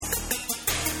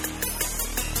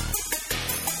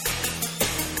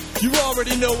You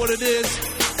already know what it is.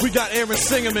 We got Aaron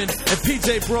Singerman and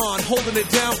PJ Braun holding it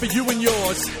down for you and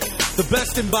yours. The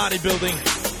best in bodybuilding.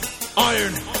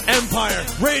 Iron Empire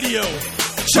Radio.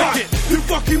 Check it. You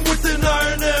fucking with an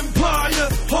Iron Empire.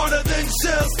 Harder than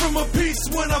shells from a piece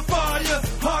when I fire.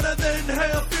 Harder than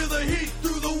hell, feel the heat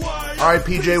through the wire. All right,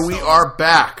 PJ, we are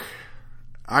back.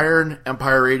 Iron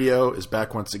Empire Radio is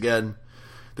back once again.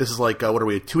 This is like, what are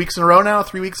we, 2 weeks in a row now?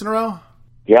 3 weeks in a row?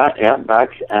 Yeah, back.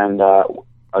 And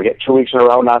I'll get 2 weeks in a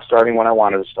row, not starting when I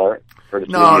wanted to start.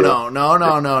 No. You're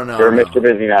Mr.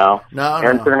 Busy now.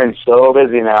 Aaron No. Singerman's so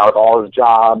busy now with all his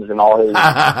jobs and all his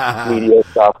media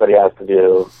stuff that he has to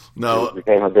do. No. He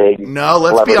became a big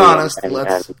Let's be honest. and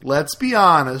Let's be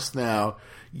honest now.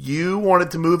 You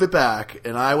wanted to move it back,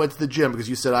 and I went to the gym because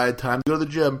you said I had time to go to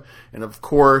the gym. And, of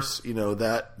course, you know,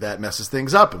 that messes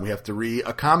things up, and we have to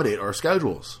re-accommodate our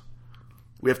schedules.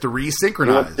 We have to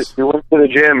re-synchronize. You went to the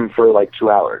gym for like 2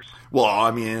 hours. Well,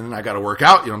 I mean, I got to work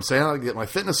out, you know what I'm saying? I got to get my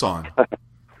fitness on.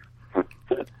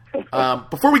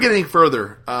 Before we get any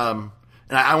further, and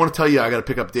I want to tell you, I got to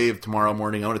pick up Dave tomorrow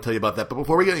morning. I want to tell you about that. But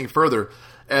before we get any further,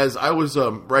 as I was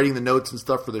writing the notes and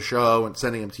stuff for the show and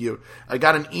sending them to you, I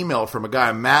got an email from a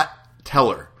guy, Matt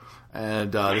Teller.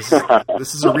 And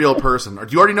this is a real person. Do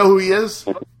you already know who he is?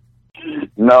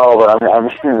 No, but I'm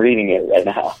reading it right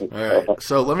now. All right.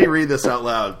 So let me read this out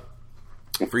loud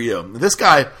for you. This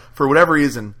guy, for whatever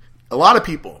reason, a lot of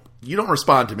people, you don't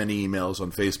respond to many emails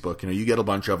on Facebook. You know, you get a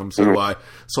bunch of them, so do I.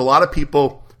 So a lot of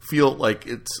people feel like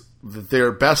it's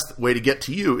their best way to get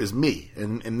to you is me.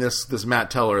 And this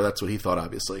Matt Teller, that's what he thought,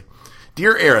 obviously.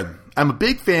 Dear Aaron, I'm a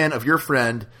big fan of your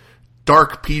friend,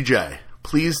 Dark PJ.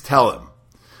 Please tell him.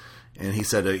 And he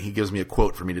said, he gives me a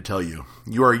quote for me to tell you.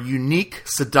 You are unique,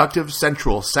 seductive,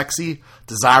 sensual, sexy,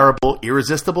 desirable,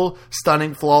 irresistible,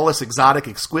 stunning, flawless, exotic,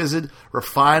 exquisite,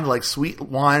 refined like sweet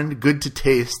wine, good to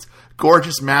taste,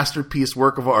 gorgeous masterpiece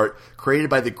work of art created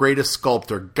by the greatest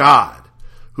sculptor, God,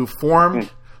 who formed,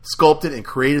 sculpted, and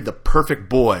created the perfect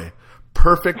boy.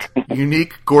 Perfect,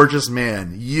 unique, gorgeous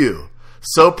man. You.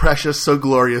 So precious, so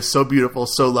glorious, so beautiful,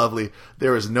 so lovely.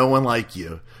 There is no one like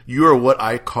you. You are what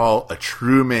I call a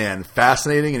true man,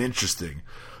 fascinating and interesting.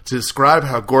 To describe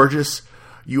how gorgeous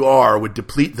you are would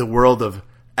deplete the world of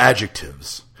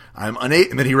adjectives. I am unable,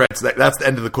 and then he writes, that's the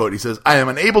end of the quote. He says, I am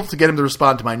unable to get him to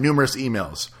respond to my numerous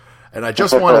emails. And I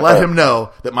just want to let him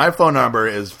know that my phone number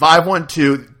is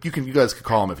 512, you guys can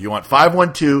call him if you want,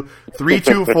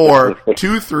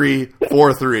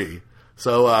 512-324-2343.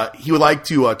 So he would like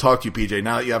to talk to you, PJ.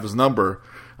 Now that you have his number,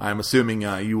 I'm assuming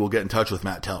you will get in touch with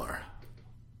Matt Teller.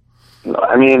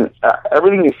 I mean,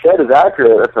 everything you said is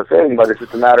accurate. That's the thing, but it's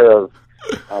just a matter of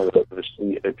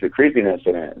the creepiness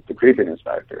in it. It's the creepiness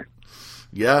factor.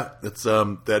 Yeah,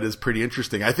 that is pretty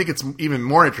interesting. I think it's even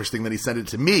more interesting that he sent it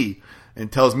to me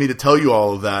and tells me to tell you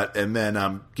all of that, and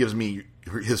then gives me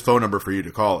his phone number for you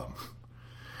to call him.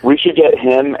 We should get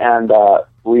him and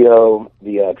Leo,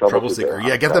 the Troublespeaker.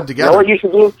 Yeah, get them together. You know what you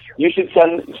should do? You should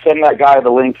send that guy the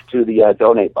link to the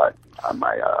donate button on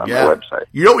my website.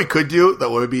 You know what we could do? That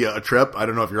would be a trip. I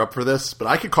don't know if you're up for this, but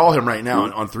I could call him right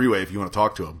now on three-way if you want to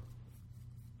talk to him.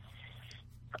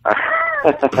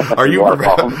 Are you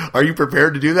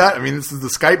prepared to do that? I mean, this is the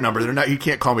Skype number. You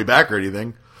can't call me back or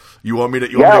anything. You want me to?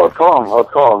 Let's call him.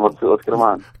 Let's get him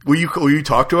on. Will you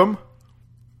talk to him?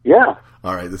 Yeah.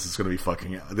 All right. This is going to be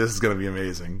this is going to be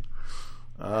amazing.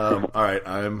 All right.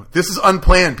 This is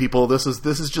unplanned, people. This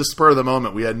is just spur of the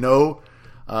moment. We had no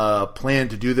plan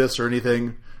to do this or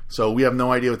anything, so we have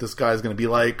no idea what this guy is going to be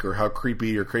like or how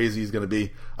creepy or crazy he's going to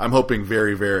be. I'm hoping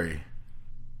very, very.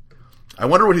 I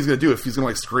wonder what he's going to do if he's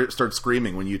going to start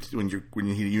screaming when he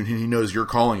knows you're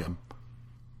calling him.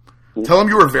 Tell him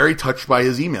you were very touched by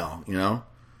his email. You know,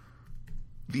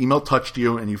 the email touched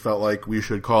you, and you felt like we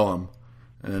should call him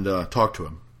and talk to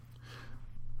him.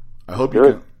 I hope you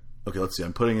can. Okay, let's see.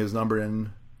 I'm putting his number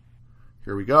in.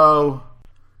 Here we go.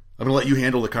 I'm going to let you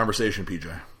handle the conversation,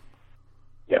 PJ.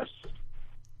 Yes.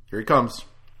 Here he comes.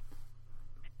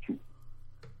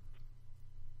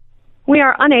 We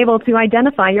are unable to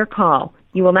identify your call.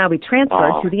 You will now be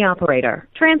transferred to the operator.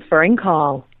 Transferring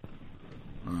call.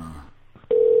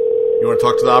 You want to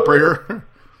talk to the operator?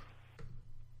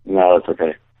 No, it's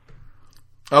okay.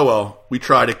 Oh well, we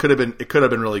tried. It could have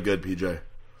been really good, PJ.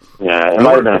 Yeah, it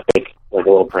might have been a fake, like a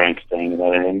little prank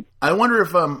thing. I wonder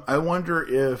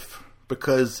if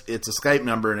because it's a Skype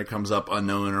number and it comes up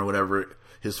unknown or whatever,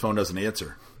 his phone doesn't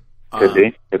answer. Could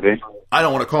be. I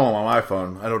don't want to call him on my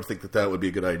phone. I don't think that would be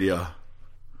a good idea.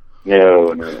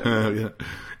 No.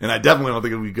 And I definitely don't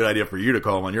think it would be a good idea for you to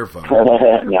call him on your phone.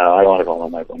 No, I don't want to call him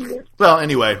on my phone either. Well,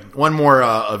 anyway, one more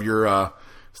of your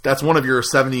That's one of your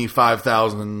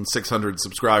 75,600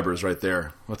 subscribers right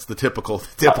there. What's the typical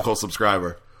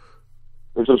subscriber?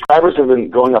 The subscribers have been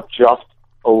going up just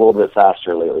a little bit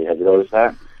faster lately. Have you noticed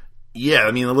that? Yeah,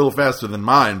 I mean, a little faster than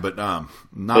mine, but not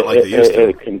like they used to.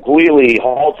 It completely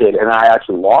halted, and I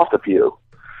actually lost a few.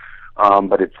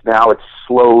 But it's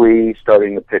slowly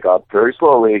starting to pick up, very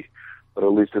slowly, but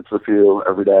at least it's a few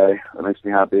every day. That makes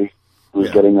me happy.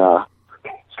 It's getting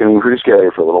pretty scary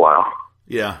for a little while.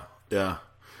 Yeah.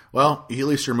 Well, at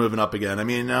least you're moving up again. I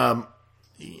mean,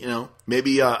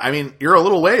 maybe, you're a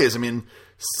little ways. I mean,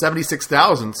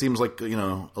 76,000 seems like, a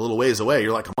little ways away.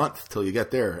 You're like a month till you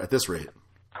get there at this rate.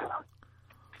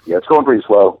 Yeah, it's going pretty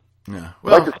slow. Yeah.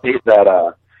 Well, I'd like to state that,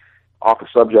 off the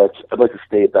subject, I'd like to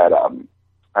state that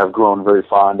I've grown very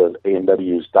fond of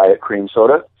A&W's Diet Cream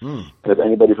Soda. And if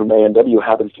anybody from A&W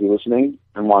happens to be listening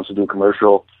and wants to do a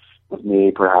commercial with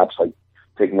me, perhaps like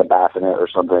taking a bath in it or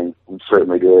something, we'd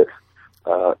certainly do it.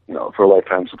 For a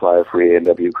lifetime supply of free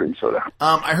A&W cream soda.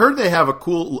 I heard they have a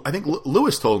cool, I think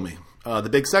Lewis told me, the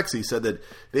Big Sexy said that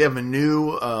they have a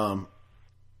new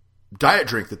diet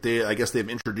drink that they've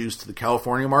introduced to the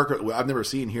California market. I've never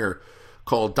seen here,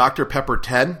 called Dr. Pepper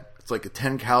 10. It's like a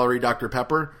 10-calorie Dr.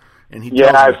 Pepper. And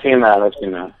I've seen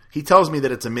that. He tells me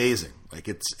that it's amazing. Like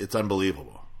it's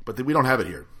unbelievable. But we don't have it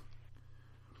here.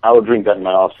 I would drink that in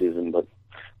my off season, but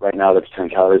right now that's 10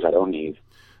 calories I don't need.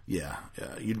 Yeah,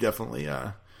 you definitely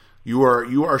you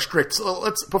are strict.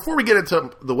 So before we get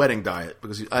into the wedding diet,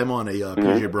 because I'm on a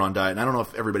PJ Braun diet, and I don't know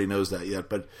if everybody knows that yet,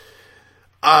 but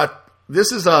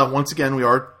this is once again we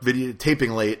are video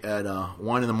taping late at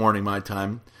 1 a.m. my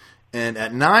time, and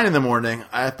at 9 a.m.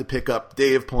 I have to pick up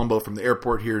Dave Palumbo from the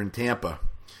airport here in Tampa.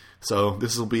 So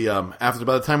this will be by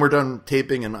the time we're done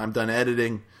taping and I'm done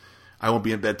editing, I won't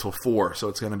be in bed till 4. So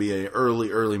it's going to be a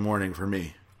early morning for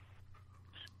me.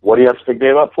 What do you have to pick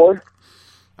Dave up for?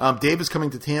 Dave is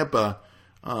coming to Tampa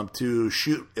to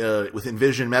shoot with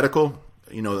Envision Medical.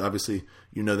 Obviously,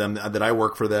 them, that I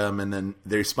work for them, and then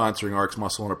they're sponsoring RX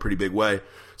Muscle in a pretty big way.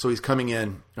 So he's coming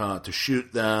in to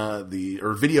shoot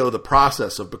video the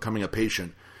process of becoming a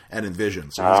patient at Envision.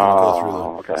 So he's going to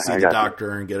go through see the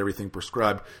doctor and get everything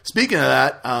prescribed. Speaking of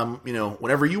that,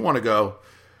 whenever you want to go,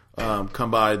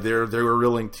 come by. They were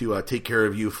willing to take care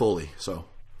of you fully. So.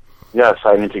 Yes,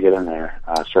 I need to get in there.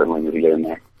 I certainly need to get in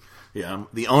there. Yeah,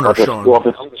 the owner Sean. We'll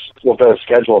have to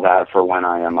schedule that for when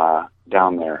I am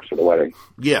down there for the wedding.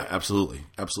 Yeah, absolutely.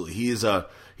 He's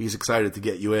excited to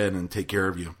get you in and take care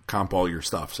of you, comp all your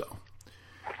stuff. So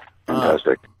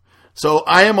fantastic. So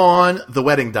I am on the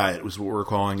wedding diet, was what we're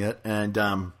calling it,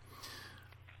 and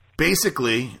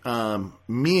basically,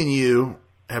 me and you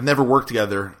have never worked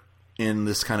together in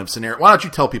this kind of scenario. Why don't you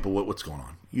tell people what's going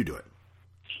on? You do it.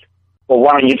 Well,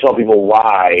 why don't you tell people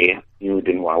why you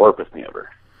didn't want to work with me ever?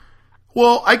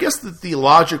 Well, I guess the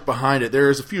logic behind it,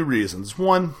 there's a few reasons.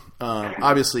 One,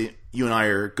 obviously, you and I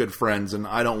are good friends, and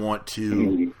I don't want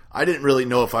to... I didn't really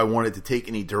know if I wanted to take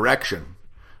any direction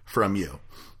from you.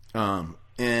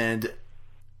 And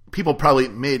people probably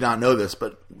may not know this,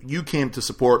 but you came to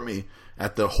support me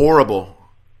at the horrible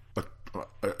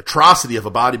atrocity of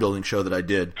a bodybuilding show that I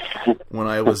did when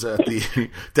I was at the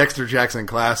Dexter Jackson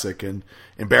Classic and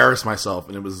embarrassed myself,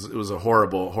 and it was a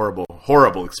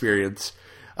horrible experience.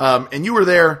 And you were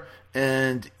there,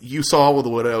 and you saw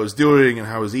what I was doing and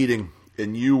how I was eating,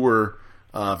 and you were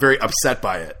very upset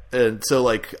by it. And so,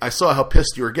 I saw how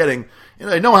pissed you were getting, and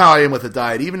I know how I am with a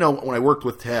diet. Even though when I worked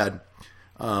with Tad,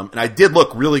 and I did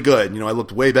look really good, I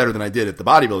looked way better than I did at the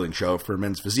bodybuilding show for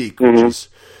Men's Physique,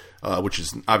 which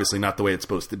is obviously not the way it's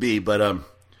supposed to be. But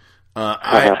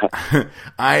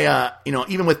I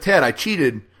even with Ted, I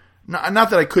cheated. Not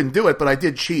that I couldn't do it, but I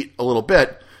did cheat a little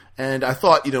bit. And I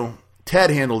thought, Ted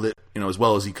handled it, as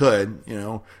well as he could,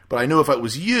 But I knew if it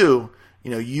was you,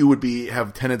 you would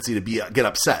have tendency to get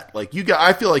upset.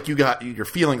 I feel like you got your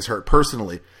feelings hurt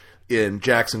personally in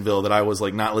Jacksonville that I was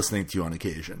not listening to you on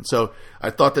occasion. So I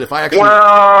thought that if I actually...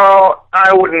 Well,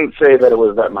 I wouldn't say that it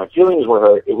was that my feelings were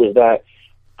hurt. It was that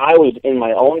I was in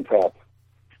my own prep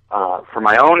for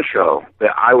my own show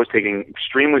that I was taking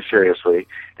extremely seriously,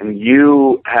 and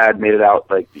you had made it out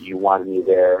that you wanted me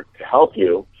there to help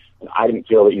you, and I didn't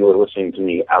feel that you were listening to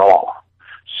me at all.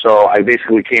 So I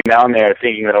basically came down there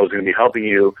thinking that I was going to be helping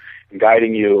you and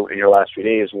guiding you in your last few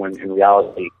days, when in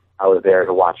reality I was there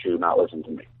to watch you not listen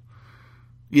to me.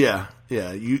 Yeah,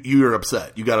 you were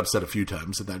upset. You got upset a few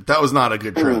times, and that was not a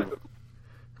good trip.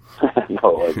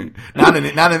 No, not in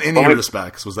any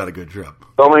respects was that a good trip.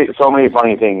 So many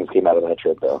funny things came out of that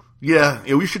trip, though. Yeah,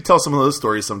 we should tell some of those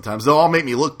stories sometimes. They'll all make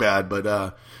me look bad, but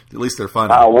at least they're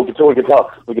funny. We could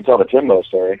tell the Timbo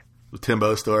story. The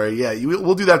Timbo story. Yeah,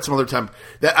 we'll do that some other time.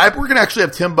 We're going to actually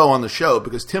have Timbo on the show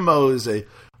because Timbo is a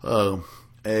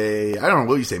I don't know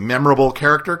what you say, memorable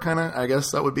character, kind of. I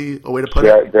guess that would be a way to put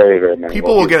it. Very, very memorable.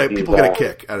 People get a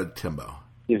kick out of Timbo.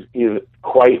 He's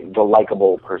quite the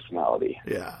likable personality.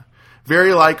 Yeah,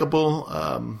 very likable.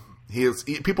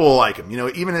 People will like him. You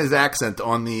know, even his accent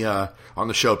on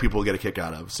the show, people will get a kick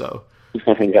out of. So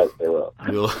yes, they will.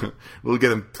 We'll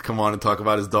get him to come on and talk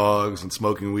about his dogs and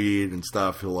smoking weed and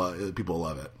stuff. People will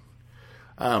love it.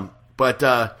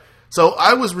 So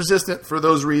I was resistant for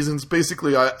those reasons.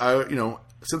 Basically, I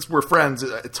since we're friends,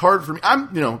 it's hard for me.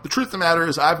 The truth of the matter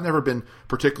is I've never been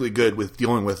particularly good with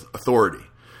dealing with authority.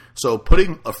 So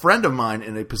putting a friend of mine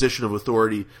in a position of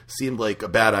authority seemed like a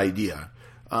bad idea.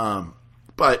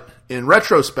 But in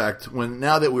retrospect,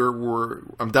 now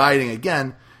that I'm dieting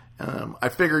again, I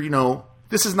figured,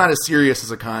 this is not as serious as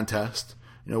a contest.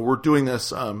 We're doing this.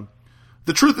 The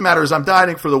truth of the matter is I'm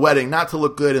dieting for the wedding, not to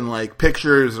look good in like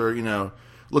pictures or,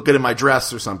 look good in my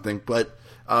dress or something, but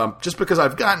just because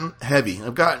I've gotten heavy.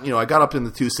 I got up in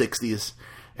the 260s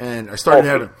and I started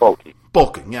having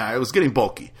bulking. Yeah, I was getting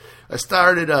bulky. I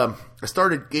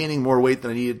started gaining more weight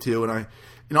than I needed to, and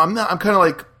I'm kind of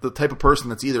like the type of person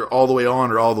that's either all the way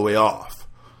on or all the way off.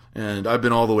 And I've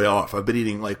been all the way off. I've been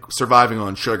eating surviving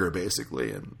on sugar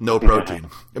basically and no protein.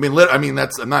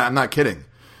 I'm not kidding.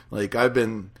 Like I've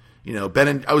been,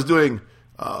 I was doing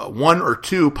 1 or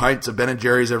 2 pints of Ben &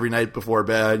 Jerry's every night before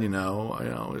bed. It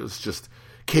was just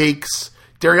cakes.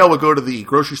 Darielle would go to the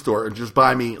grocery store and just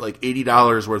buy me like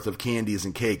 $80 worth of candies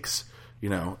and cakes,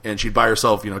 and she'd buy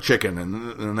herself, chicken,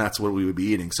 and that's what we would be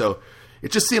eating. So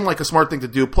it just seemed like a smart thing to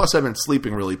do. Plus, I've been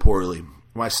sleeping really poorly.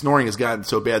 My snoring has gotten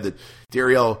so bad that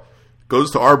Darielle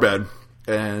goes to our bed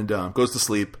and goes to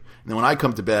sleep. And then when I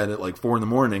come to bed at like 4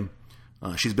 a.m,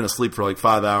 she's been asleep for like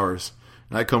 5 hours.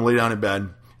 And I come lay down in bed.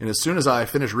 And as soon as I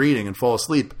finish reading and fall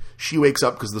asleep, she wakes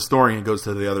up because of the snoring and goes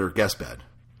to the other guest bed.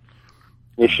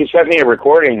 Yeah, she sent me a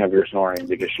recording of your snoring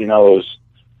because she knows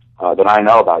that I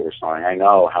know about your snoring. I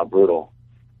know how brutal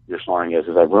your snoring is,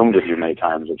 as I've roomed with you many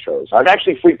times at shows. I've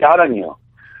actually freaked out on you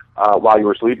while you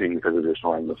were sleeping because of your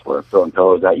snoring before. Throwing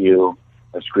pillows at you,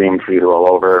 I screamed for you to roll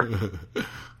over.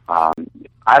 I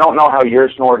don't know how your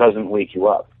snore doesn't wake you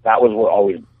up. That was what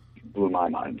always blew my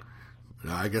mind.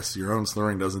 I guess your own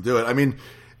snoring doesn't do it. I mean,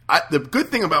 the good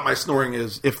thing about my snoring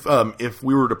is if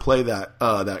we were to play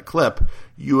that clip,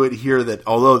 you would hear that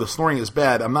although the snoring is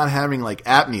bad, I'm not having like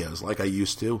apneas like I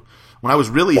used to. When I was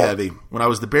really heavy, when I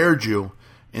was the Bear Jew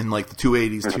in like the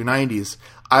 280s, 290s,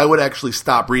 I would actually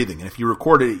stop breathing. And if you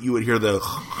recorded it, you would hear the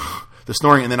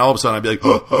snoring, and then all of a sudden I'd be like,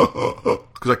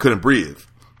 because I couldn't breathe.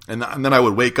 And then I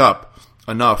would wake up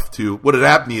enough to, what an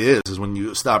apnea is when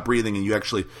you stop breathing and you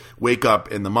actually wake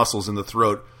up and the muscles in the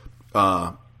throat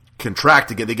contract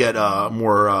again. They get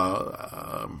more,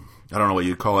 I don't know what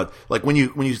you call it. Like when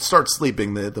you start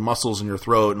sleeping, the muscles in your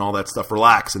throat and all that stuff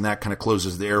relax, and that kind of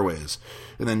closes the airways.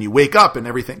 And then you wake up and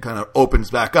everything kind of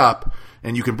opens back up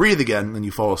and you can breathe again, and then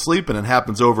you fall asleep, and it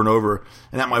happens over and over.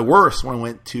 And at my worst, when I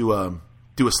went to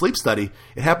do a sleep study,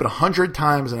 it happened 100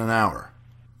 times in an hour.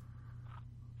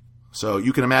 So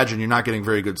you can imagine you're not getting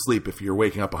very good sleep if you're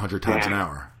waking up 100 times an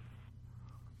hour.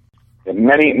 Yeah,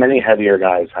 many heavier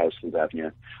guys have sleep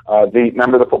apnea.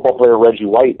 Remember the football player Reggie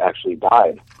White actually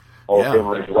died.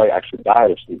 Reggie White actually died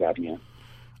of sleep apnea.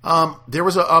 There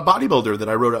was a bodybuilder that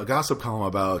I wrote a gossip column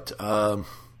about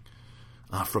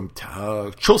from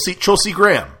Chelsea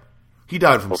Graham. He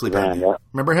died from sleep apnea. Yeah.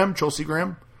 Remember him, Chelsea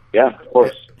Graham? Yeah, of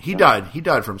course. He died. He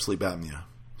died from sleep apnea.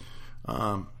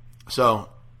 So,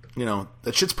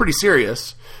 that shit's pretty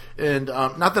serious. And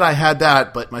not that I had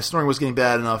that, but my snoring was getting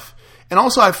bad enough. And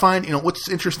also I find, what's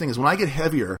interesting is when I get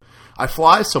heavier, I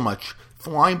fly so much,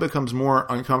 flying becomes more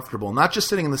uncomfortable. Not just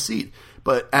sitting in the seat,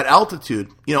 but at altitude.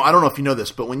 I don't know if you know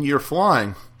this, but when you're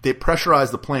flying, they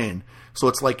pressurize the plane. So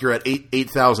it's like you're at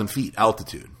 8,000 feet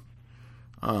altitude.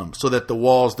 So that the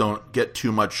walls don't get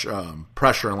too much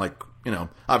pressure. And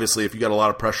obviously if you got a lot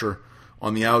of pressure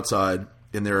on the outside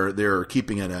and they're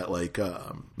keeping it at like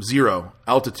 0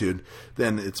 altitude,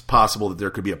 then it's possible that there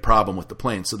could be a problem with the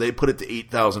plane. So they put it to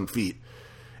 8,000 feet.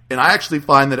 And I actually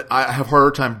find that I have a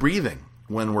harder time breathing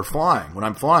when I'm flying, when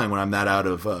I'm that out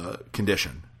of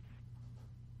condition.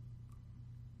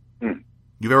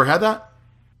 You've ever had that?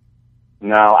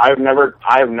 No, I've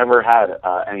never had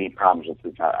any problems with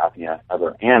sleep apnea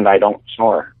ever, and I don't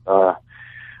snore. A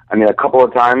couple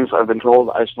of times I've been told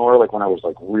I snore, like when I was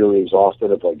like really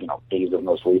exhausted of days of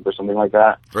no sleep or something like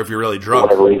that. Or if you're really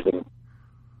drunk. For whatever reason.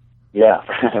 Yeah,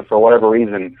 for whatever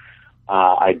reason,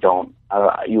 I don't.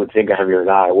 You would think a heavier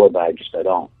guy would, but I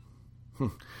don't.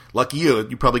 Lucky you.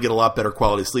 You probably get a lot better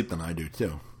quality sleep than I do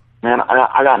too. Man,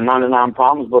 I got 99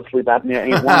 problems, but sleep apnea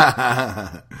ain't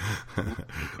one.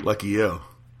 Lucky you.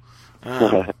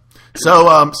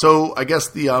 So I guess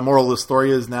the moral of the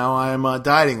story is now I'm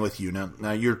dieting with you.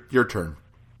 Now your turn.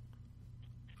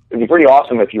 It'd be pretty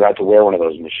awesome if you had to wear one of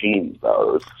those machines,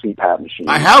 though, those CPAP machines.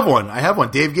 I have one.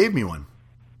 Dave gave me one.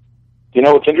 You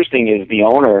know what's interesting is the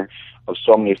owner of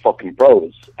So Many Fucking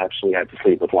Pros actually had to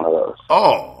sleep with one of those.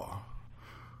 Oh.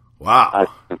 Wow. I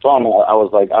saw him. I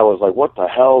was like, what the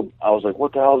hell? I was like,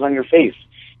 what the hell's on your face?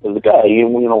 There's the guy, you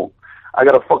know, I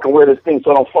gotta fucking wear this thing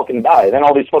so I don't fucking die. Then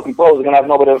all these fucking pros are gonna have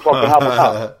nobody to fucking help us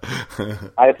out.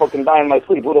 I fucking die in my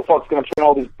sleep. Who the fuck's gonna train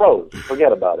all these pros?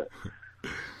 Forget about it.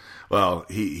 Well,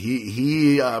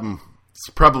 he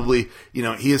probably, you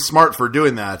know, he is smart for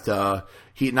doing that.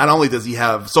 He not only does he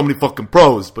have so many fucking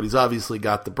pros, but he's obviously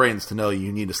got the brains to know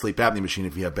you need a sleep apnea machine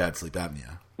if you have bad sleep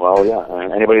apnea. Well, yeah,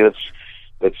 and anybody that's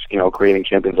you know, creating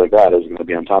champions like that is going to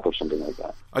be on top of something like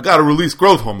that. I got to release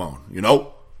growth hormone, you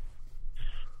know?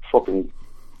 Fucking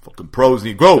pros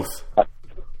need growth. I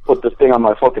put this thing on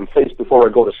my fucking face before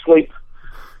I go to sleep.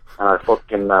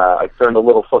 And I turn the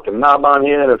little fucking knob on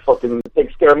here and it fucking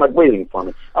takes care of my breathing for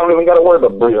me. I don't even got to worry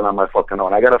about breathing on my fucking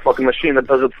own. I got a fucking machine that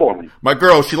does it for me. My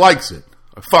girl, she likes it.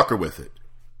 I fuck her with it.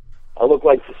 I look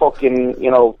like fucking, you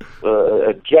know,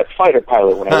 a jet fighter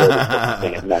pilot when I wear this fucking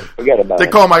thing at night. Forget about it. They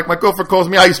call my girlfriend calls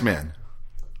me Iceman.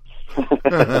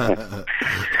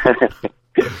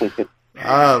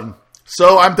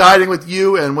 So I'm dieting with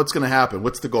you, and what's going to happen?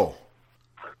 What's the goal?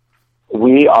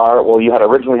 You had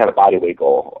originally had a body weight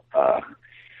goal, but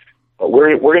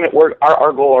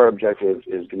our goal, our objective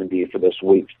is going to be for this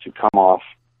week to come off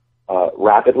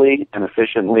rapidly and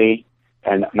efficiently,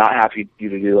 and not have you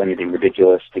to do anything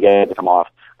ridiculous to get it to come off.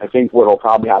 I think what will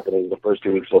probably happen is the first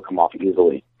 2 weeks will come off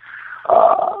easily,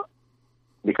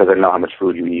 because I know how much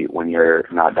food you eat when you're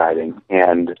not dieting,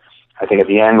 and I think at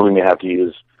the end we may have to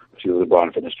use two of the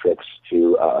Braun Fitness tricks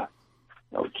to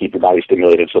keep your body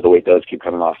stimulated so the weight does keep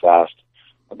coming off fast.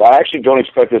 But I actually don't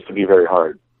expect this to be very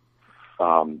hard,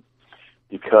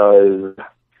 because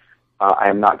I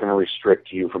am not going to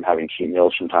restrict you from having cheat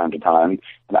meals from time to time,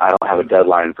 and I don't have a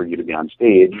deadline for you to be on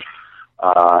stage.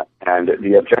 And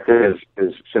the objective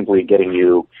is simply getting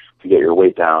you to get your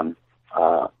weight down,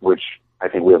 which I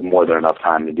think we have more than enough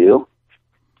time to do.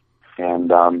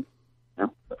 And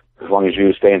as long as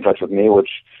you stay in touch with me, which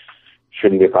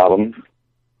shouldn't be a problem,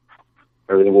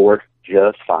 everything will work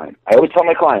just fine. I always tell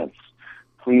my clients,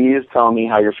 please tell me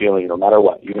how you're feeling, no matter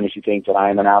what. Even if you think that I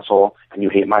am an asshole and you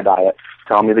hate my diet,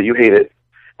 tell me that you hate it,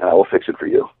 and I will fix it for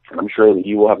you. And I'm sure that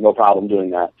you will have no problem doing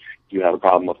that. You have a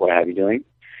problem with what I have you doing.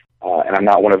 And I'm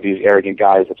not one of these arrogant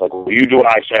guys that's like, well, you do what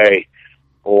I say,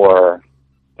 or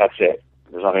that's it.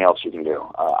 There's nothing else you can do.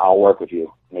 I'll work with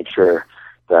you, make sure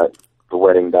that the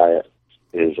wedding diet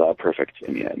is perfect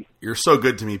in the end. You're so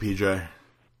good to me, PJ.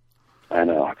 I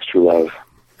know. It's true love.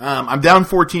 I'm down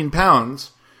 14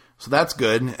 pounds. So that's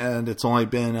good, and it's only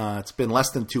been it's been less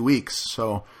than 2 weeks,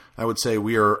 so I would say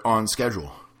we are on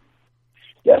schedule.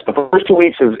 Yes, the first 2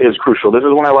 weeks is crucial. This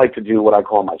is when I like to do what I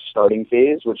call my starting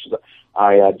phase, which is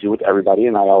I do with everybody,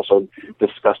 and I also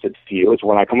discussed it to you. It's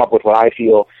when I come up with what I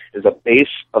feel is a base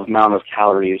amount of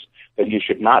calories that you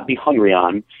should not be hungry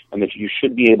on and that you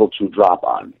should be able to drop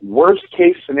on. Worst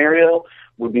case scenario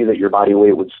would be that your body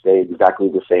weight would stay exactly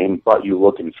the same, but you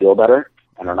look and feel better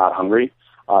and are not hungry.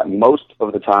 Most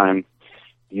of the time,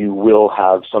 you will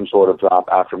have some sort of drop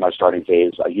after my starting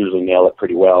phase. I usually nail it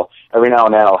pretty well. Every now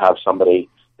and then, I'll have somebody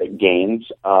that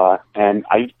gains, and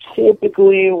I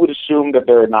typically would assume that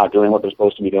they're not doing what they're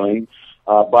supposed to be doing,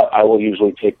 but I will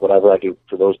usually take whatever I do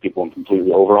for those people and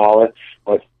completely overhaul it.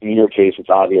 But in your case, it's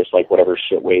obvious, like whatever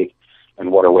shit weight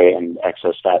and water weight and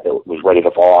excess fat that was ready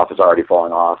to fall off is already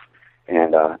falling off.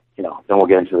 And, then we'll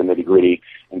get into the nitty-gritty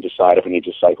and decide if we need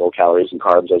to cycle calories and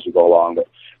carbs as we go along. But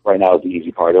right now is the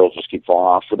easy part. It'll just keep falling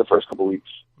off for the first couple of weeks.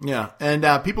 Yeah, and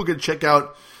people can check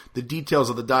out the details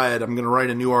of the diet. I'm going to write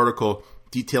a new article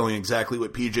detailing exactly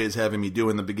what PJ is having me do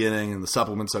in the beginning and the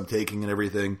supplements I'm taking and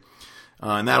everything.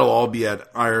 And that'll all be at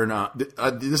Iron.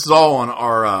 This is all on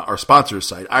our sponsor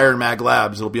site, Iron Mag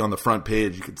Labs. It'll be on the front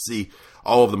page. You can see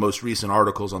all of the most recent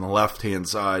articles on the left-hand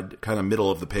side, kind of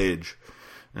middle of the page.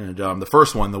 And the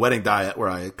first one, the wedding diet, where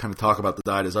I kind of talk about the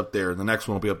diet, is up there. And the next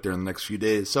one will be up there in the next few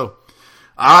days. So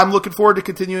I'm looking forward to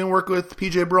continuing work with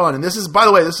PJ Braun. And this is, by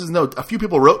the way, a few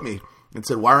people wrote me and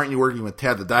said, why aren't you working with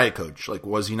Tad the Diet Coach? Like,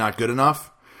 was he not good enough?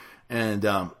 And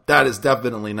that is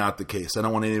definitely not the case. I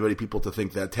don't want people to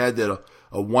think that. Tad did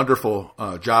a wonderful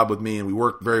job with me, and we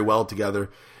worked very well together.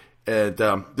 And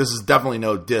this is definitely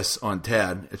no diss on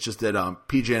Tad. It's just that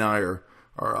PJ and I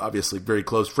are obviously very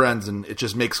close friends, and it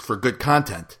just makes for good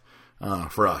content.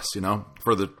 for us,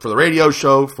 for the radio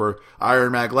show, for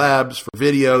Iron Mag Labs, for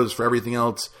videos, for everything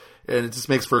else. And it just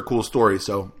makes for a cool story.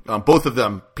 So both of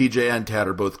them, PJ and Tad,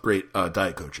 are both great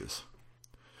diet coaches.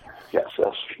 Yes.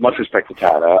 Much respect to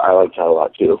Tad. I like Tad a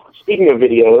lot too. Speaking of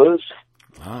videos,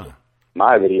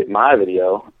 my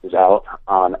video is out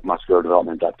on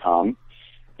musculardevelopment.com,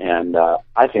 and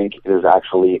I think it is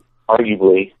actually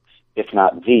arguably, if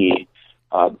not the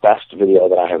best video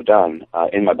that I have done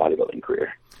in my bodybuilding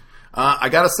career. I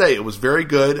got to say, it was very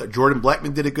good. Jordan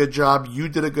Blackman did a good job. You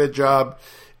did a good job.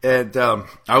 And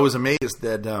I was amazed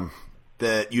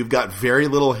that you've got very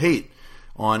little hate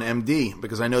on MD,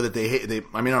 because I know that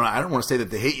I don't want to say that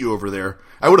they hate you over there.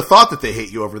 I would have thought that they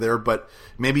hate you over there, but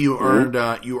maybe you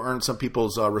earned some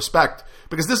people's respect,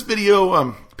 because this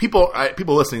video, people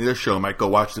listening to this show might go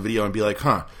watch the video and be like,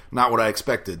 not what I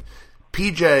expected.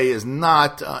 PJ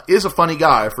is a funny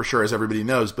guy for sure, as everybody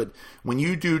knows, but when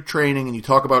you do training and you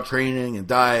talk about training and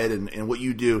diet and what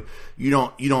you do, you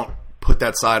don't put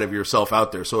that side of yourself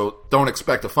out there. So don't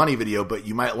expect a funny video, but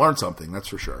you might learn something, that's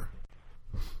for sure.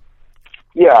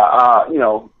 Yeah,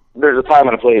 there's a time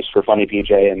and a place for funny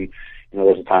PJ, and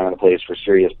there's a time and a place for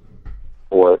serious,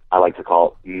 or I like to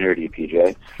call it nerdy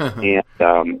PJ. And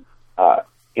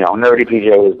nerdy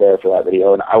PJ was there for that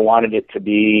video, and I wanted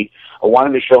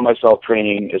to show myself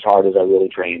training as hard as I really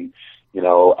train.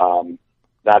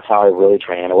 That's how I really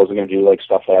train. I wasn't going to do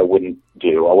stuff that I wouldn't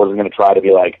do. I wasn't going to try to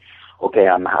be like, okay,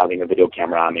 I'm having a video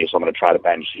camera on me, so I'm going to try to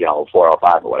bench,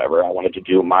 405 or whatever. I wanted to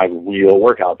do my real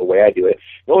workout the way I do it.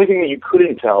 The only thing that you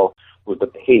couldn't tell was the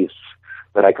pace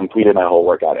that I completed my whole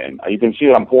workout in. You can see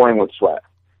that I'm pouring with sweat.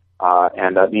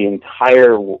 And the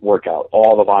entire workout,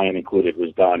 all the volume included,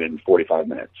 was done in 45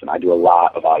 minutes. And I do a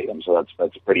lot of volume, so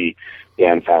that's a pretty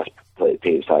damn fast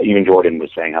pace. Even Jordan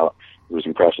was saying how he was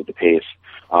impressed with the pace.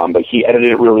 But he edited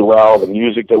it really well. The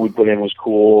music that we put in was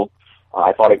cool.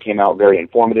 I thought it came out very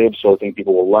informative, so I think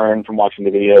people will learn from watching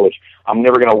the video, which I'm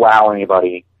never going to wow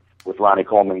anybody with Ronnie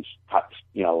Coleman's,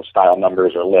 style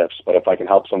numbers or lifts. But if I can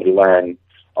help somebody learn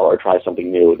or try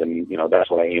something new, then, that's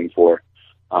what I aim for.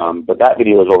 But that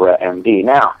video is over at MD.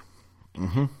 Now,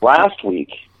 last week,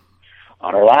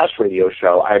 on our last radio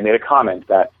show, I made a comment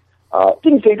that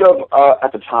didn't think of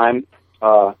at the time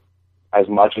as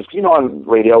much as, on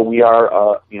radio, we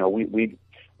are, we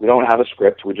don't have a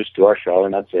script. We just do our show,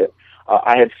 and that's it.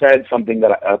 I had said something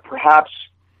that perhaps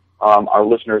our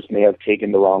listeners may have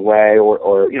taken the wrong way,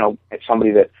 or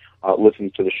somebody that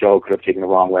listens to the show could have taken the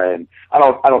wrong way. And I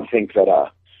don't think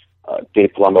that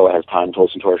Dave Palumbo has time to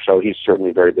listen to our show. He's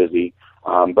certainly very busy.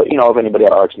 But if anybody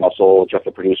at RX Muscle, Jeff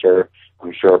the producer,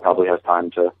 I'm sure probably has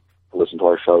time to listen to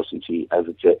our show since he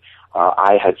edits it.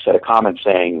 I had said a comment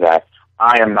saying that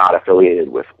I am not affiliated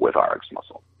with RX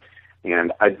Muscle.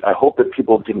 And I hope that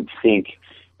people didn't think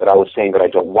that I was saying that I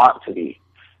don't want to be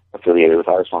affiliated with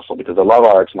RX Muscle, because I love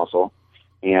RX Muscle,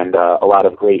 and a lot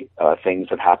of great things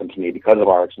have happened to me because of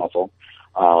RX Muscle.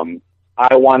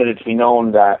 I wanted it to be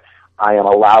known that I am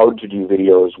allowed to do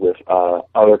videos with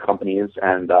other companies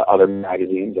and other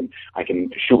magazines, and I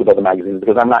can shoot with other magazines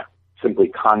because I'm not simply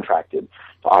contracted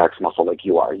to RX Muscle like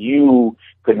you are. You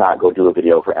could not go do a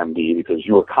video for MD because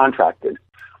you were contracted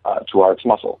to RX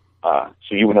Muscle.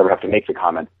 So you would never have to make the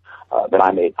comment that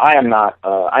I made. I am not,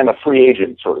 I'm a free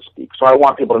agent, so to speak. So I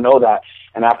want people to know that.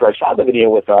 And after I shot the video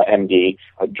with MD,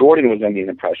 Jordan was under the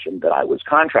impression that I was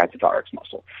contracted to RX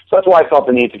Muscle. So that's why I felt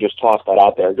the need to just toss that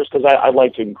out there, just because I'd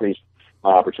like to increase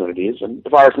my opportunities. And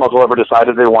if RX Muscle ever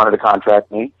decided they wanted to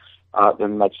contract me,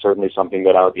 then that's certainly something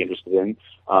that I would be interested in.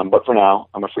 But for now,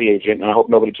 I'm a free agent, and I hope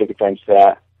nobody took offense to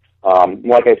that.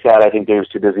 Like I said, I think Dave's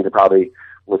too busy to probably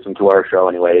listen to our show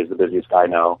anyway. He's the busiest guy I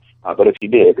know. But if he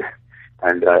did,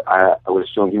 and I would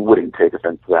assume he wouldn't take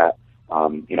offense to that,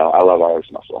 I love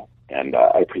RX Muscle, and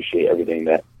I appreciate everything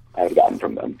that I've gotten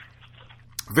from them.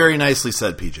 Very nicely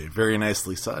said, PJ. Very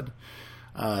nicely said.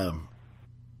 I'm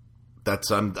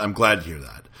glad to hear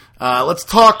that. Let's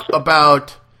talk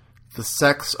about the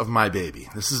sex of my baby.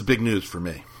 This is big news for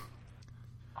me.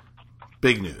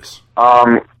 Big news.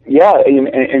 Yeah,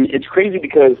 and it's crazy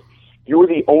because you were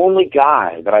the only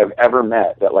guy that I've ever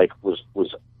met that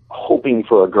was hoping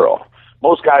for a girl.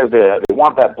 Most guys, they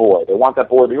want that boy. They want that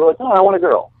boy, but you're like, no, I want a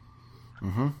girl.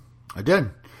 Mm-hmm. I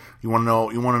did. You want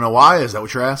to know why? Is that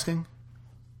what you're asking?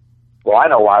 Well, I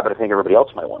know why, but I think everybody else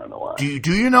might want to know why.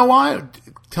 Do you know why?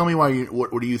 Tell me why.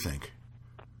 What do you think?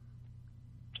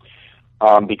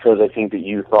 Because I think that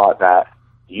you thought that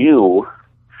you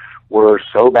were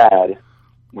so bad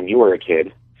when you were a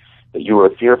kid that you were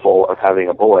fearful of having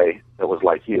a boy that was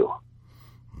like you.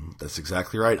 That's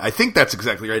exactly right. I think that's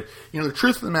exactly right. The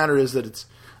truth of the matter is that it's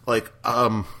like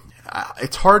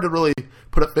it's hard to really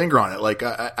put a finger on it. Like,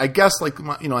 I guess, like,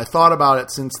 I thought about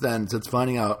it since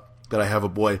finding out that I have a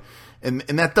boy. And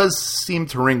that does seem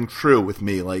to ring true with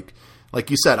me. Like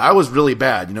you said, I was really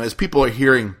bad. As people are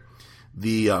hearing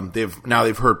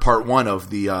they've heard part 1 of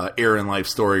the Aaron life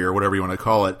story or whatever you want to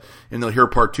call it, and they'll hear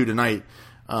part 2 tonight.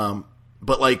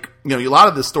 But like, a lot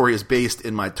of this story is based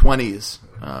in my 20s.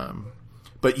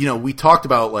 But we talked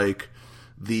about like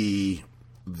the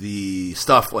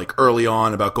stuff like early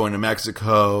on about going to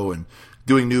Mexico and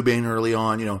doing Newbane early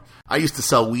on. I used to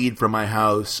sell weed from my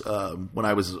house when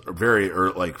I was very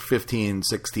like 15,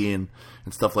 16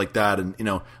 and stuff like that. And,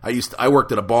 I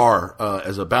worked at a bar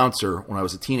as a bouncer when I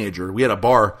was a teenager. We had a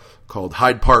bar called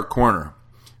Hyde Park Corner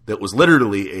that was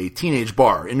literally a teenage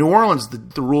bar. In New Orleans,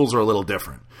 the rules are a little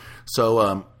different.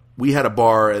 So we had a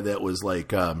bar that was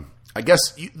like, I guess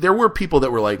there were people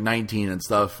that were like 19 and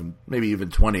stuff, and maybe even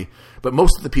 20, but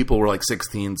most of the people were like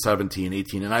 16, 17,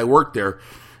 18, and I worked there,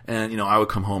 and, I would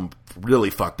come home really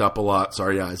fucked up a lot.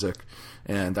 Sorry, Isaac.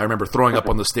 And I remember throwing up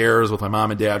on the stairs with my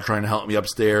mom and dad trying to help me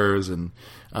upstairs, and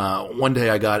one day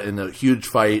I got in a huge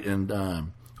fight, and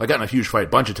I got in a huge fight a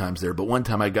bunch of times there, but one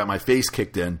time I got my face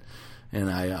kicked in,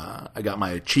 and I got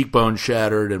my cheekbone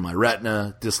shattered and my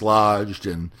retina dislodged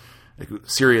and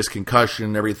serious concussion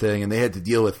and everything, and they had to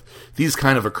deal with these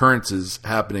kind of occurrences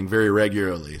happening very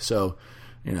regularly. So,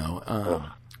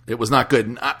 it was not good.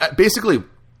 And basically,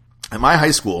 at my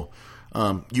high school,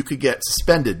 you could get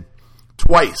suspended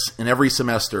twice in every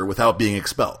semester without being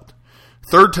expelled.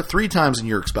 3 times and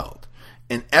you're expelled.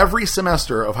 And every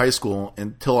semester of high school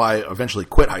until I eventually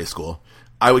quit high school,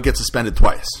 I would get suspended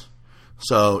twice.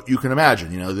 So you can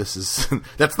imagine,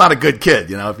 that's not a good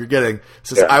kid, if you're getting,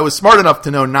 I was smart enough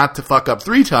to know not to fuck up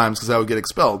 3 times because I would get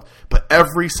expelled, but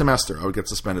every semester I would get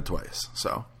suspended twice.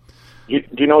 So, do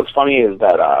you know what's funny is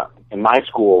that in my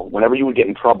school, whenever you would get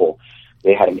in trouble,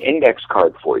 they had an index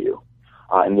card for you,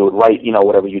 and they would write,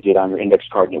 whatever you did on your index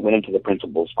card, and it went into the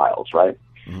principal's files, right?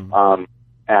 Mm-hmm.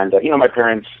 My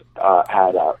parents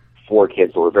had 4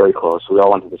 kids that were very close, so we all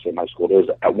went to the same high school. There was,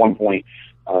 at one point,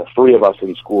 3 of us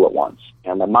in school at once.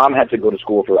 And my mom had to go to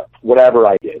school for whatever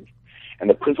I did. And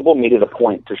the principal made it a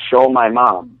point to show my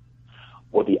mom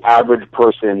what the average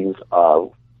person's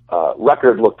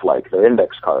record looked like, their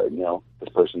index card. This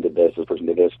person did this, this person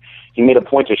did this. He made a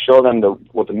point to show them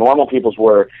what the normal people's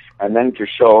were, and then to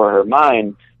show her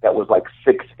mine that was like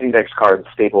 6 index cards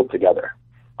stapled together.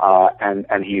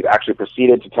 And he actually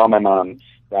proceeded to tell my mom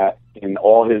that in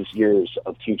all his years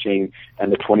of teaching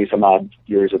and the 20-some-odd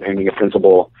years of him being a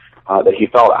principal, that he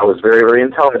felt I was very, very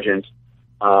intelligent,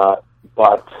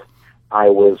 but I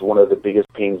was one of the biggest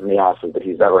pains in the ass that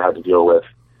he's ever had to deal with,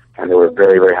 and they were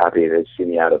very, very happy to see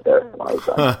me out of there when I was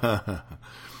done.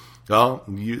 Well,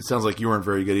 it sounds like you weren't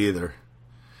very good either.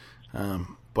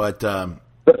 But the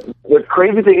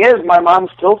crazy thing is, my mom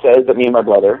still says that me and my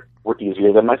brother were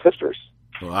easier than my sisters.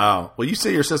 Wow. Well, you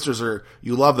say your sisters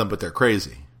you love them, but they're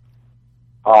crazy.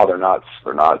 Oh, they're nuts.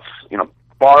 They're nuts.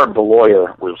 Barb, the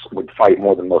lawyer, would fight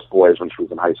more than most boys when she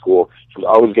was in high school. She was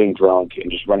always getting drunk and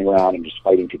just running around and just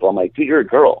fighting people. I'm like, dude, you're a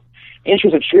girl. And she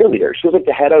was a cheerleader. She was like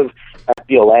the head of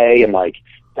FBLA and like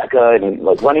DECA and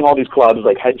like running all these clubs,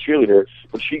 like head cheerleader.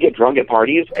 But she'd get drunk at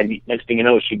parties, and next thing you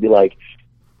know, she'd be like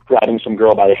grabbing some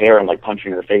girl by the hair and like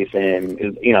punching her face in,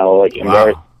 like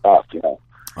embarrassed stuff,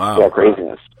 Wow. Yeah,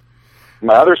 craziness.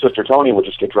 My other sister, Tony, would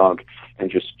just get drunk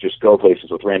and just go places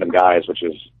with random guys, which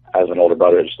is, as an older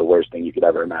brother, just the worst thing you could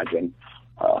ever imagine.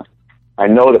 I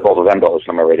know that both of them don't listen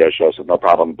to my radio show, so no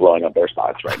problem blowing up their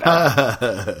spots right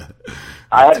now.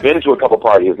 I had been to a couple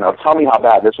parties. Now, tell me how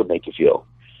bad this would make you feel.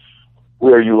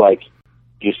 Where you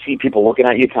see people looking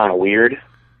at you kind of weird,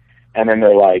 and then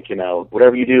they're like,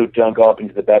 whatever you do, don't go up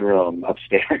into the bedroom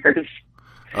upstairs.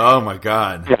 Oh, my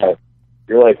God. Yeah.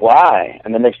 You're like, why?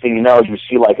 And the next thing you know, you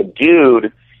see like a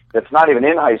dude that's not even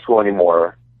in high school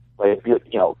anymore. Like,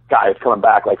 guys coming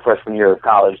back like freshman year of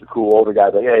college, the cool older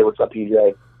guys like, hey, what's up,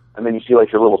 PJ? And then you see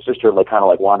like your little sister like kind of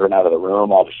like wandering out of the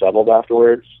room all disheveled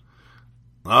afterwards.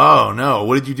 Oh, no.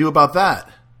 What did you do about that?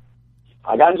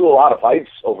 I got into a lot of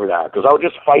fights over that because I would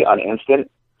just fight on instant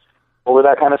over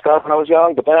that kind of stuff when I was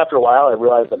young. But then after a while, I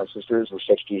realized that my sisters were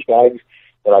such douchebags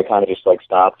that I kind of just like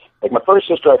stopped. Like my first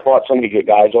sister, I fought so many good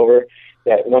guys over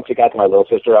that once it got to my little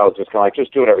sister, I was just kind of like,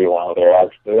 just do whatever you want with her.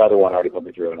 The other one already put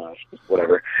me through enough,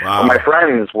 whatever. Wow. And my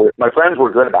friends were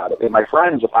good about it. And my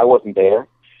friends, if I wasn't there,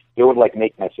 they would like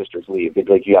make my sisters leave. They'd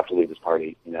be like, you have to leave this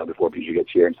party, before PJ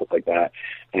gets here and stuff like that.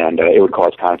 And it would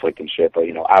cause conflict and shit. But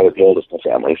I was the oldest in the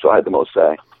family, so I had the most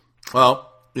say. Well,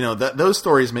 those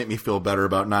stories make me feel better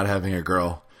about not having a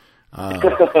girl. Those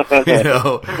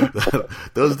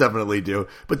definitely do.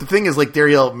 But the thing is, like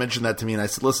Darielle mentioned that to me, and I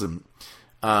said, listen,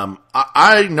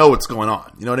 I know what's going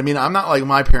on. You know what I mean? I'm not like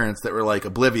my parents that were like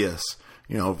oblivious,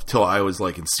 you know, till I was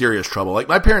like in serious trouble. Like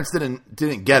my parents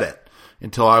didn't get it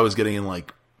until I was getting in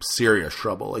like serious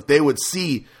trouble. Like they would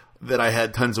see that I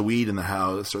had tons of weed in the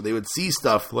house, or they would see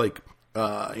stuff like,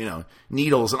 you know,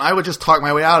 needles, and I would just talk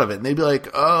my way out of it. And they'd be like,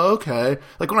 "Oh, okay."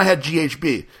 Like when I had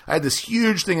GHB, I had this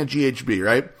huge thing of GHB,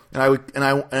 right?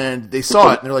 And they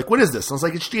saw it, and they're like, "What is this?" And I was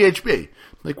like, "It's GHB."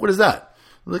 I'm like, "What is that?"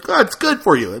 I'm like, "Oh, it's good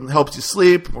for you. It helps you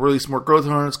sleep, release more growth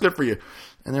hormone. It's good for you."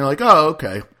 And they're like, "Oh,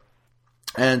 okay."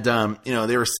 And, you know,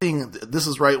 they were seeing, this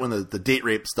is right when the date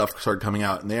rape stuff started coming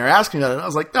out, and they were asking about it, and I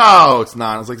was like, "No, it's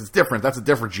not." I was like, "It's different. That's a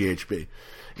different GHB."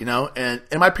 You know, and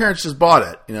my parents just bought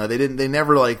it. You know, they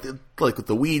never like with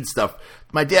the weed stuff.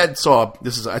 My dad saw,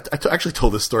 this is, I actually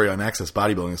told this story on Access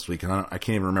Bodybuilding this week, and I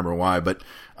can't even remember why, but,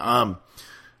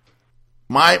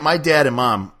 my dad and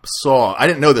mom saw, I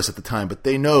didn't know this at the time, but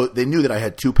they knew that I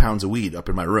had 2 pounds of weed up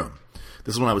in my room.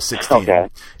 This is when I was 16. Okay.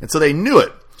 And so they knew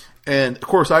it. And of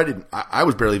course I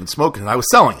was barely even smoking it. I was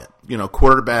selling it, you know,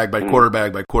 quarter bag by quarter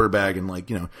bag by quarter bag. And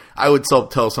like, you know, I would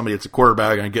tell somebody it's a quarter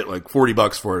bag and I'd get like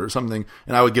 $40 for it or something.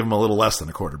 And I would give them a little less than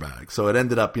a quarter bag. So it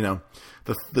ended up, you know,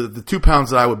 the 2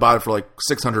 pounds that I would buy for like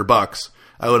 $600,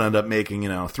 I would end up making, you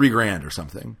know, $3,000 or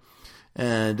something.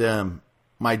 And,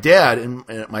 my dad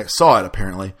saw it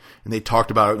apparently, and they talked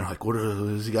about it. And they're like, "What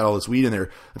has he got all this weed in there?"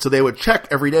 And so they would check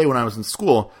every day when I was in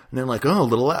school, and they're like, "Oh, a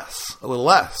little less, a little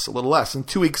less, a little less." And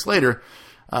 2 weeks later,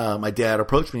 my dad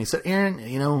approached me and he said, "Aaron,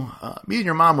 you know, me and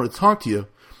your mom were to talk to you.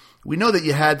 We know that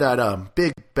you had that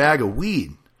big bag of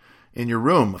weed in your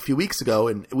room a few weeks ago,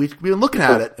 and we've been looking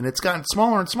at it, and it's gotten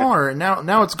smaller and smaller, and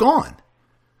now it's gone."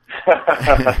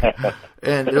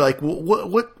 And they're like,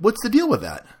 "What's the deal with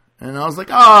that?" And I was like,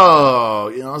 "Oh,"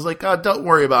 you know, I was like, "Oh, don't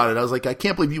worry about it." I was like, "I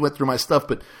can't believe you went through my stuff,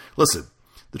 but listen,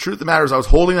 the truth of the matter is I was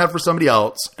holding that for somebody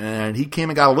else, and he came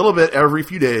and got a little bit every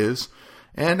few days,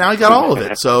 and now he got all of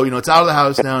it. So, you know, it's out of the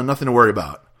house now, nothing to worry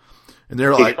about." And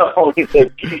they're like, you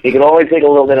can only take a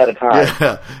little bit at a time.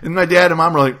 Yeah. And my dad and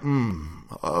mom were like,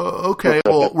 "Okay,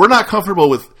 well, we're not comfortable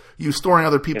with you storing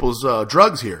other people's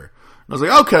drugs here." And I was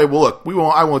like, "Okay, well, look,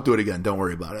 I won't do it again. Don't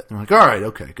worry about it." And I'm like, "All right,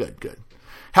 okay, good."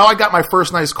 How I got my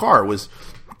first nice car was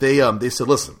they said,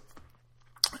 "Listen,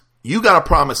 you got to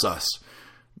promise us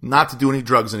not to do any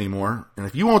drugs anymore. And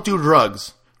if you won't do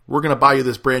drugs, we're going to buy you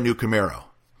this brand new Camaro."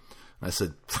 And I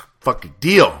said, "Fucking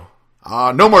deal.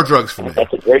 No more drugs for me."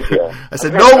 That's a great deal. I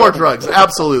said, "No more drugs."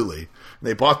 Absolutely. And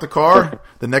they bought the car.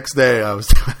 The next day I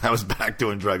was back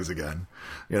doing drugs again,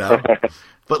 you know?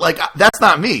 But like, that's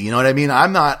not me. You know what I mean?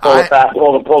 I'm not. Pull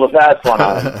the fast one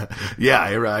on. Yeah,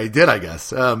 I did, I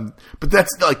guess. But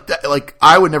that's like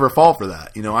I would never fall for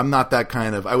that. You know, I'm not that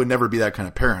kind of. I would never be that kind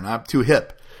of parent. I'm too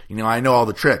hip. You know, I know all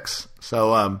the tricks.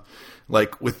 So,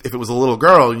 like, if it was a little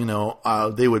girl, you know,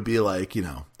 they would be like, you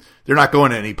know, they're not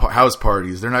going to any house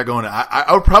parties. They're not going to.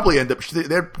 I would probably end up.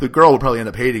 The girl would probably end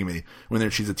up hating me when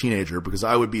she's a teenager because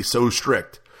I would be so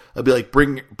strict. I'd be like,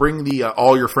 bring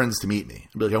all your friends to meet me.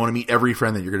 I'd be like, I want to meet every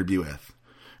friend that you're going to be with.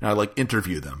 And I'd like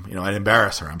interview them. You know, I'd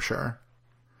embarrass her, I'm sure.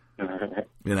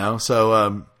 You know, so,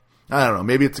 I don't know.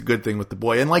 Maybe it's a good thing with the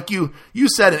boy. And like you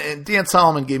said, and Dan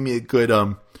Solomon gave me a good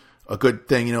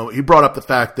thing. You know, he brought up the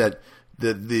fact that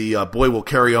the boy will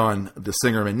carry on the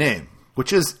Singerman name,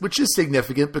 which is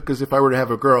significant because if I were to have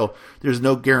a girl, there's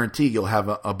no guarantee you'll have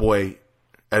a boy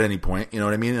at any point, you know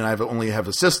what I mean? And I only have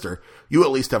a sister. You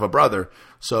at least have a brother.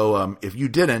 So if you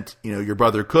didn't, you know, your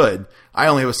brother could. I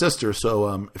only have a sister,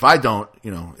 so if I don't,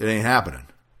 you know, it ain't happening.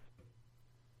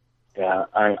 Yeah,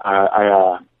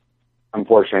 I'm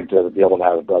fortunate to be able to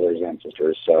have brothers and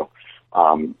sisters. So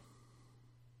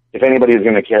if anybody is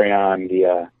going to carry on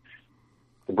the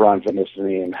Braun Fitness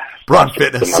dream, Braun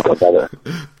Fitness. My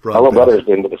little brother's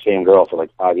been with the same girl for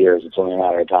like 5 years. It's only a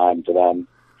matter of time to them.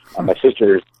 My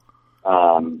sisters.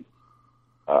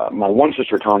 My one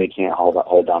sister, Tony, can't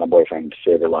hold down a boyfriend to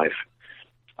save her life.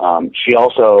 She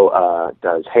also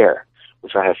does hair,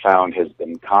 which I have found has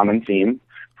been a common theme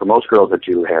for most girls that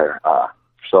do hair.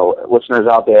 So listeners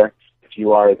out there, if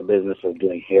you are in the business of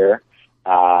doing hair,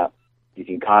 you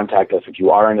can contact us if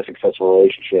you are in a successful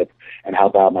relationship and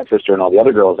help out my sister and all the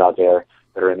other girls out there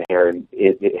that are in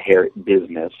the hair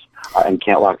business and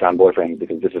can't lock down boyfriends,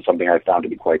 because this is something I've found to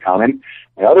be quite common.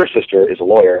 My other sister is a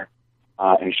lawyer.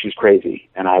 And she's crazy,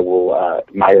 and I will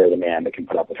admire the man that can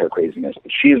put up with her craziness.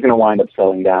 But she's going to wind up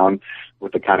settling down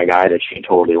with the kind of guy that she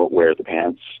totally wears the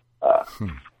pants.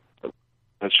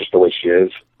 That's just the way she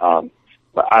is. But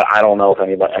I don't know if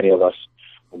any of us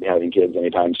will be having kids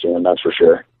anytime soon. That's for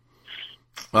sure.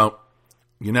 Well,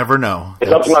 you never know.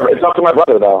 It's up to my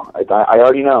brother, though. I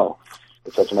already know.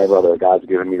 It's up to my brother. God's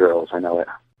given me girls. I know it.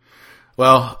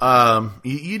 Well,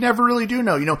 you never really do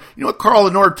know. You know what Carl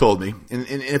Lenore told me, and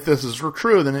if this is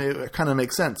true, then it kind of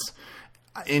makes sense.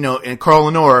 And Carl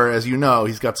Lenore, as you know,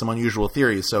 he's got some unusual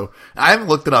theories. So I haven't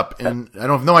looked it up, and I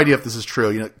have no idea if this is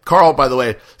true. Carl, by the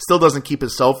way, still doesn't keep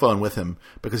his cell phone with him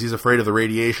because he's afraid of the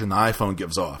radiation the iPhone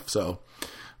gives off. So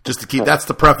just to keep, that's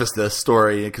to preface this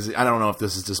story, because I don't know if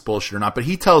this is just bullshit or not. But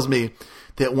he tells me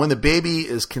that when the baby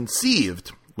is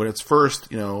conceived, when it's first,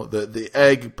 the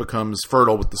egg becomes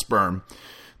fertile with the sperm,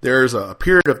 there's a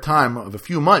period of time of a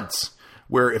few months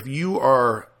where if you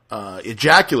are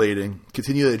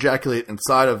continue to ejaculate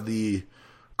inside of the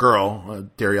girl,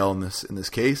 Darielle in this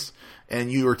case, and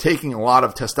you are taking a lot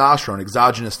of testosterone,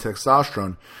 exogenous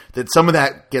testosterone, that some of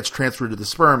that gets transferred to the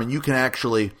sperm, and you can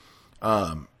actually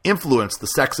influence the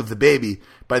sex of the baby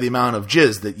by the amount of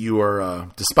jizz that you are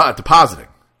depositing.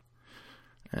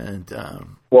 And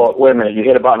well, wait a minute. You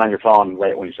hit a button on your phone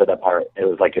right when you said that part. It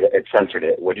was like it censored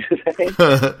it. What did you say?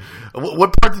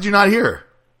 What part did you not hear?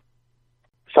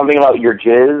 Something about your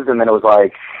jizz, and then it was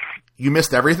like you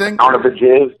missed everything. The amount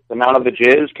of the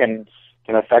jizz can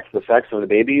affect the sex of the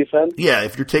baby. You said, yeah.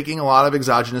 If you're taking a lot of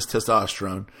exogenous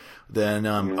testosterone, then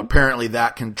apparently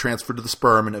that can transfer to the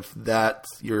sperm, and if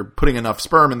you're putting enough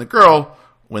sperm in the girl,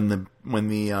 when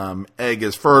the egg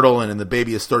is fertile and the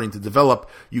baby is starting to develop,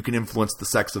 you can influence the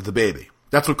sex of the baby.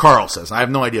 That's what Carl says. I have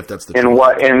no idea if that's the truth. In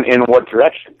what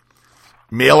direction?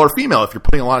 Male or female. If you're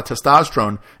putting a lot of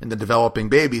testosterone in the developing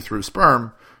baby through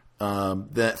sperm,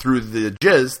 through the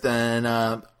jizz,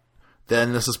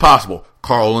 then this is possible.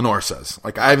 Carl Lenore says.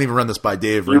 Like, I haven't even run this by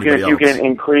Dave or anybody else. You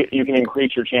can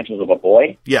increase your chances of a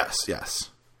boy. Yes.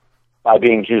 By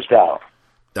being juiced out.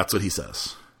 That's what he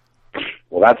says.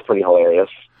 Well, that's pretty hilarious.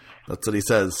 That's what he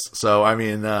says. So, I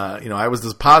mean, I was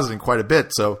just positing quite a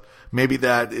bit. So maybe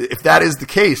if that is the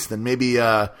case, then maybe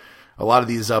a lot of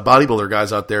these bodybuilder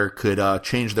guys out there could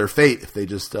change their fate if they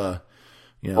just, Well,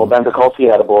 Ben DeCulci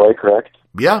had a boy, correct?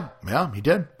 Yeah, he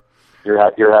did. You're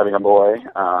having a boy.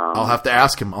 I'll have to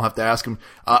ask him.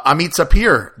 Amit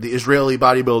Sapir, the Israeli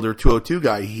bodybuilder 202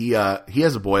 guy, he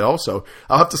has a boy also.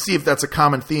 I'll have to see if that's a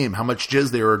common theme, how much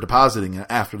jizz they were depositing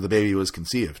after the baby was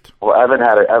conceived. Well, Evan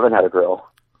had a girl.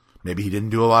 Maybe he didn't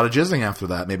do a lot of jizzing after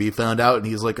that. Maybe he found out and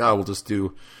he's like, oh, we'll just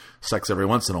do sex every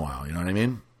once in a while. You know what I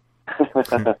mean?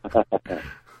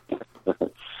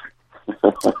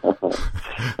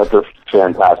 That's a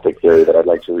fantastic theory that I'd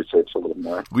like to research a little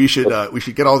more. We should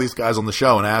get all these guys on the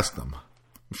show and ask them.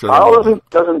 Carl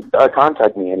doesn't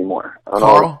contact me anymore. I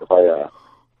don't know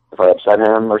if I upset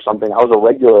him or something. I was a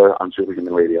regular on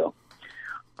Superhuman Radio.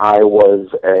 I was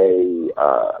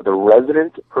the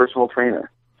resident personal trainer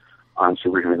on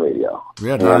Superhuman Radio.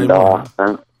 Yeah, not anymore.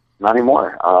 Not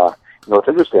anymore. What's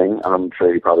interesting, and I'm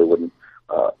sure he probably wouldn't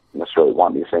necessarily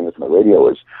want me saying this on the radio,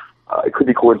 is it could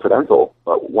be coincidental,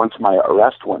 but once my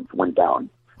arrest went down,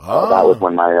 that was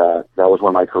when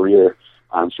my career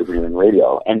on Superhuman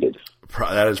Radio ended.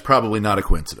 That is probably not a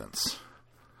coincidence.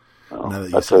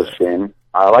 That's a shame.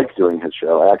 I liked doing his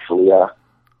show. I actually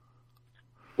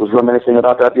was reminiscing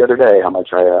about that the other day, how much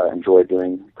I enjoyed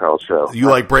doing Carl's show. You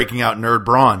like breaking out Nerd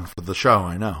Braun for the show,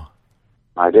 I know.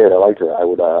 I did. I liked it. I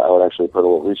would actually put a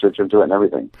little research into it and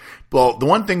everything. Well, the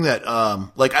one thing that,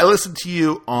 I listened to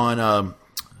you on,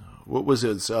 what was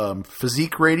it,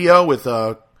 Physique Radio with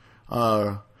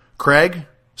Craig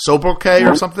Sobriquet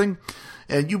or something,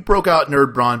 and you broke out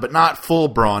Nerd Braun, but not full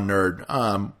Braun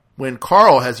nerd. When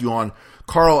Carl has you on,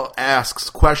 Carl asks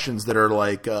questions that are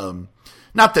like,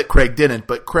 not that Craig didn't,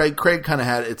 but Craig kind of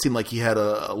had, it seemed like he had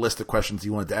a list of questions he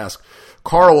wanted to ask.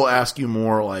 Carl will ask you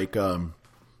more like,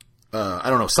 I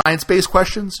don't know, science-based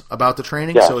questions about the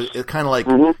training, so it kind of like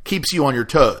keeps you on your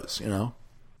toes, you know?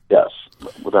 Yes,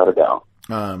 without a doubt.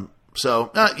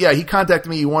 He contacted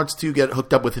me. He wants to get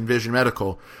hooked up with Envision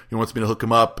Medical. He wants me to hook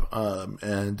him up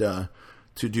and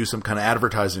to do some kind of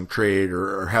advertising trade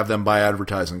or have them buy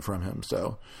advertising from him.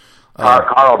 So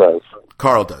Carl does.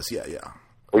 Carl does, yeah.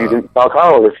 Well, you can tell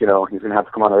Carl if he's going to have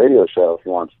to come on a radio show if he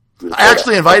wants. I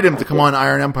actually invited him to come on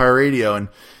Iron Empire Radio, and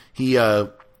he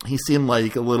seemed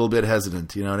like a little bit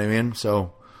hesitant. You know what I mean?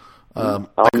 So.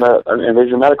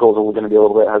 Envision Medical is going to be a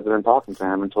little bit hesitant talking to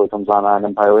him until he comes on Iron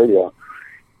Empire Radio.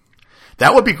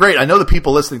 That would be great. I know the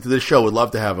people listening to this show would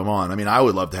love to have him on. I mean, I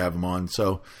would love to have him on.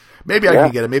 So maybe I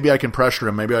can get it. Maybe I can pressure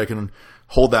him. Maybe I can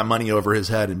hold that money over his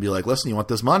head and be like, listen, you want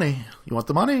this money? You want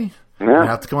the money? Yeah. You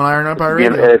have to come on Iron Empire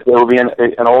Radio. It will be an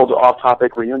old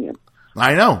off-topic reunion.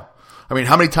 I know. I mean,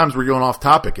 how many times were you going off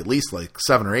topic? At least like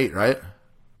 7 or 8, right?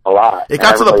 a lot. It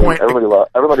got to the point.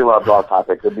 Everybody loved Off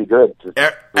Topic. It'd be good.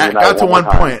 It got to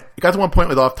one point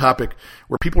with Off Topic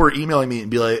where people were emailing me and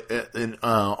be like,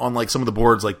 on like some of the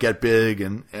boards like Get Big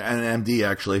and MD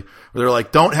actually, where they're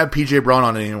like, "Don't have PJ Braun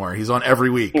on anymore. He's on every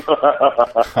week."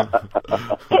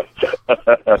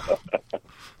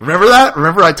 Remember that?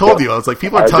 Remember I told you I was like,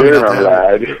 people are telling me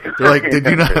that. They're like, "Did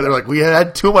you not?" They're like, "We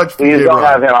had too much." Please don't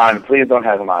have him on. Please don't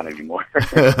have him on anymore.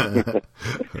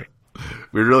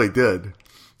 We really did.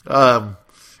 Yeah,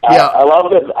 I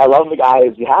love this. I love the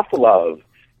guys. You have to love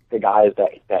the guys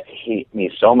that hate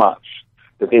me so much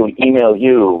that they would email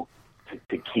you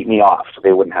to keep me off, so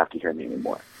they wouldn't have to hear me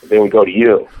anymore. They would go to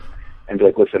you and be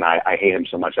like, "Listen, I hate him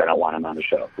so much, I don't want him on the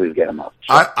show. Please get him off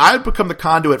the show." I've become the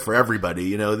conduit for everybody.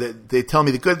 You know, they tell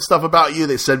me the good stuff about you.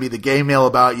 They send me the gay mail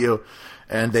about you,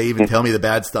 and they even tell me the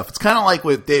bad stuff. It's kind of like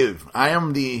with Dave.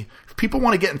 If people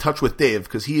want to get in touch with Dave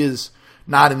because he is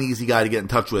not an easy guy to get in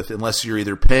touch with unless you're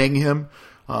either paying him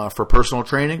for personal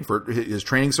training, for his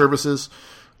training services,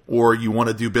 or you want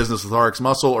to do business with RX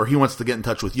Muscle, or he wants to get in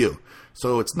touch with you.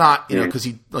 So it's not, because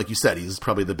he, like you said, he's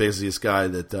probably the busiest guy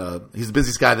he's the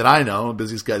busiest guy that I know, the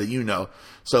busiest guy that you know.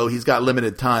 So he's got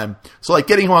limited time. So like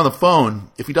getting him on the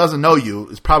phone, if he doesn't know you,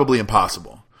 is probably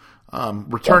impossible.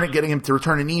 Getting him to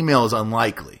return an email is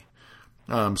unlikely.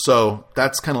 So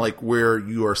that's kind of like where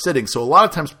you are sitting. So a lot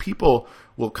of times people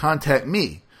will contact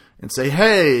me and say,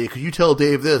 "Hey, could you tell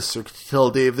Dave this, or could you tell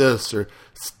Dave this, or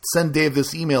send Dave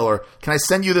this email, or can I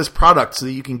send you this product so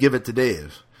that you can give it to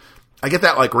Dave?" I get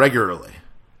that like regularly.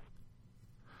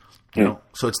 You know,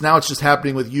 so it's just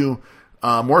happening with you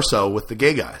more so with the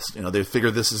gay guys. You know, they figure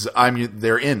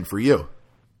they're in for you.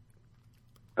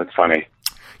 That's funny.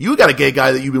 You got a gay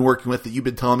guy that you've been working with that you've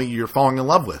been telling me you're falling in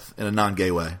love with in a non-gay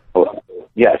way.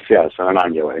 Yes, in a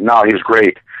non-gay way. No, he's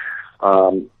great.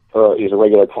 He's a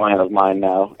regular client of mine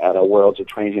now at a Worlds. I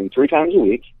train him 3 times a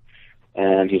week,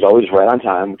 and he's always right on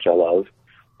time, which I love.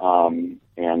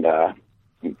 And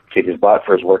kick his butt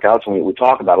for his workouts, and we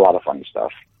talk about a lot of funny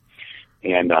stuff.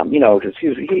 And because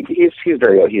he's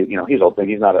very he's open.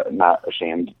 He's not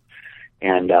ashamed,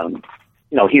 and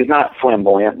he's not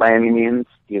flamboyant by any means.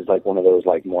 He's like one of those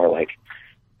like more like,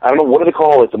 I don't know, what do they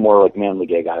call it? The more like manly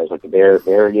gay guys, like the bear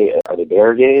gay. Are they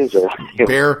bear gays or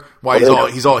bear? Why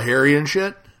he's all hairy and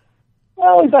shit?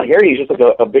 Well, he's not hairy. He's just like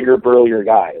a bigger, burlier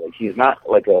guy. Like he's not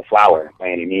like a flower by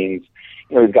any means.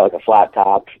 He's got like a flat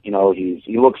top. He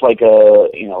looks like a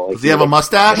Like, does he have a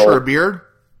mustache or a beard?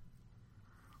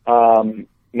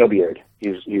 No beard.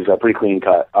 He's a pretty clean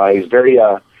cut. He's very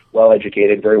well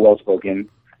educated, very well spoken,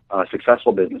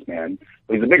 successful businessman.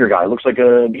 But he's a bigger guy. Looks like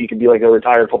he could be like a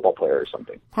retired football player or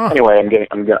something. Huh. Anyway, I'm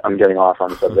getting off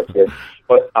on the subject here.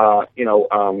 But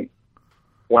when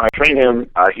I trained him,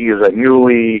 he is a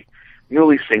newly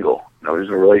single. He was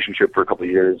in a relationship for a couple of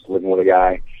years, living with a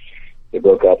guy. They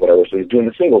broke up, whatever. So he's doing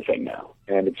the single thing now,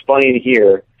 and it's funny to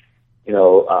hear,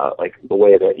 like the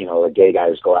way that the gay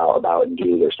guys go out about and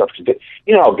do their stuff.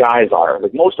 You know how guys are.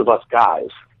 Like most of us guys,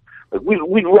 like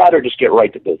we'd rather just get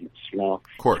right to business. Of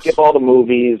course. Skip all the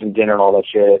movies and dinner and all that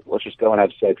shit. Let's just go and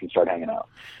have sex and start hanging out.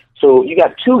 So you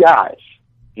got 2 guys.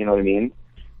 You know what I mean?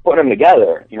 Putting them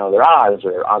together, their odds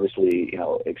are obviously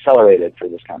accelerated for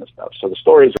this kind of stuff. So the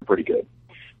stories are pretty good.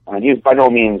 And he's by no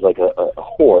means like a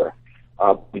whore.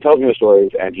 He tells me the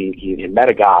stories, and he met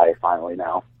a guy finally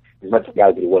now. He's met some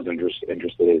guys that he wasn't interested in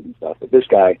and stuff. But this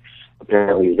guy,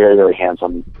 apparently, is very, very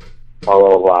handsome, blah,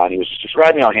 blah, blah. And he was just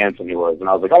describing how handsome he was. And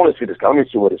I was like, I want to see this guy. Let me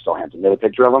see what is so handsome. They had a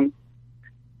picture of him.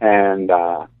 And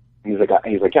he's like,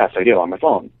 yes, I do, on my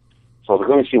phone. So I was like,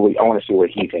 I want to see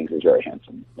what he thinks is very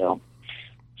handsome.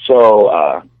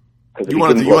 So, you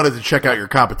wanted to check out your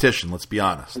competition, let's be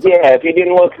honest. Yeah, if he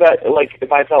didn't look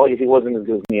if I felt like if he wasn't as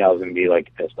good as me, I was going to be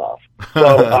like pissed off.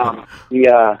 So,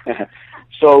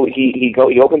 so he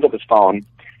opens up his phone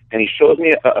and he shows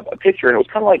me a picture, and it was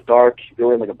kind of like dark. They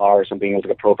were in like a bar or something. It was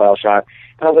like a profile shot,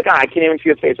 and I was like, I can't even see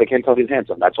his face. I can't tell if he's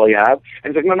handsome. That's all you have?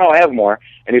 And he's like, no, I have more.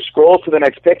 And he scrolls to the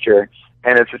next picture,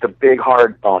 and it's just a big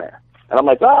hard boner. And I'm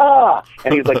like,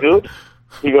 and he's like, oops.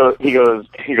 He goes,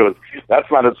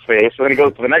 that's not his face. So then he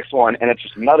goes to the next one, and it's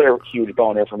just another huge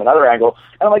boner from another angle.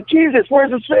 And I'm like, Jesus,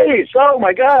 where's his face? Oh,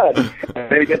 my God. And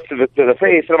then he gets to the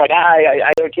face, and I'm like,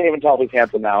 I can't even tell if he's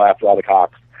handsome now after all the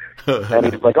cocks.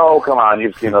 And he's like, oh, come on,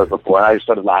 you've seen those before. And I just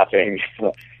started laughing.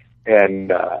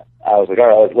 And I was like,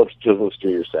 all right, let's do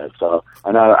your set. So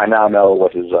I now know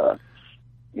what his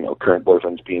current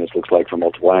boyfriend's penis looks like from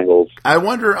multiple angles. I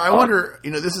wonder,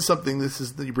 this is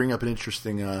you bring up an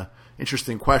interesting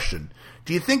question.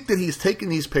 Do you think that he's taking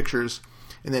these pictures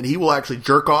and then he will actually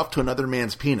jerk off to another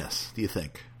man's penis? Do you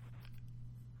think?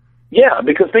 Yeah,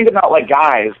 because think about like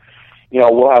guys,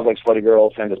 we'll have like slutty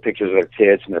girls send us pictures of their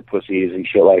tits and their pussies and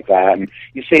shit like that, and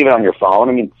you save it on your phone.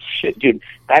 I mean, shit, dude.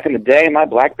 Back in the day, my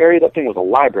BlackBerry, that thing was a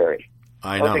library.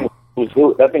 I know.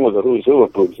 That thing was a who's who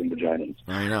of boobs and vaginas.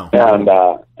 I know. And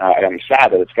I'm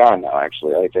sad that it's gone now,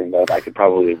 actually. I think that I could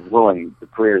probably ruin the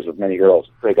careers of many girls,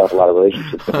 break up a lot of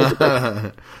relationships.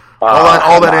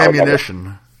 all that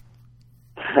ammunition.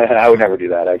 I would never do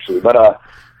that, actually. But,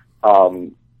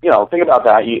 think about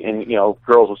that.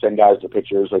 Girls will send guys the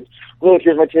pictures, like, look,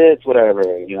 here's my tits, whatever,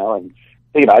 and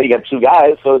think about it. You got two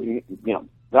guys, so, they're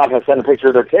not going to send a picture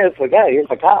of their tits, like, hey, here's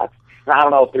my cock. Now, I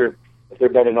don't know if they're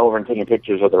bending over and taking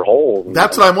pictures of their holes.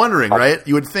 That's what I'm wondering, right?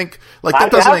 You would think, like, that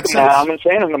doesn't make sense. I'm going to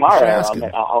say them tomorrow.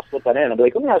 I'll slip that in. I'll be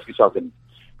like, let me ask you something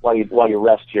while you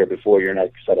rest here before your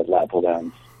next set of lap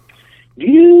pull-downs. Do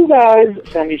you guys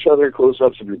send each other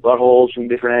close-ups of your buttholes from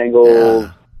different angles?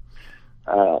 Yeah.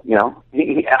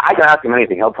 I can ask him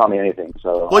anything. He'll tell me anything.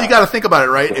 So, well, you got to think about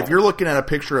it, right? Yeah. If you're looking at a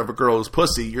picture of a girl's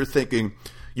pussy, you're thinking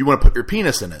you want to put your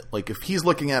penis in it. Like, if he's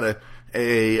looking at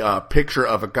a picture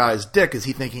of a guy's dick, is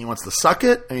he thinking he wants to suck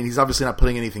it? I mean, he's obviously not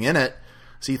putting anything in it.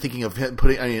 So you're thinking of him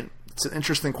putting... I mean, it's an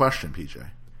interesting question, PJ.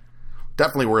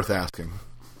 Definitely worth asking.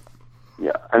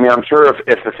 Yeah. I mean, I'm sure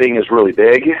if the thing is really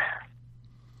big,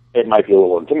 it might be a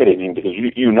little intimidating because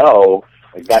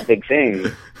like that big thing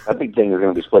is going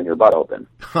to be splitting your butt open.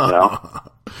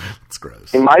 It's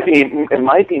gross. It might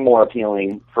be more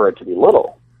appealing for it to be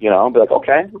little. Be like,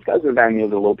 okay, this guy's going to bang me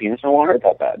with a little penis and it won't hurt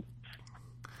that bad.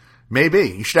 Maybe.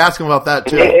 You should ask him about that,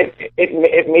 too.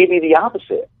 It may be the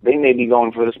opposite. They may be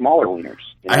going for the smaller wieners.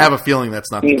 I have a feeling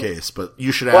that's not the case, but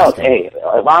you should ask him. Hey,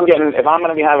 if I'm going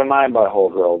to be having my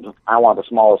butthole drilled, I want the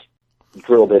smallest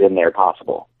drill bit in there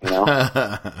possible,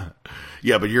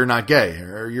 Yeah, but you're not gay.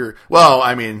 Well,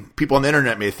 I mean, people on the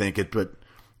internet may think it, but,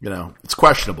 it's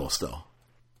questionable still.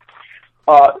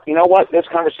 You know what? This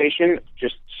conversation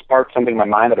just sparked something in my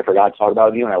mind that I forgot to talk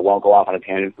about with you, and I won't go off on a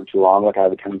tangent for too long like I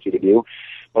have a tendency to do.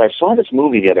 But I saw this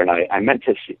movie the other night. I meant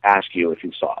to ask you if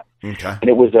you saw it. Okay. And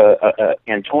it was a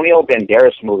Antonio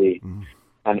Banderas movie,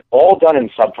 and all done in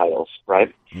subtitles,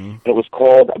 right? Mm-hmm. And it was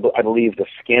called, I believe, The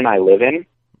Skin I Live In.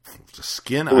 The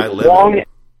Skin I Live In.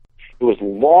 It was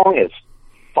long as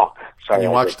fuck. Sorry.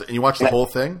 And you watched the whole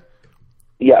thing?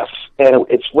 Yes. And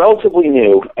it's relatively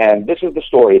new, and this is the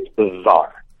story. It's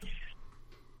bizarre.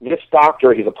 This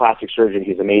doctor, he's a plastic surgeon.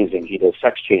 He's amazing. He does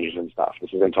sex changes and stuff.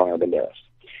 This is Antonio Banderas.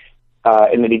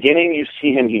 In the beginning, you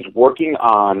see him, he's working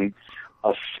on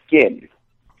a skin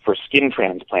for skin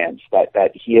transplants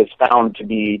that he has found to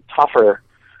be tougher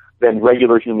than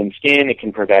regular human skin. It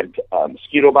can prevent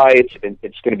mosquito bites, and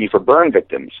it's going to be for burn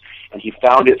victims. And he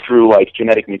found it through,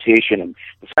 genetic mutation, and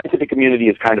the scientific community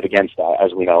is kind of against that,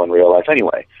 as we know in real life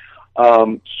anyway.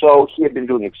 So he had been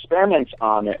doing experiments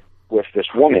on it with this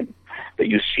woman that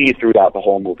you see throughout the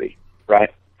whole movie,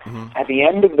 right? Mm-hmm. At the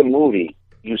end of the movie,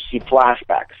 you see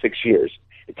flashback 6 years.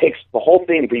 It takes the whole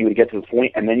thing for you to get to the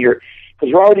point, and then because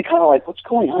you're already kind of like, what's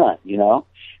going on,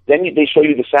 Then they show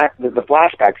you the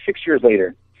flashback 6 years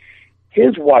later.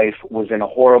 His wife was in a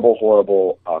horrible,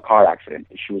 horrible car accident,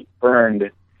 and she was burned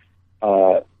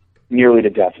nearly to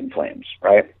death in flames,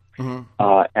 right? Mm-hmm.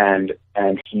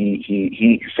 And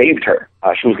he saved her.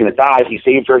 She was going to die. He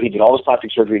saved her. He did all this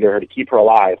plastic surgery to her to keep her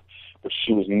alive, but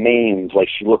she was maimed like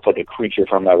she looked like a creature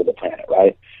from out of the planet,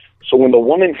 right? So when the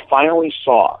woman finally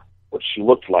saw what she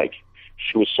looked like,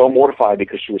 she was so mortified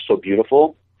because she was so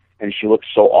beautiful and she looked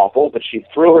so awful that she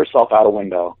threw herself out a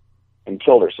window and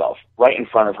killed herself right in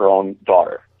front of her own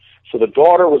daughter. So the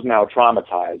daughter was now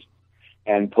traumatized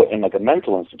and put in a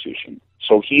mental institution.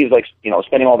 So he's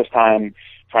spending all this time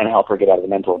trying to help her get out of the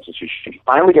mental institution. He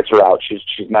finally gets her out.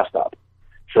 She's messed up.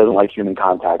 She doesn't like human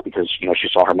contact because, she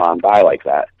saw her mom die like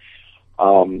that.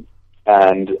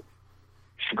 And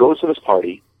she goes to this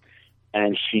party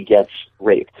and she gets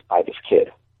raped by this kid.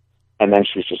 And then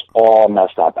she's just all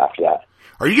messed up after that.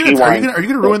 Are you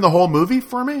gonna ruin the whole movie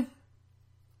for me?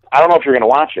 I don't know if you're going to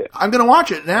watch it. I'm going to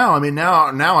watch it now. I mean, now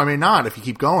I may not if you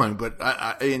keep going. But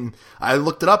I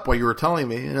looked it up while you were telling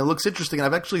me, and it looks interesting.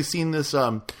 I've actually seen this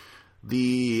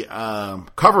the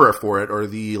cover for it, or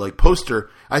the poster.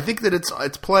 I think that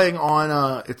it's playing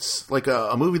on. It's like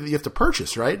a movie that you have to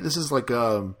purchase, right? This is like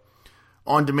on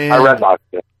demand. I Redboxed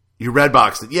it. You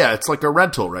Redboxed it, yeah. It's like a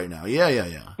rental right now. Yeah.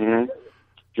 Mm-hmm. Do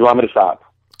you want me to stop?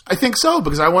 I think so,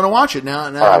 because I want to watch it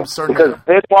now. Right. I'm starting because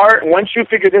this part, once you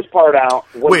figure this part out...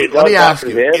 Wait, let me ask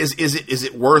you, is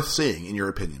it worth seeing, in your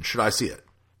opinion? Should I see it?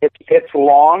 It's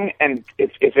long, and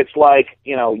if it's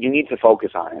you need to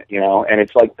focus on it, and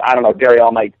it's I don't know,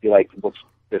 Dariel might be like,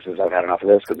 I've had enough of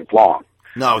this, because it's long.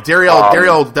 No,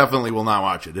 Dariel definitely will not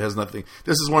watch it. It has nothing...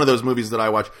 This is one of those movies that I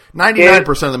watch. 99%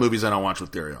 of the movies I don't watch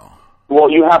with Dariel. Well,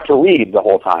 you have to read the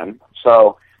whole time.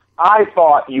 So I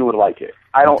thought you would like it.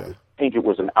 I don't think it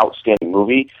was an outstanding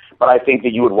movie, but I think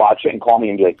that you would watch it and call me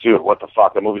and be like, dude, what the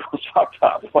fuck? The movie was fucked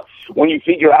up. When you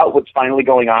figure out what's finally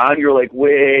going on, you're like,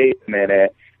 wait a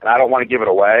minute. And I don't want to give it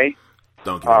away.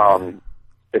 Don't give it away.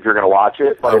 If you're going to watch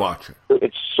it. But I watch it.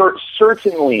 It's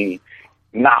certainly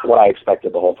not what I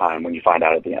expected the whole time when you find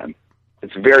out at the end.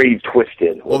 It's very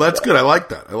twisted. Well, that's good. I like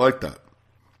that.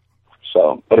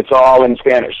 So, but it's all in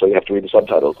Spanish, so you have to read the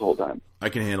subtitles the whole time. I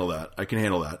can handle that.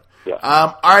 Yeah.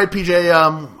 All right, PJ,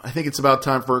 I think it's about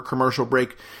time for a commercial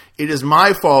break. It is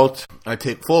my fault. I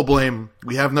take full blame.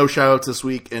 We have no shout-outs this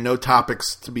week and no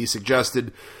topics to be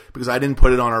suggested because I didn't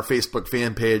put it on our Facebook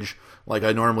fan page like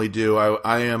I normally do. I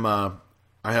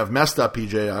have messed up,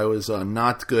 PJ. I was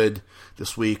not good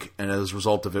this week, and as a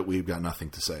result of it, we've got nothing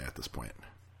to say at this point.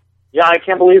 Yeah, I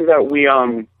can't believe that we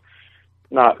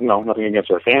nothing against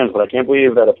our fans, but I can't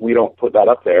believe that if we don't put that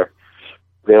up there,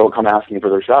 they'll come asking for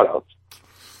their shout-outs.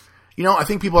 I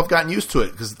think people have gotten used to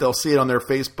it because they'll see it on their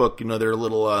Facebook, their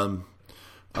little,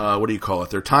 what do you call it,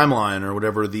 their timeline or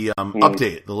whatever, the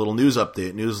update, the little news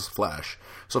update, news flash.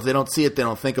 So if they don't see it, they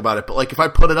don't think about it. But like if I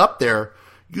put it up there,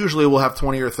 usually we'll have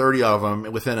 20 or 30 of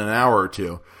them within an hour or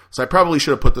two. So I probably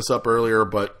should have put this up earlier,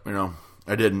 but,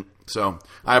 I didn't. So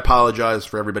I apologize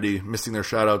for everybody missing their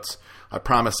shout-outs. I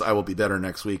promise I will be better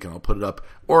next week and I'll put it up.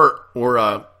 Or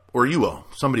you will.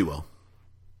 Somebody will.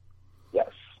 Yes.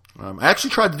 I actually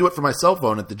tried to do it for my cell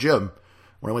phone at the gym.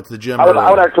 When I went to the gym. I would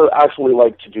actually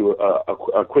like to do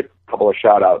a quick couple of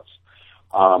shout-outs.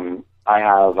 I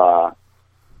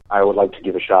would like to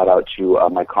give a shout-out to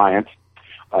my client,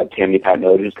 Tammy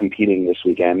Patnode, who's competing this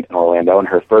weekend in Orlando in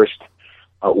her first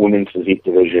women's physique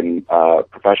division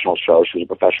professional show. She was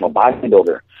a professional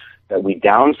bodybuilder that we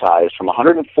downsized from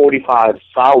 145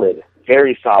 solid,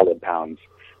 very solid pounds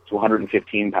to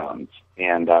 115 pounds.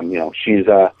 And, she's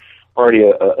already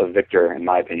a victor, in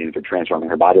my opinion, for transforming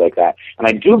her body like that. And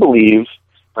I do believe,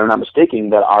 if I'm not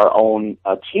mistaken, that our own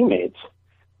teammate,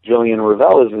 Jillian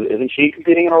Ravel, isn't she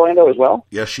competing in Orlando as well?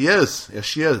 Yes, she is.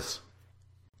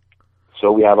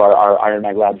 So we have our Iron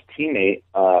Mag Labs teammate,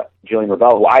 Jillian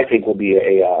Ravel, who I think will be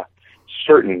a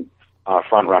certain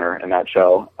front runner in that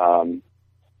show.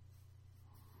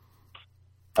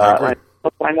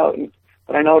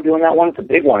 I know doing that one, it's a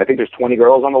big one. I think there's 20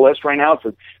 girls on the list right now.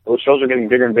 So those shows are getting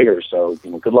bigger and bigger. So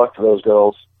good luck to those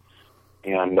girls.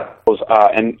 And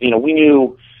we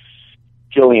knew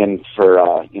Jillian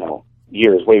for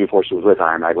years, way before she was with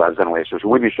Iron Mag Labs anyway. So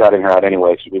we'd be shouting her out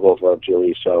anyway because we both love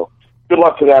Jilly. So good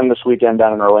luck to them this weekend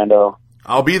down in Orlando.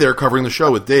 I'll be there covering the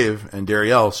show with Dave and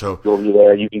Darielle. So you'll be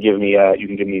there. You can give me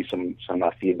some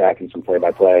feedback and some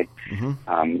play-by-play.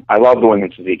 Mm-hmm. I love the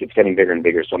women's physique. It's getting bigger and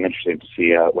bigger, so I'm interested to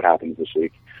see what happens this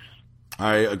week.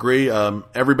 I agree.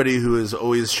 Everybody who has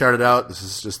always shouted out, this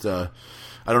is just I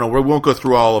don't know. We won't go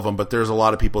through all of them, but there's a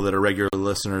lot of people that are regular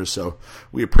listeners, so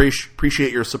we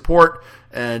appreciate your support.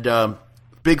 And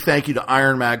big thank you to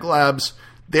Iron Mag Labs.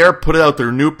 They're putting out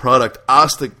their new product,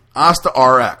 Asta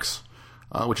RX.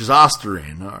 Which is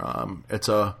Ostarine. It's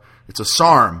a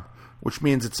SARM, which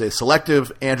means it's a selective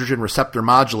androgen receptor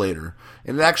modulator,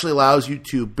 and it actually allows you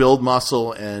to build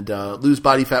muscle and lose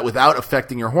body fat without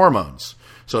affecting your hormones.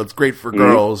 So it's great for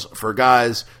girls, for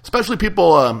guys, especially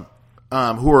people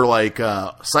who are like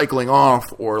cycling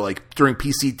off or like during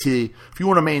PCT. If you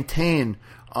want to maintain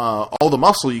all the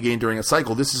muscle you gain during a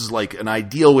cycle, this is like an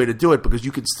ideal way to do it because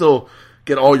you can still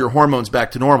get all your hormones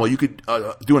back to normal. You could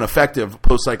do an effective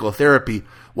post-cycle therapy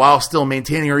while still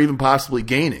maintaining or even possibly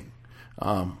gaining,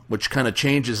 which kind of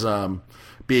changes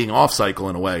being off-cycle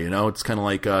in a way. It's kind of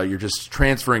like you're just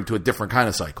transferring to a different kind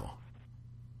of cycle.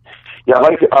 Yeah,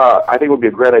 I think it would be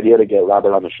a great idea to get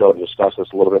Robert on the show to discuss this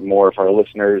a little bit more for our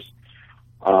listeners.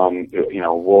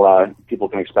 People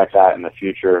can expect that in the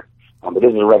future. But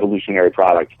this is a revolutionary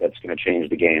product that's going to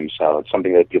change the game, so it's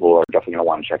something that people are definitely going to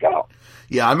want to check out.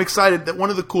 Yeah, I'm excited that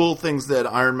one of the cool things that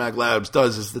Iron Mag Labs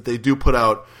does is that they do put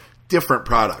out different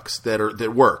products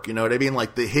that work. You know what I mean?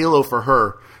 Like the Halo for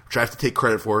her, which I have to take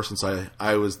credit for since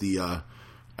I was the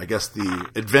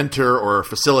inventor or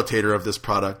facilitator of this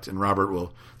product, and Robert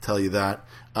will tell you that.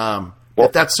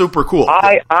 That's super cool.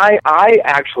 I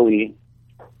actually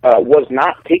was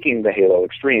not taking the Halo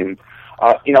Extreme.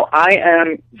 I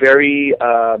am very,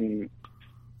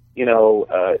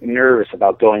 nervous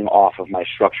about going off of my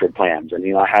structured plans. And,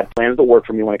 I had plans that work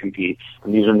for me when I compete,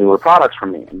 and these are newer products for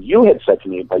me. And you had said to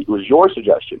me, but it was your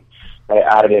suggestion that I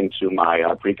added into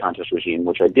my pre-contest regime,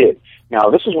 which I did. Now,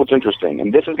 this is what's interesting,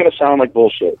 and this is going to sound like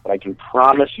bullshit, but I can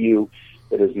promise you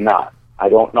it is not. I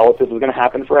don't know if this is going to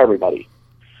happen for everybody.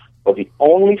 But the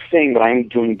only thing that I'm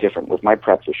doing different with my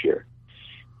prep this year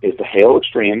is the Halo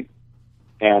Extreme,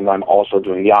 and I'm also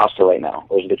doing the Asta right now.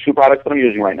 Those are the two products that I'm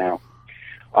using right now.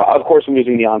 Of course, I'm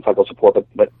using the on-cycle support,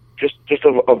 but just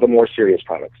of the more serious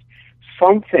products.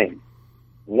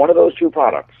 One of those two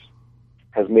products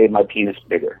has made my penis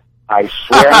bigger. I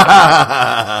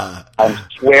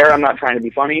swear I'm not trying to be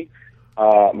funny.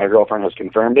 My girlfriend has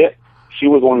confirmed it. She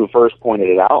was the one who first pointed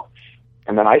it out.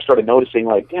 And then I started noticing,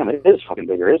 like, damn, it is fucking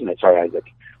bigger, isn't it? Sorry, Isaac.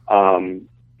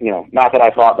 Not that I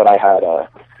thought that I had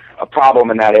a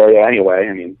problem in that area anyway.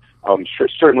 I mean,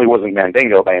 certainly wasn't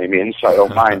Mandingo by any means, so I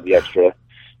don't mind the extra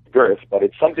girth. But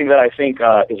it's something that I think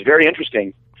is very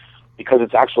interesting because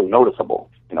it's actually noticeable,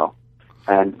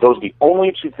 And those are the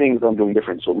only two things that I'm doing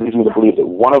different. So it leads me to believe that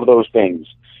one of those things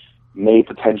may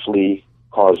potentially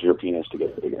cause your penis to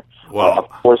get bigger. Wow. Of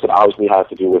course, it obviously has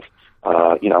to do with,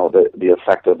 the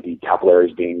effect of the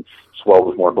capillaries being swelled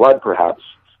with more blood, perhaps.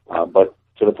 But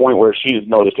to the point where she's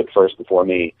noticed it first before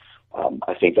me,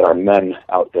 I think that our men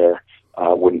out there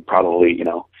wouldn't probably,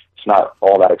 it's not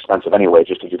all that expensive anyway,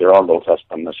 just to do their own little test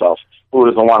on themselves. Who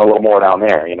doesn't want a little more down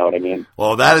there? You know what I mean?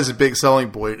 Well, that is a big selling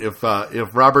point. If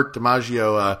Robert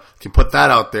DiMaggio can put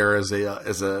that out there as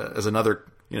another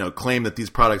claim that these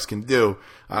products can do,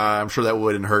 I'm sure that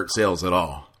wouldn't hurt sales at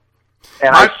all.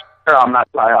 And I'm not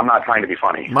trying to be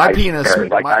funny. My penis,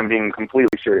 I'm being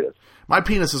completely serious. My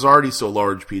penis is already so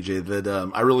large, PJ,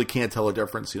 that I really can't tell a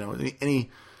difference.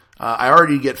 I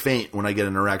already get faint when I get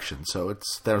an erection, so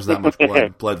there's that much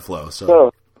blood flow.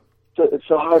 So it's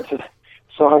so hard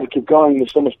to keep going.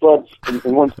 There's so much blood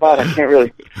in one spot. I can't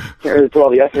really put all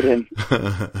the effort in.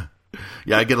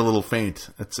 Yeah, I get a little faint.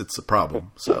 It's a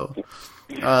problem. So,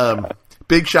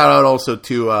 big shout out also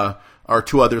to our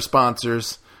two other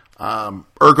sponsors,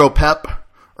 ErgoPep.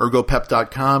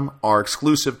 ErgoPep.com, our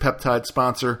exclusive peptide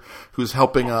sponsor, who's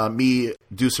helping me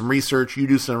do some research. You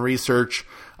do some research.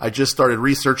 I just started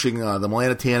researching the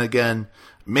melanotan again.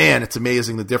 Man, it's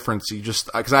amazing the difference.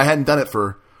 Because I hadn't done it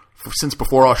since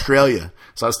before Australia,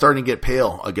 so I was starting to get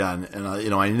pale again, and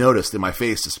I noticed in my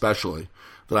face especially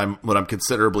that I'm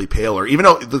considerably paler. Even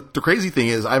though the crazy thing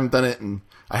is I hadn't done it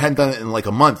in like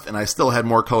a month, and I still had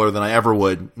more color than I ever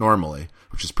would normally,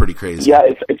 which is pretty crazy. Yeah,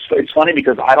 it's funny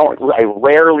because I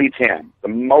rarely tan. The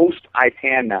most I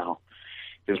tan now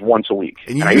is once a week.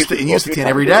 And you used to tan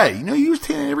every day. You used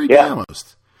to tan every day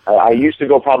almost. I used to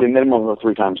go probably minimum of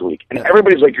 3 times a week. And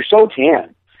everybody's like, you're so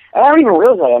tan. And I don't even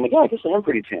realize that. I'm like, yeah, I guess I am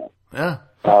pretty tan. Yeah.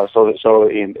 So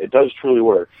it does truly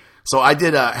work. So I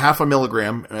did 0.5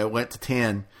 milligram, and I went to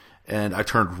tan, and I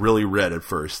turned really red at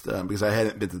first because I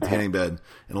hadn't been to the tanning bed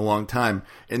in a long time.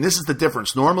 And this is the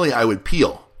difference. Normally I would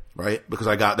peel, right, because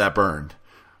I got that burned.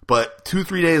 But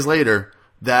 2-3 days later,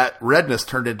 that redness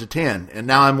turned into tan, and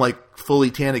now I'm like fully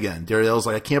tan again. Darielle's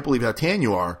like, I can't believe how tan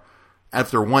you are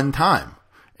after one time.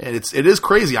 And it is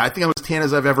crazy. I think I'm as tan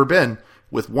as I've ever been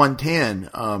with one tan.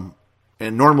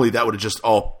 And normally that would have just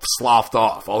all sloughed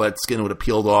off. All that skin would have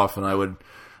peeled off, and I would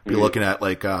be looking at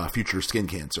like future skin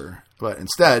cancer. But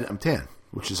instead, I'm tan,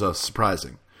 which is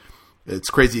surprising. It's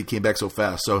crazy it came back so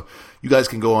fast. So you guys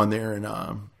can go on there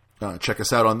and check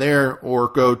us out on there, or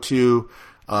go to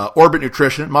Orbit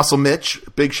Nutrition. Muscle Mitch,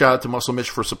 big shout out to Muscle Mitch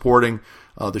for supporting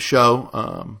the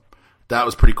show. That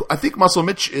was pretty cool. I think Muscle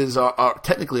Mitch is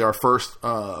technically our first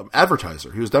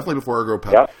advertiser. He was definitely before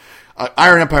ErgoPep. Yeah.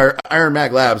 Iron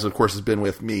Mag Labs, of course, has been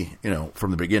with me,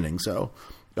 from the beginning. So,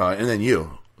 and then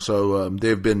you. So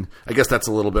they've been. I guess that's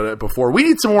a little bit before. We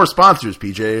need some more sponsors,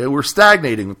 PJ. We're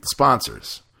stagnating with the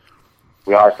sponsors.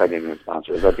 We are stagnating with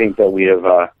sponsors. I think that we have.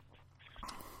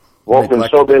 Been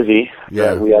so busy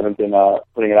that we haven't been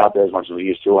putting it out there as much as we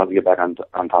used to. We'll have to get back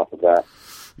on top of that.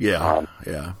 Yeah,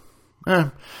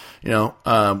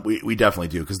 we definitely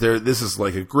do, because this is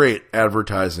like a great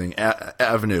advertising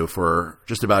avenue for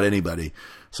just about anybody.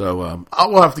 So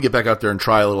we'll have to get back out there and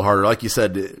try a little harder. Like you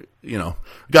said, we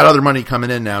got other money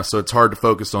coming in now, so it's hard to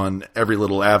focus on every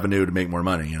little avenue to make more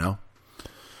money.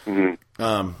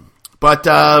 Mm-hmm. But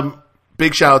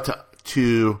big shout out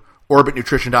to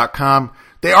OrbitNutrition.com.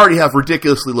 They already have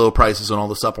ridiculously low prices on all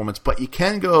the supplements, but you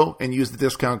can go and use the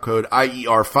discount code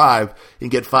IER5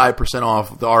 and get 5%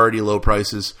 off the already low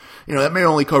prices. That may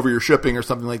only cover your shipping or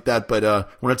something like that, but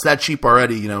when it's that cheap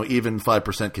already, even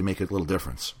 5% can make a little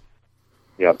difference.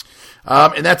 Yep.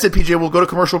 And that's it, PJ. We'll go to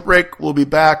commercial break. We'll be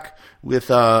back with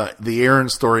the Aaron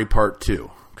story part 2.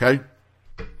 Okay?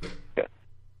 Yeah.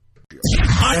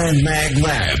 Iron Mag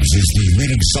Labs is the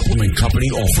leading supplement company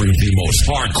offering the most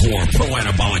hardcore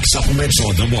pro-anabolic supplements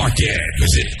on the market.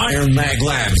 Visit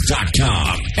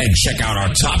IronMagLabs.com and check out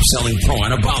our top-selling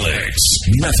pro-anabolics: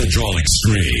 Methadrol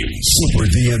Extreme, Super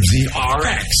DMZ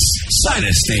RX,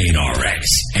 Cytostain RX,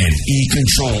 and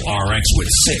E-Control RX with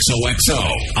 6OXO.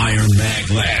 Iron Mag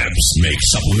Labs makes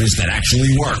supplements that actually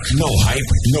work. No hype,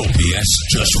 no BS,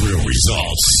 just real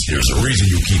results. There's a reason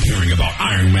you keep hearing about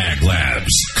Iron Mag Labs.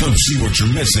 Come see what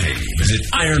you're missing. Visit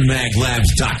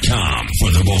IronMagLabs.com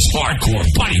for the most hardcore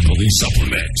bodybuilding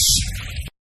supplements.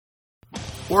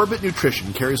 Orbit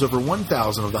Nutrition carries over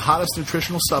 1,000 of the hottest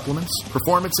nutritional supplements,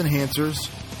 performance enhancers,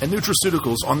 and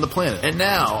nutraceuticals on the planet. And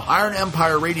now, Iron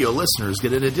Empire Radio listeners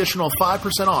get an additional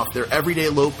 5% off their everyday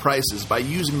low prices by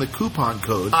using the coupon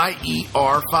code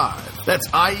IER5. That's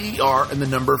IER and the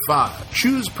number 5.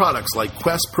 Choose products like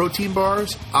Quest Protein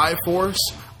Bars, iForce,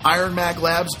 Iron Mag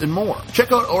Labs, and more.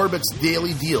 Check out Orbit's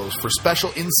daily deals for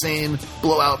special insane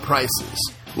blowout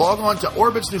prices. Log on to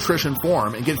Orbit's Nutrition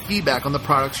Forum and get feedback on the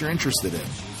products you're interested in.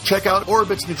 Check out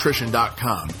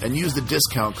orbitsnutrition.com and use the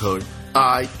discount code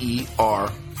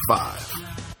IER5.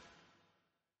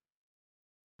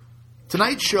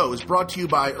 Tonight's show is brought to you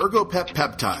by ErgoPep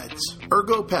Peptides.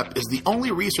 ErgoPep is the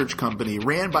only research company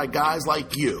ran by guys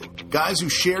like you, guys who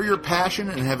share your passion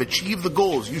and have achieved the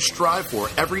goals you strive for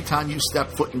every time you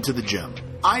step foot into the gym.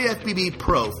 IFBB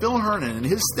Pro Phil Hernan and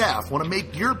his staff want to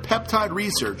make your peptide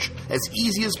research as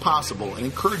easy as possible and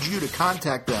encourage you to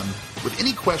contact them with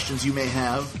any questions you may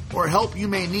have or help you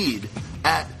may need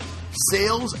at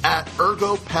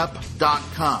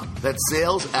sales@ergopep.com. That's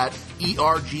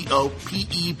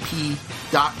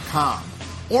sales@ERGOPEP.com.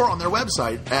 Or on their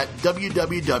website at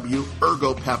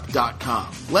www.ergopep.com.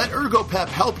 Let ErgoPep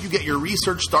help you get your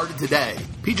research started today.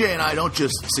 PJ and I don't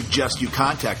just suggest you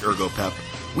contact ErgoPep.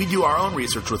 We do our own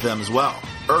research with them as well.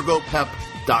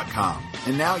 ErgoPep.com.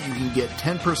 And now you can get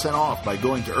 10% off by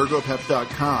going to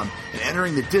ErgoPep.com and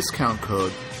entering the discount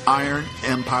code Iron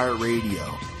Empire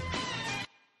Radio.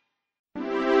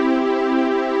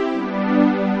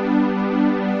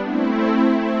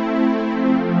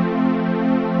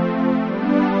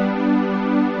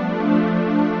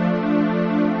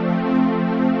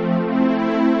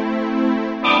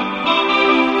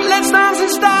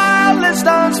 Let's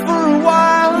dance for a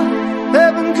while.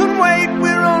 Heaven can wait,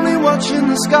 we're only watching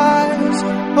the skies.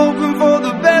 Hoping for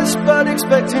the best, but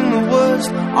expecting the worst.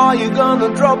 Are you gonna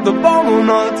drop the bomb or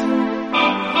not?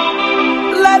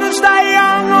 Let us die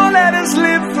young or let us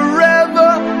live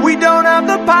forever. We don't have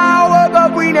the power,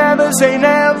 but we never say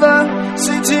never.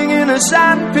 Sitting in a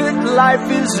sandpit,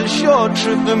 life is a short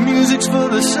trip. The music's for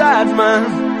the sad man.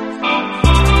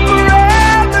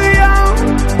 Forever young,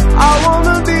 I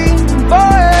wanna be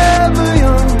forever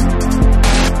young.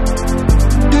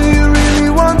 Do you really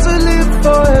want to live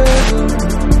forever?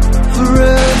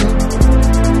 Forever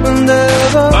and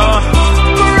ever.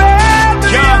 Forever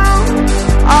young.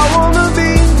 I wanna be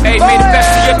hey, may the best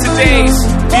of your todays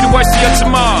be the worst of your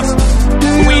tomorrows.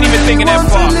 We ain't even thinking that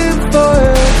far. You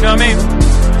know what I mean?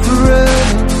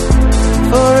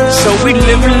 Forever, forever. So we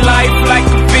living life like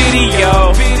a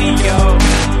video.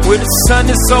 Where the sun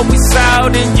is always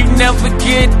out and you never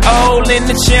get old, and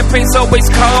the champagne's always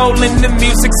cold and the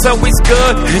music's always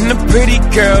good, and the pretty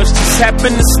girls just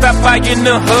happen to stop by in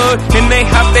the hood, and they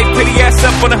hop their pretty ass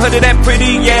up on the hood of that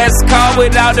pretty ass car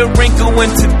without a wrinkle in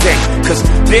today. Cause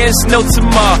there's no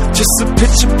tomorrow, just a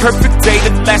picture perfect day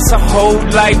that lasts a whole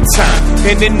lifetime,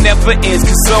 and it never ends,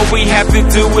 cause all we have to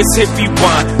do is hit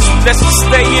rewind. So let's just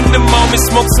stay in the moment,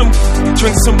 smoke some,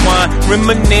 drink some wine,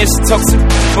 reminisce, talk some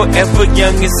forever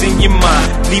young is in your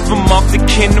mind. Leave them off the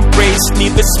can erase,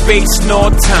 neither space nor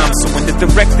time. So when the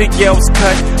director yells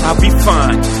cut, I'll be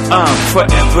fine. I'm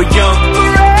forever young.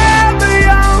 Forever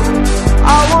young.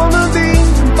 I wanna be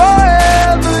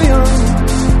forever young.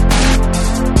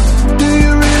 Do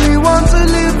you really want to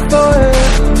live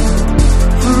forever?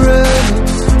 Forever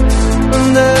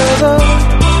and ever.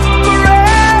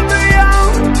 Forever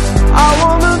young. I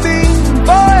wanna be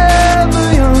forever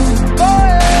young.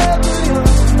 Forever young.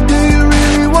 Do you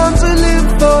really want to live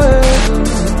forever?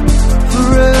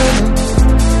 Forever,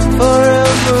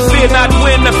 forever. Fear not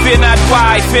when or fear not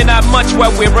why, fear not much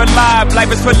while we're alive.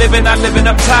 Life is for living, not living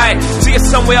uptight. See it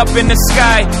somewhere up in the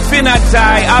sky. Fear not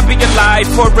die, I'll be alive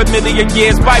for a million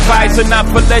years. Bye-byes are not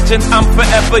for legends, I'm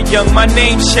forever young. My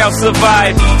name shall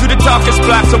survive. Through the darkest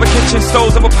blocks, over kitchen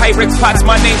stoves, over Pyrex pots,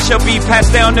 my name shall be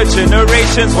passed down to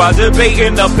generations while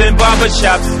debating up in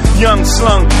barbershops. Young,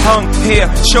 slung, hung here,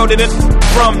 showed it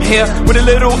from here with a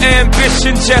little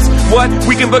ambition, just what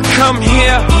we can become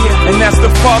here. And as the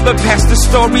father passed the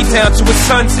story down to his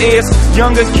son's ears.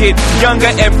 Younger kid,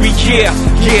 younger every year.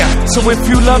 Yeah, so if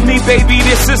you love me, baby,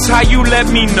 this is how you let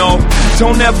me know.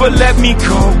 Don't ever let me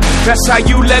go. That's how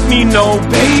you let me know,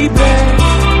 baby.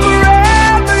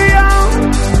 Forever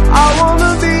young, I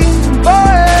wanna be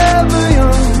forever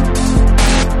young.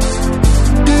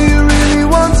 Do you really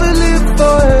want to live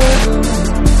forever?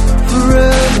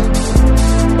 Forever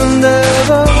and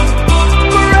ever.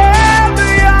 Forever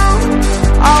young,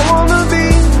 I wanna be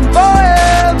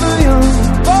forever young.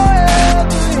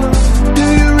 Forever young. Do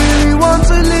you really want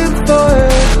to live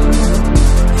forever?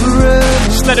 Forever.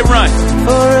 Just let it run.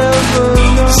 Forever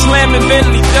young. Slamming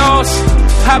Bentley doors,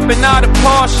 hopping out of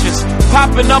Porsches,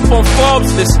 popping up on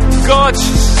Forbes list,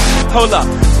 gorgeous. Hold up,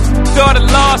 thought I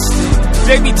lost it.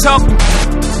 They be talking,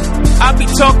 I be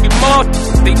talking more.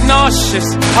 They nauseous.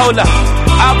 Hold up,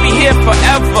 I'll be here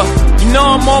forever. You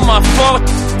know I'm on my fourth.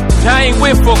 I ain't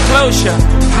with foreclosure.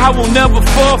 I will never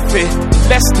forfeit.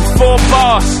 Less than 4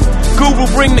 bars. Google,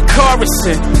 bring the chorus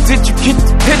in. Did you get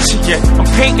the picture yet? I'm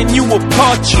painting you a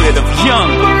portrait of young.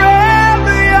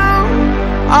 Forever young,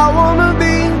 I wanna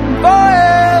be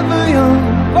forever young,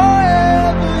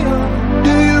 forever young.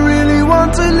 Do you really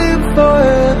want to live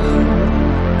forever,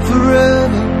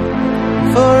 forever,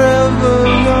 forever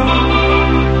young?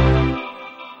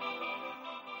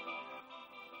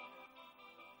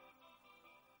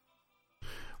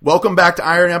 Welcome back to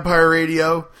Iron Empire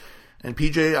Radio. And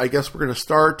PJ, I guess we're going to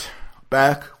start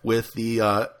back with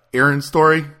the Aaron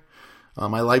story.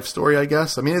 My life story, I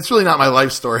guess. I mean, it's really not my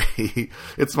life story.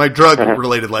 It's my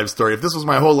drug-related life story. If this was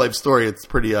my whole life story, it's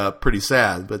pretty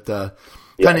sad. But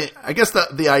kinda, I guess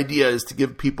the idea is to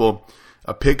give people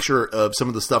a picture of some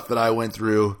of the stuff that I went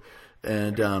through,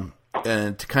 and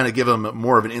to kind of give them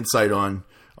more of an insight on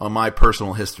my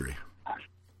personal history.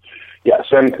 Yes,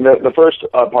 and the first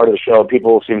part of the show,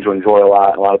 people seem to enjoy a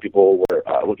lot. A lot of people were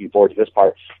looking forward to this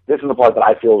part. This is the part that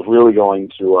I feel is really going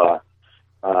to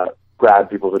grab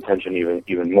people's attention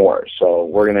even more. So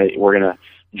we're gonna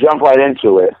jump right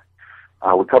into it.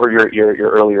 We covered your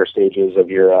earlier stages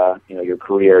of your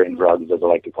career in drugs, as I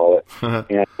like to call it,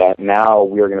 and now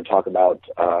we are going to talk about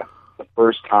the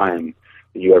first time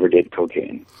that you ever did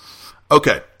cocaine.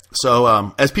 Okay,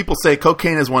 so as people say,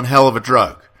 cocaine is one hell of a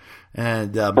drug.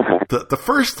 And the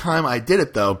first time I did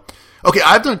it, though, okay,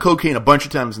 I've done cocaine a bunch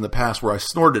of times in the past where I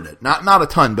snorted it. Not a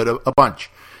ton, but a bunch.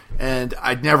 And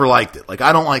I'd never liked it. Like,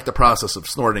 I don't like the process of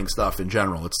snorting stuff in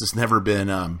general. It's just never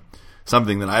been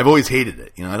something that I've always hated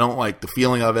it. You know, I don't like the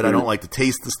feeling of it. I don't like the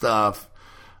taste of stuff.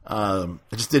 I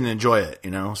just didn't enjoy it,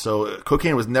 you know. So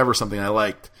cocaine was never something I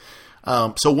liked.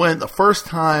 So when the first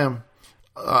time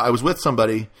I was with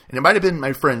somebody, and it might have been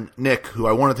my friend Nick, who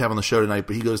I wanted to have on the show tonight,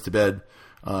 but he goes to bed.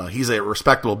 He's a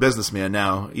respectable businessman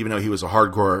now, even though he was a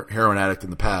hardcore heroin addict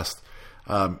in the past.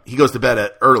 He goes to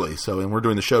bed early, and we're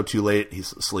doing the show too late.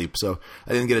 He's asleep, so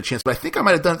I didn't get a chance. But I think I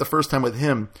might have done it the first time with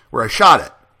him, where I shot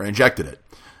it or injected it,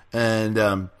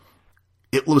 and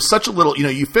it was such a little. You know,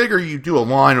 you figure you do a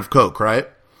line of coke, right?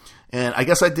 And I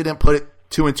guess I didn't put it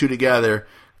 2 and 2 together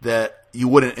that you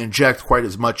wouldn't inject quite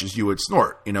as much as you would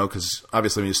snort. You know, because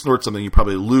obviously when you snort something, you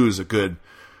probably lose a good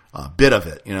bit of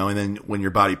it, you know, and then when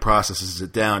your body processes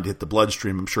it down to hit the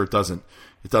bloodstream, I'm sure it doesn't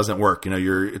work. You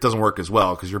know, it doesn't work as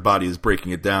well because your body is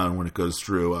breaking it down when it goes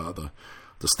through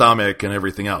the stomach and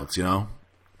everything else, you know.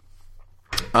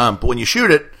 But when you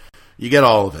shoot it, you get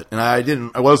all of it, and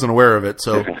I wasn't aware of it,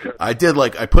 so I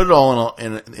put it all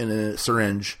in a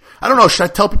syringe. I don't know. Should I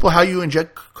tell people how you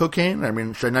inject cocaine? I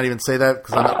mean, should I not even say that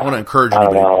because I want to encourage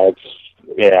anybody? I don't know.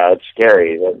 It's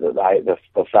scary.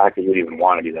 The fact that you would even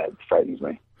want to do that frightens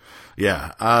me.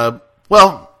 Yeah.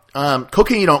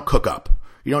 Cocaine you don't cook up.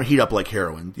 You don't heat up like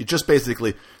heroin. You just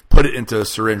basically put it into a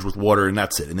syringe with water and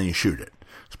that's it. And then you shoot it.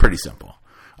 It's pretty simple.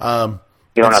 You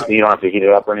don't have to heat it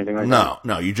up or anything like that?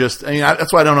 No. You just,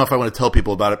 that's why I don't know if I want to tell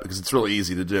people about it because it's really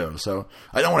easy to do. So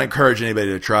I don't want to encourage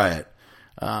anybody to try it.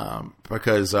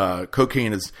 Because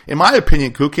cocaine is, in my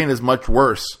opinion, cocaine is much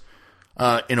worse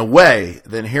in a way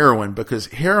than heroin because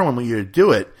heroin, when you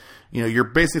do it, you're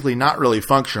basically not really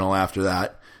functional after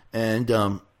that. And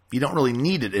you don't really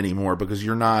need it anymore because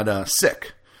you're not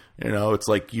sick. It's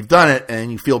like you've done it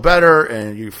and you feel better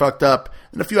and you fucked up.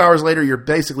 And a few hours later, you're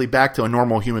basically back to a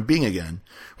normal human being again.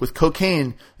 With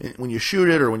cocaine, when you shoot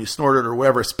it or when you snort it or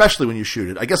whatever, especially when you shoot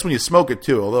it, I guess when you smoke it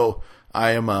too, although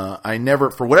I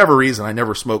never, for whatever reason, I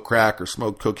never smoked crack or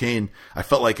smoked cocaine. I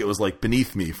felt like it was like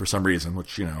beneath me for some reason,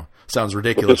 which, sounds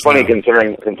ridiculous. It's funny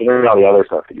considering all the other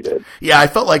stuff that you did. Yeah, I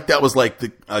felt like that was like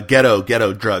the ghetto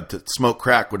drug. To smoke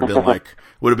crack would have been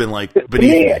like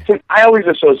beneath me. I always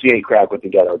associate crack with the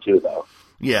ghetto too, though.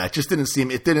 Yeah, it didn't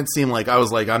seem like, I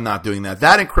was like, I'm not doing that.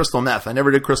 That and crystal meth. I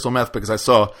never did crystal meth because I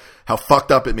saw how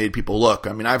fucked up it made people look.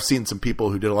 I mean, I've seen some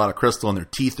people who did a lot of crystal and their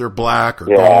teeth are black or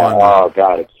gone. Oh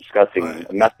God, it's disgusting.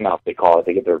 Meth mouth, they call it.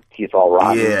 They get their teeth all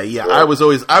rotten. Yeah. I was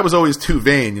always too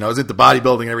vain. I was into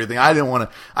bodybuilding and everything. I didn't want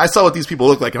to, I saw what these people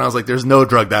look like and I was like, there's no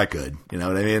drug that good. You know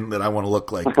what I mean? That I want to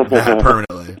look like that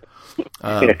permanently.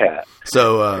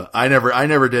 So I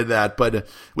never did that. But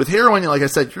with heroin, like I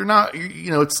said,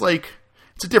 it's like,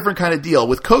 it's a different kind of deal.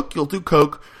 With coke, you'll do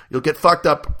coke, you'll get fucked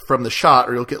up from the shot,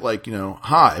 or you'll get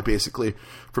high basically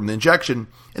from the injection,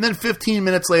 and then 15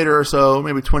 minutes later or so,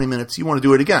 maybe 20 minutes, you want to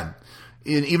do it again.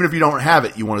 And even if you don't have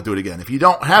it, you want to do it again. If you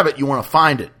don't have it, you want to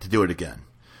find it to do it again.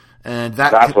 And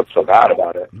that's what's so bad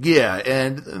about it. Yeah,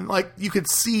 and like you could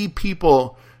see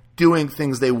people doing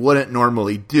things they wouldn't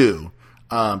normally do.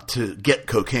 To get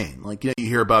cocaine, like you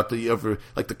hear about the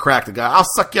crack, the guy, I'll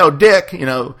suck your dick.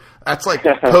 That's like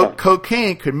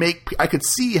cocaine could make. I could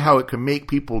see how it could make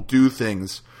people do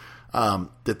things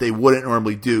that they wouldn't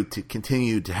normally do to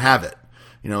continue to have it.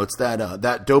 It's that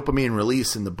dopamine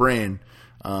release in the brain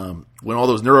when all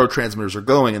those neurotransmitters are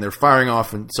going and they're firing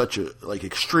off in such a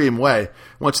extreme way.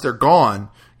 Once they're gone,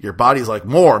 your body's like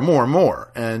more,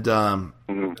 and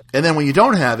then when you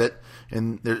don't have it.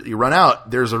 And you run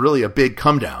out. There's a big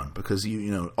come down because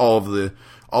all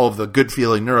of the good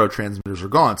feeling neurotransmitters are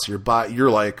gone. So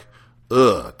you're like,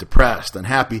 depressed,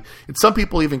 unhappy. And some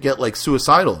people even get like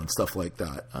suicidal and stuff like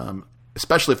that.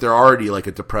 Especially if they're already like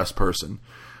a depressed person.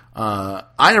 I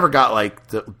never got like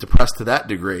depressed to that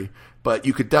degree, but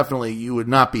you would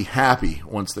not be happy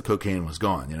once the cocaine was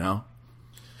gone.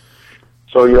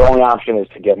 So your only option is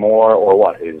to get more, or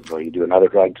what? Or you do another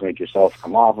drug to make yourself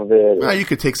come off of it? Well, you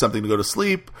could take something to go to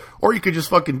sleep, or you could just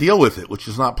fucking deal with it, which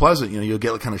is not pleasant. You'll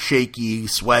get kind of shaky,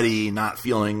 sweaty, not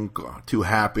feeling too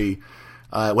happy.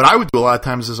 What I would do a lot of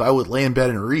times is I would lay in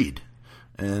bed and read.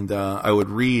 And I would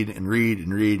read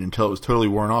until it was totally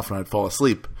worn off and I'd fall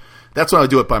asleep. That's when I would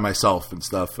do it by myself and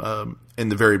stuff in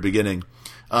the very beginning.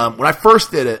 When I first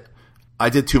did it, I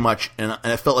did too much, and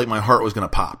I felt like my heart was going to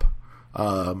pop.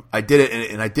 I did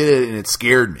it and it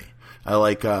scared me.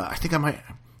 I think I might,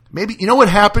 maybe, what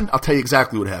happened? I'll tell you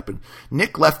exactly what happened.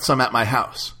 Nick left some at my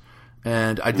house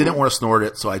and I didn't want to snort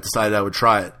it. So I decided I would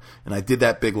try it, and I did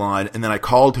that big line. And then I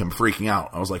called him freaking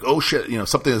out. I was like, oh shit,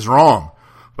 something is wrong,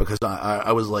 because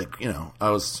I was like,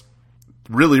 I was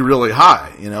really, really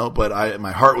high, but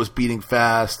my heart was beating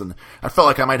fast and I felt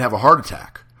like I might have a heart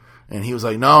attack. And he was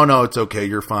like, no, it's okay.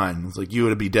 You're fine. It's like, you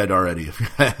would be dead already.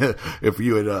 If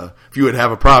you would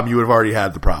have a problem, you would have already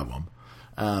had the problem.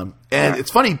 And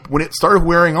it's funny, when it started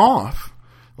wearing off,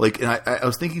 and I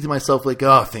was thinking to myself,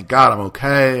 oh, thank God I'm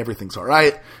okay. Everything's all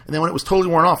right. And then when it was totally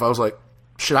worn off, I was like,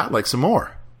 shit, I'd like some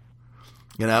more.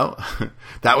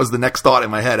 That was the next thought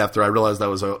in my head after I realized I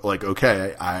was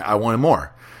okay, I wanted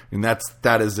more. And that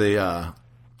is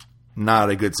not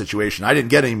a good situation. I didn't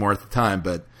get any more at the time,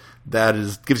 but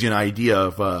gives you an idea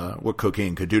of what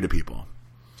cocaine could do to people.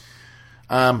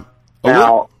 I'm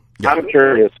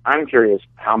curious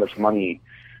how much money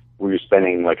were you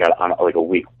spending on a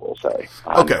week, we'll say.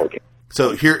 Okay. Cocaine?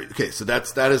 So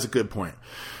that is a good point.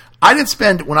 I didn't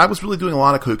spend, when I was really doing a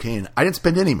lot of cocaine, I didn't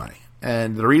spend any money.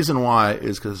 And the reason why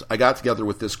is because I got together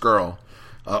with this girl.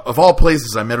 Of all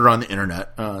places, I met her on the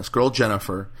internet. This girl,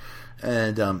 Jennifer.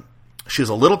 And she was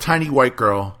a little tiny white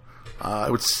girl.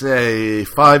 I would say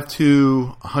 5'2",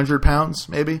 100 pounds,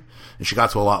 maybe. And she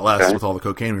got to a lot less with all the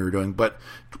cocaine we were doing. But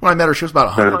when I met her, she was about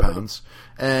 100 pounds.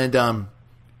 And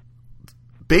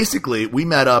basically, we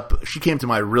met up. She came to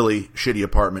my really shitty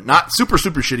apartment. Not super,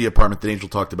 super shitty apartment that Angel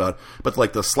talked about, but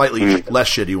like the slightly less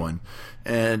shitty one.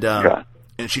 And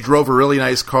she drove a really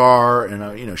nice car,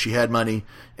 and she had money.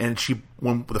 And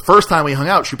the first time we hung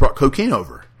out, she brought cocaine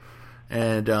over.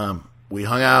 And we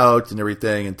hung out and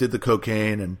everything and did the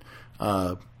cocaine, and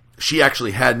she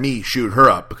actually had me shoot her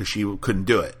up because she couldn't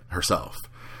do it herself.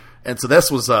 And so this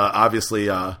was obviously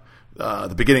the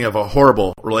beginning of a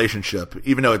horrible relationship,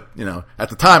 even though at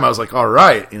the time I was like, all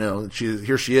right,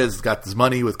 here she is, got this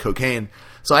money with cocaine.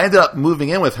 So I ended up moving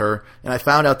in with her, and I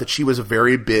found out that she was a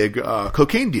very big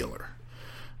cocaine dealer.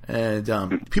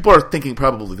 And people are thinking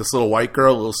probably this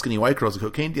little skinny white girl is a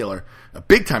cocaine dealer, a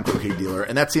big time cocaine dealer.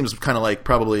 And that seems kind of like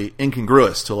probably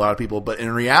incongruous to a lot of people. But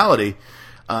in reality,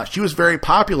 she was very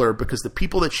popular because the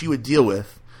people that she would deal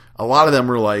with, a lot of them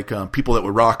were like people that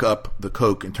would rock up the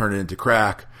coke and turn it into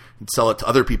crack and sell it to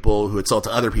other people who would sell it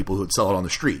to other people who would sell it on the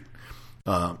street.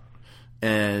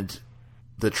 And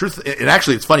the truth, and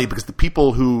actually it's funny because the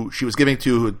people who she was giving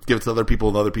to, who would give it to other people,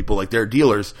 and other people, like their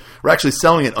dealers, were actually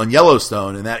selling it on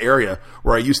Yellowstone in that area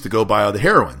where I used to go buy all the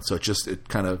heroin. So it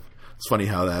kind of It's funny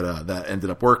how that ended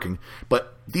up working.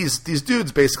 But these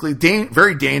dudes basically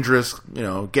very dangerous,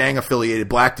 gang affiliated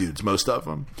black dudes, most of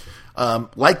them,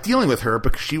 like dealing with her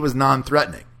because she was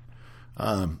non-threatening.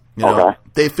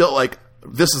 They felt like,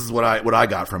 this is what I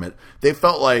got from it. They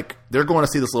felt like they're going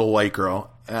to see this little white girl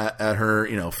at her,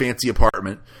 fancy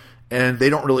apartment, and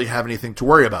they don't really have anything to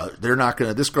worry about.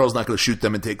 This girl's not going to shoot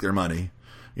them and take their money.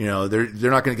 They're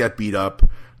not going to get beat up.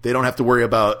 They don't have to worry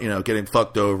about, getting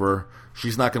fucked over.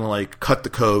 She's not going to like cut the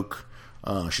coke.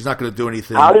 She's not going to do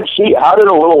anything. How did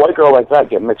a little white girl like that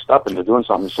get mixed up into doing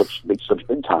something such big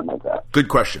time like that? Good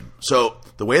question. So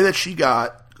the way that she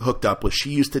got hooked up was she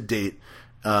used to date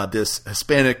this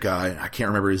Hispanic guy. I can't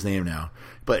remember his name now,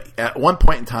 but at one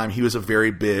point in time, he was a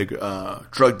very big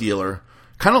drug dealer,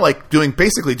 kind of like doing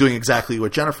exactly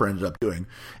what Jennifer ended up doing.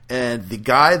 And the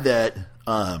guy that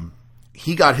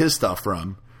he got his stuff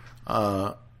from, he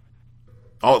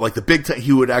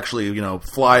would actually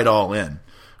fly it all in.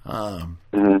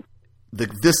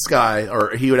 This guy,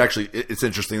 or he would actually, it's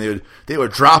interesting, they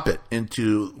would drop it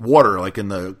into water, like in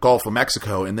the Gulf of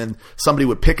Mexico, and then somebody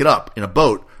would pick it up in a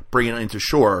boat, bring it into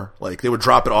shore. Like they would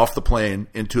drop it off the plane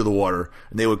into the water,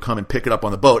 and they would come and pick it up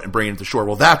on the boat and bring it into shore.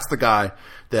 Well, that's the guy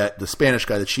that the Spanish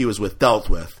guy that she was with dealt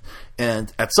with.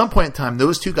 And at some point in time,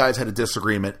 those two guys had a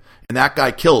disagreement, and that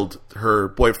guy killed her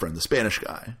boyfriend, the Spanish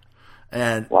guy.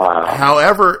 And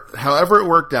however it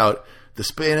worked out,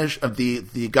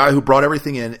 the guy who brought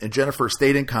everything in and Jennifer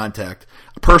stayed in contact.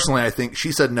 Personally, I think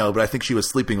she said no, but I think she was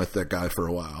sleeping with that guy for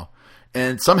a while.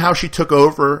 And somehow she took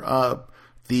over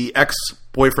the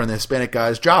ex-boyfriend, the Hispanic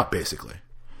guy's job, basically.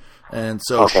 And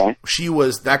so she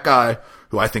was that guy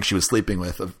who I think she was sleeping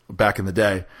with back in the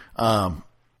day,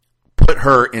 put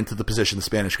her into the position the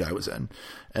Spanish guy was in.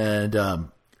 And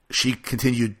she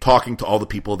continued talking to all the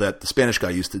people that the Spanish guy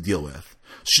used to deal with.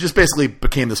 She just basically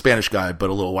became the Spanish guy, but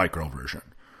a little white girl version.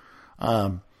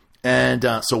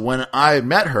 So when I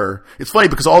met her, it's funny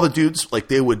because all the dudes, like,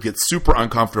 they would get super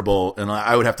uncomfortable and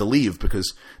I would have to leave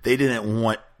because they didn't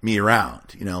want me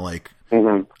around,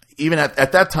 even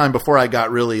at that time before I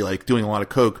got really like doing a lot of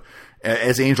coke,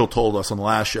 as Angel told us on the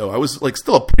last show, I was like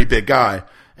still a pretty big guy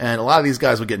and a lot of these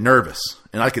guys would get nervous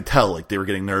and I could tell like they were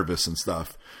getting nervous and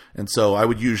stuff. And so I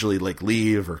would usually like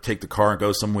leave or take the car and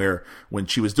go somewhere when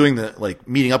she was doing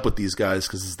meeting up with these guys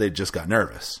because they just got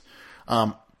nervous.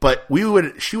 But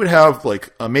she would have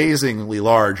like amazingly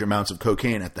large amounts of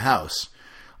cocaine at the house.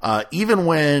 Even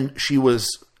when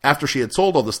after she had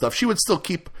sold all the stuff, she would still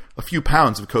keep a few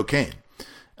pounds of cocaine,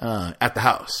 at the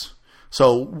house.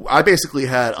 So I basically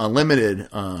had unlimited,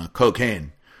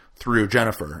 cocaine through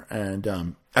Jennifer.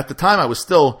 And, at the time I was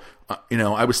still,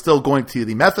 going to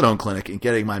the methadone clinic and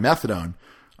getting my methadone,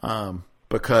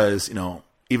 because,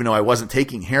 even though I wasn't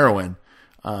taking heroin,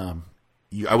 I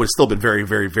would have still been very,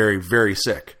 very, very, very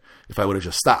sick if I would have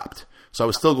just stopped. So I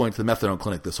was still going to the methadone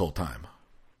clinic this whole time.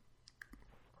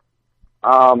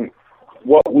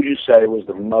 What would you say was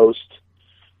the most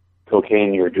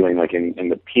cocaine you were doing, like in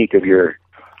the peak of your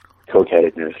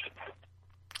cokeheadedness?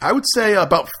 I would say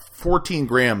about 14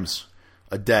 grams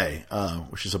a day,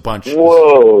 which is a bunch.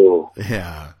 Whoa.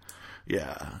 Yeah.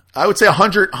 I would say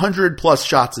 100 plus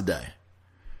shots a day.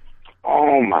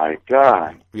 Oh my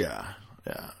God. Yeah.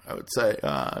 I would say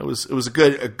it was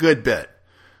a good bit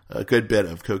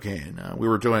of cocaine. We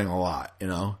were doing a lot,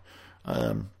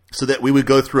 so that we would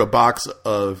go through a box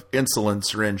of insulin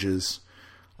syringes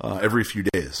every few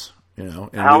days. And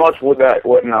how much would that?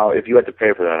 If you had to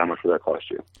pay for that, how much would that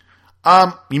cost you?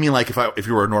 You mean like if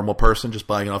you were a normal person just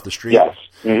buying it off the street? Yes.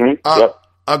 Mm-hmm. Yep.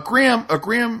 A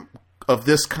gram of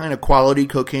this kind of quality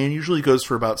cocaine usually goes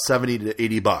for about $70 to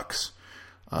 $80.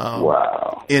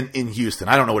 Wow. In Houston,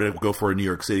 I don't know what it would go for in New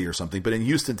York City or something, but in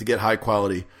Houston to get high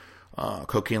quality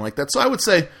cocaine like that, so I would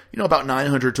say about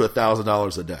 $900 to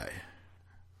 $1,000 a day.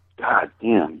 God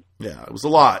damn. Yeah, it was a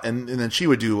lot, and then she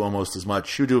would do almost as much.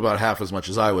 She would do about half as much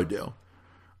as I would do.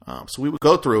 So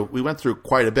we went through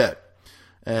quite a bit.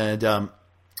 And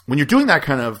when you're doing that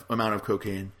kind of amount of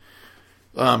cocaine,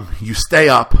 you stay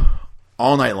up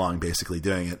all night long basically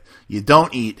doing it. You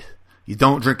don't eat. You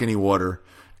don't drink any water.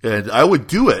 And I would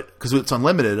do it, because it's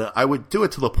unlimited, I would do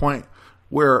it to the point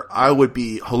where I would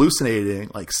be hallucinating,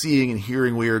 like seeing and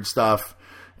hearing weird stuff.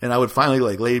 And I would finally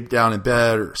like lay down in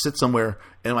bed or sit somewhere,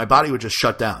 and my body would just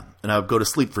shut down. And I would go to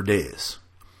sleep for days.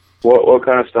 What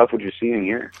kind of stuff would you see and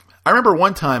hear? I remember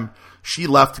one time she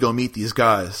left to go meet these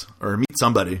guys or meet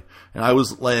somebody, and I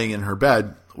was laying in her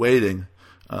bed waiting,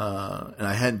 and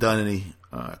I hadn't done any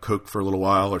coke for a little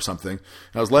while or something.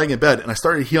 And I was laying in bed, and I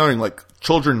started hearing like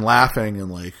children laughing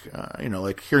and like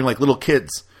hearing like little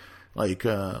kids like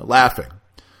laughing.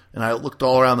 And I looked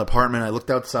all around the apartment. I looked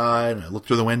outside, and I looked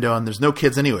through the window, and there's no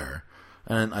kids anywhere.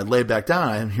 And I laid back down,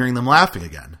 and I'm hearing them laughing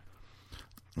again.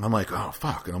 And I'm like, oh,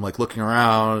 fuck. And I'm like looking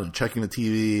around and checking the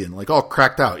TV and like all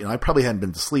cracked out. You know, I probably hadn't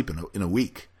been to sleep in a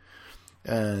week.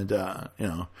 And, you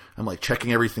know, I'm like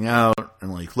checking everything out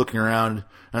and like looking around.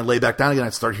 And I lay back down again.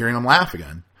 I start hearing them laugh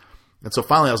again. And so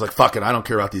finally I was like, fuck it. I don't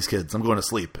care about these kids. I'm going to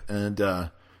sleep. And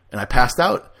I passed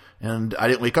out, and I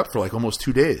didn't wake up for like almost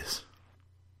 2 days.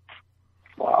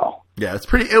 Wow. Yeah,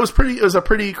 it was a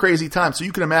pretty crazy time. So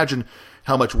you can imagine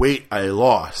how much weight I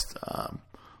lost.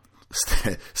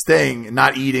 Staying,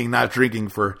 not eating, not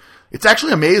drinking it's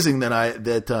actually amazing that I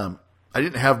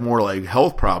didn't have more like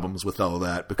health problems with all of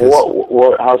that, because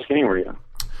how skinny were you?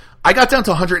 I got down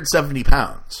to 170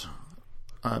 pounds.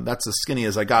 That's as skinny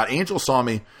as I got. Angel saw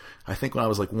me, I think, when I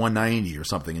was like 190 or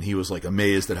something, and he was like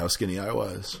amazed at how skinny I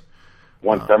was.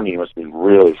 170 must be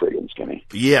really freaking skinny.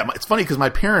 Yeah, it's funny because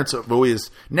my parents have always,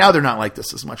 now they're not like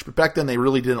this as much, but back then they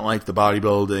really didn't like the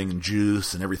bodybuilding and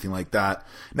juice and everything like that.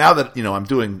 Now that, you know, I'm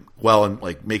doing well and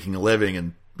like making a living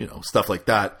and, you know, stuff like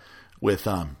that with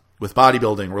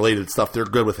bodybuilding related stuff, they're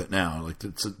good with it now. Like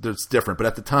it's different. But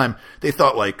at the time they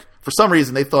thought, like, for some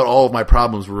reason they thought all of my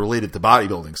problems were related to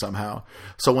bodybuilding somehow.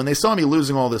 So when they saw me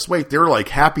losing all this weight, they were like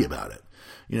happy about it.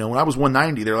 You know, when I was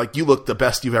 190, they're like, you look the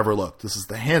best you've ever looked. This is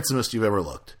the handsomest you've ever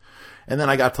looked. And then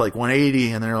I got to like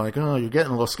 180, and they're like, oh, you're getting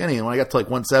a little skinny. And when I got to like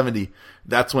 170,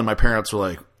 that's when my parents were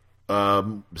like,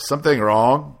 something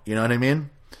wrong. You know what I mean?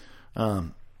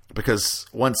 Because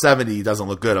 170 doesn't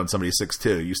look good on somebody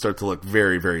 6'2". You start to look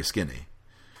very, very skinny.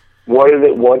 What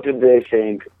did they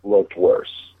think looked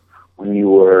worse? When you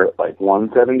were like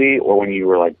 170 or when you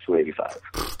were like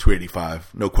 285?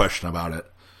 285. No question about it.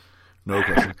 No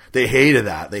question. They hated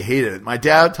that. They hated it. My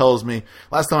dad tells me,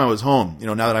 last time I was home, you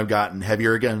know, now that I've gotten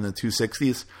heavier again in the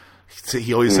 260s,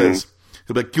 he always says,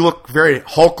 he'll be like, you look very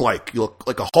Hulk-like. You look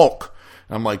like a Hulk.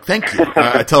 And I'm like, thank you.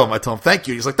 I tell him, thank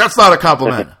you. He's like, that's not a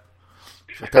compliment.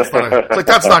 That's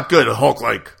not good.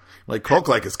 Hulk-like. Like,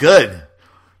 Hulk-like is good.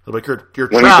 Like your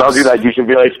traps. When he tells you that, you should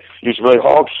be like,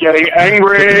 Hulk's getting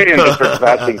angry, and just start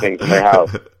smashing things in their house.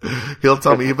 He'll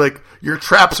tell me, he'll be like, your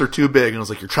traps are too big. And I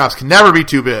was like, your traps can never be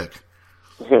too big.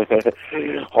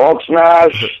 Hulk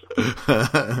smash.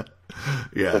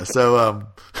 Yeah. So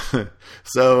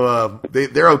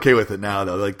they're okay with it now,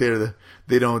 though. Like they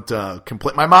don't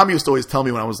complain. My mom used to always tell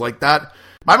me when I was like that.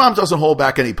 My mom doesn't hold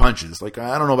back any punches. Like,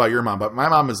 I don't know about your mom, but my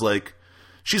mom is like,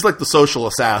 she's like the social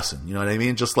assassin. You know what I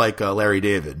mean? Just like Larry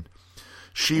David.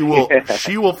 She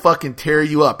will fucking tear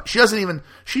you up. She doesn't even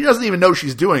know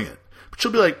she's doing it. But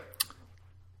she'll be like,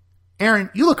 Aaron,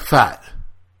 you look fat.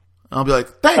 And I'll be like,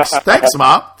 thanks,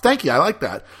 Mom. Thank you. I like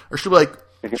that. Or she'll be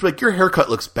like, your haircut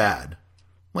looks bad. I'm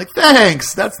like,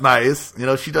 thanks. That's nice. You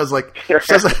know, she does like,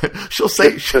 she'll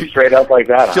say straight up like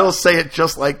that. She'll say it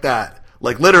just like that.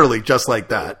 Like literally just like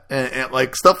that. And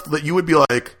like stuff that you would be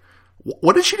like,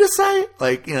 what did she just say?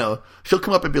 Like, you know, she'll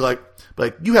come up and be like,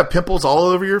 you have pimples all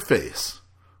over your face.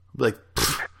 I'll be like,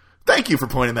 thank you for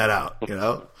pointing that out. You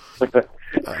know,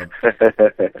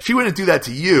 she wouldn't do that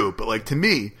to you, but like to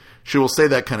me, she will say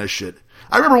that kind of shit.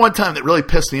 I remember one time that really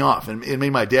pissed me off, and it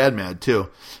made my dad mad too.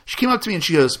 She came up to me and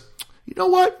she goes, you know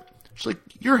what? She's like,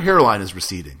 your hairline is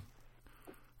receding.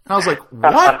 And I was like,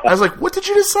 what? I was like, what did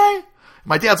you just say? And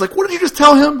my dad's like, what did you just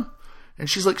tell him? And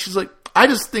she's like, I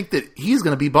just think that he's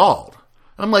going to be bald.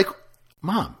 And I'm like,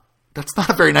 Mom, that's not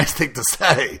a very nice thing to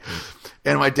say.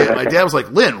 And my dad was like,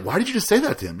 Lynn, why did you just say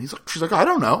that to him? She's like, I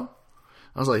don't know.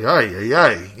 I was like,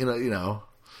 you know,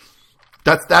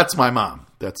 that's my mom.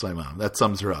 That's my mom. That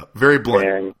sums her up. Very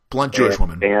blunt Jewish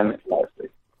woman.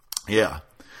 Fantastic. Yeah.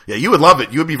 Yeah, you would love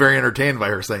it. You would be very entertained by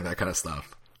her saying that kind of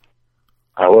stuff.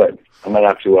 I would. I might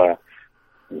have to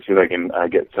see if I can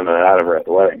get some of that out of her at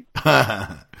the wedding.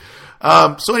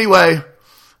 So anyway,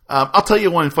 I'll tell you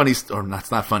one funny story.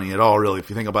 That's not funny at all, really, if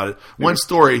you think about it. One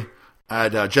story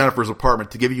at Jennifer's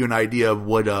apartment to give you an idea of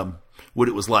what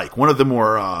it was like. One of the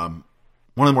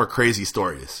more crazy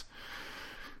stories.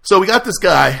 So we got this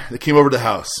guy that came over to the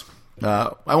house.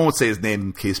 I won't say his name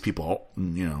in case people,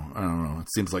 you know, I don't know. It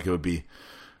seems like it would be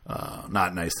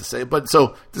not nice to say. But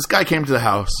so this guy came to the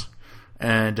house,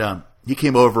 and he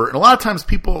came over. And a lot of times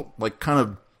people, like kind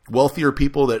of wealthier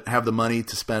people that have the money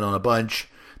to spend on a bunch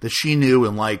that she knew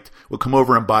and liked, would come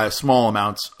over and buy small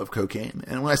amounts of cocaine.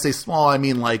 And when I say small, I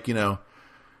mean like, you know,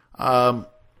 I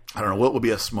don't know, what would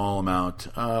be a small amount?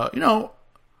 You know,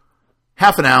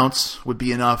 half an ounce would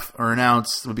be enough, or an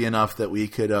ounce would be enough that we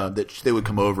could, that they would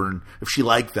come over, and if she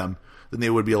liked them, then they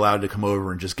would be allowed to come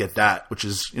over and just get that, which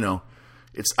is, you know,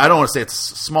 I don't want to say it's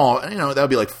small. You know, that would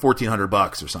be like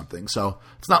 $1,400 or something. So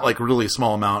it's not like really a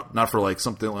small amount, not for like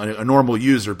something like a normal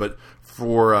user, but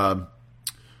for,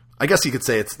 I guess you could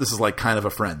say this is like kind of a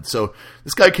friend. So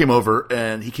this guy came over,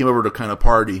 and he came over to kind of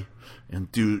party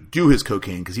and do his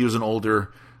cocaine because he was an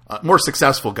older, more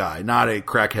successful guy, not a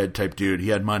crackhead type dude. He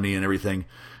had money and everything.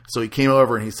 So he came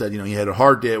over and he said, you know, he had a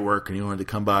hard day at work and he wanted to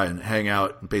come by and hang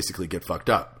out and basically get fucked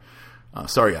up.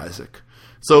 Sorry, Isaac.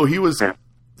 So he was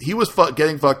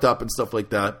getting fucked up and stuff like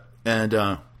that.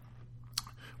 And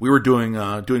we were doing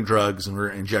drugs, and we were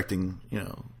injecting, you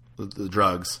know, the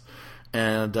drugs.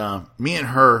 And me and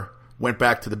her went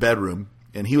back to the bedroom,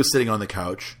 and he was sitting on the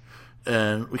couch.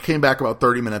 And we came back about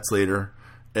 30 minutes later,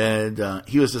 and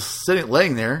he was just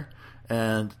laying there,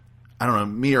 and I don't know,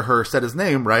 me or her said his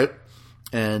name, right?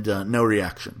 And no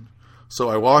reaction. So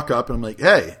I walk up, and I'm like,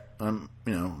 hey, you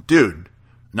know, dude,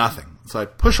 nothing. So I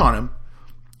push on him,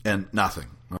 and nothing.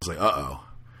 I was like, uh-oh,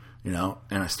 you know?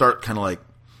 And I start kind of like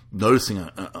noticing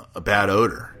a bad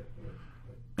odor.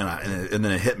 And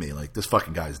then it hit me, like, this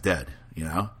fucking guy's dead, you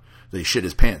know? He shit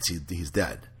his pants, he's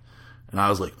dead. And I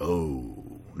was like,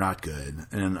 oh, not good.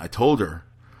 And I told her,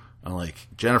 I'm like,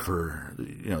 Jennifer,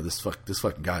 you know, this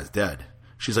fucking guy's dead.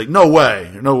 She's like, no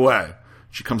way.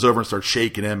 She comes over and starts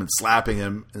shaking him and slapping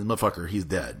him, and the motherfucker, he's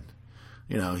dead.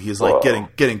 You know, he's like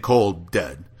getting cold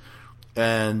dead.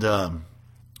 And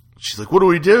she's like, what do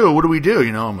we do?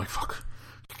 You know, I'm like, fuck.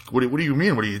 What do you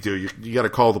mean? What do? You got to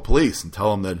call the police and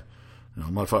tell them that, you know,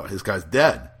 motherfucker, this guy's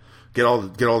dead. Get all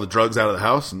the drugs out of the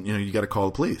house, and you know, you got to call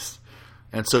the police.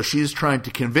 And so she's trying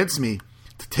to convince me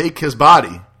to take his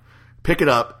body, pick it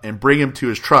up, and bring him to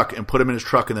his truck, and put him in his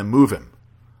truck, and then move him.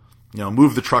 You know,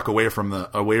 move the truck away from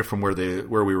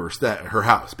where we were at her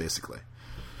house, basically.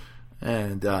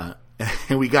 And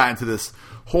we got into this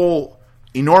whole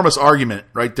enormous argument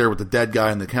right there with the dead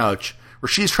guy on the couch, where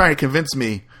she's trying to convince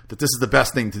me that this is the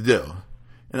best thing to do.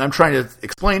 And I'm trying to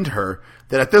explain to her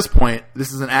that at this point,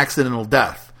 this is an accidental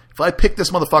death. If I pick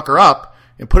this motherfucker up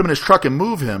and put him in his truck and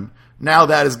move him, now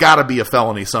that has got to be a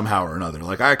felony somehow or another.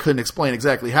 Like, I couldn't explain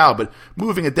exactly how, but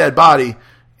moving a dead body,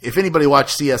 if anybody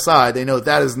watched CSI, they know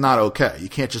that is not okay. You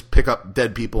can't just pick up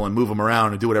dead people and move them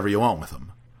around and do whatever you want with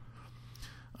them.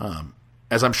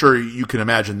 As I'm sure you can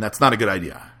imagine, that's not a good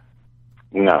idea.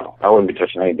 No, I wouldn't be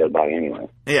touching any dead body anyway.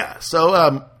 Yeah,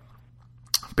 so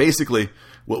basically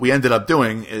what we ended up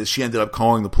doing is she ended up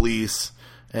calling the police,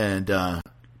 and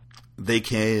they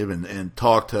came and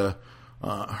talked to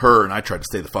her, and I tried to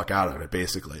stay the fuck out of it,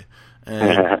 basically.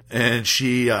 And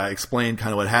she explained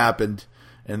kind of what happened,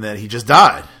 and then he just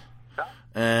died.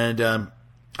 And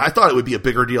I thought it would be a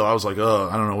bigger deal. I was like, oh,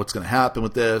 I don't know what's going to happen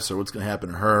with this, or what's going to happen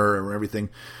to her, or everything.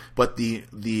 But they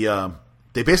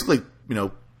basically, you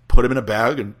know, put him in a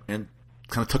bag and kind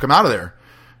of took him out of there.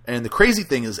 And the crazy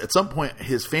thing is, at some point,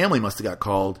 his family must have got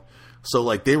called. So,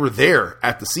 like, they were there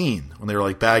at the scene when they were,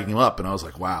 like, bagging him up. And I was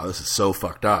like, wow, this is so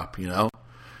fucked up, you know?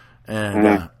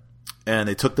 And and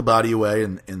they took the body away,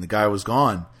 and the guy was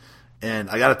gone. And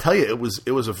I got to tell you, it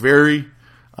was a very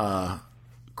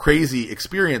crazy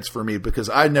experience for me, because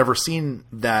I'd never seen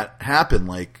that happen.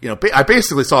 Like, you know, I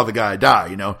basically saw the guy die,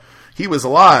 you know? He was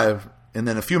alive, and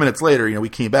then a few minutes later, you know, we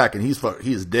came back, and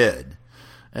he's dead.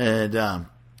 And that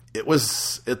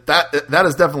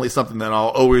is definitely something that I'll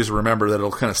always remember, that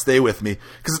it'll kind of stay with me.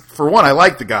 Because, for one, I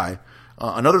like the guy.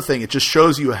 Another thing, it just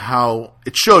shows you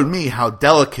it showed me how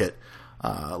delicate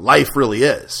life really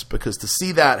is. Because to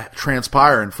see that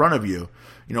transpire in front of you,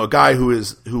 you know, a guy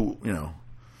he's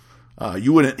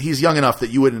young enough that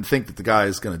you wouldn't think that the guy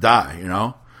is going to die, you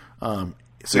know?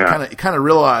 So yeah. you kind of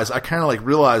realize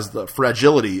the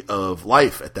fragility of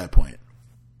life at that point.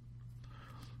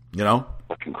 You know?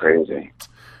 Fucking crazy.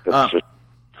 That's just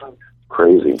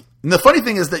crazy. And the funny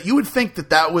thing is that you would think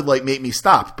that would like make me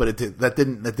stop, but that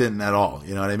didn't at all.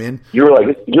 You know what I mean? You're like,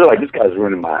 this guy's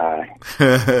ruining my eye.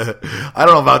 I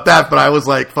don't know about that, but I was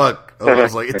like, fuck. I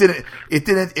was like,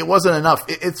 it wasn't enough.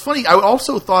 It's funny. I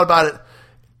also thought about it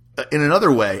in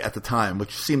another way at the time,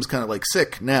 which seems kind of like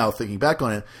sick now thinking back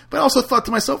on it. But I also thought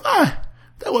to myself, that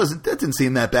didn't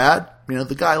seem that bad. You know,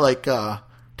 the guy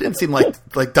didn't seem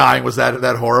like dying was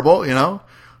that horrible. You know,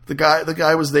 the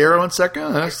guy was there 1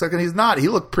 second, the next second he's not. He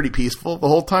looked pretty peaceful the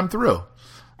whole time through.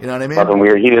 You know what I mean? Nothing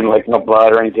weird. He didn't no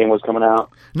blood or anything was coming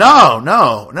out.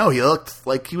 No. He looked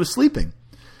like he was sleeping.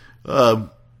 So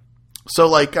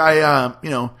like I, you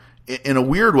know, in a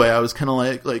weird way, I was kind of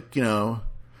like you know.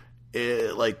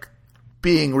 Like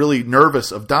being really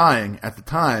nervous of dying at the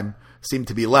time seemed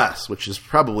to be less, which is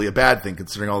probably a bad thing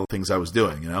considering all the things I was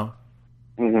doing, you know?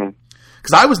 Mm-hmm.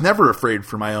 Because I was never afraid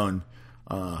for my own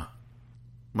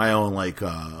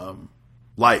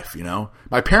life, you know.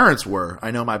 My parents were.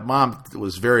 I know my mom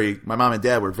and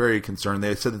dad were very concerned.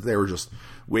 They said that they were just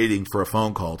waiting for a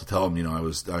phone call to tell them, you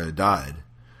know, I had died.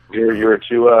 You were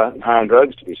too high on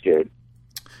drugs to be scared.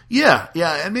 Yeah,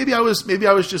 and maybe I was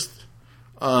just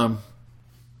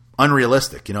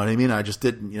unrealistic. You know what I mean? I just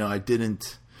didn't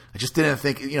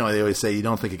think. You know, they always say you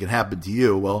don't think it can happen to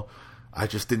you. Well, I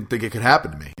just didn't think it could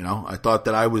happen to me. You know, I thought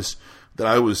that I was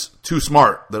too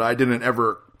smart, that I didn't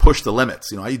ever push the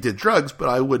limits. You know, I did drugs, but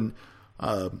I wouldn't.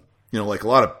 You know, like a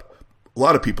lot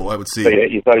of people, I would see. So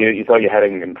you thought you had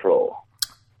it in control.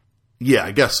 Yeah,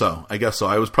 I guess so.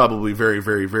 I was probably very,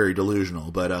 very, very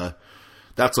delusional, but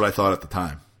that's what I thought at the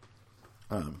time.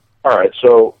 All right,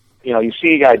 so you know, you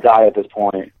see a guy die at this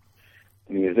point.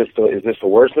 I mean, is this the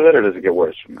worst of it, or does it get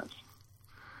worse from this?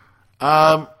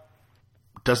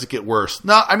 Does it get worse?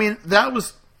 No, I mean, that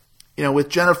was, you know, with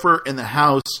Jennifer in the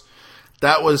house,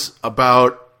 that was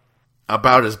about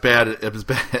as bad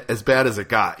as it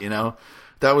got. You know,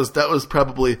 that was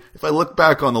probably, if I look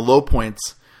back on the low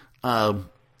points,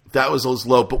 that was those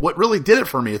low. But what really did it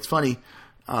for me, it's funny,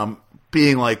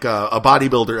 being like a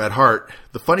bodybuilder at heart,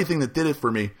 the funny thing that did it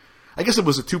for me, I guess it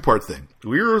was a two-part thing.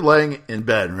 We were laying in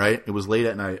bed, right? It was late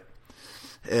at night.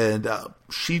 And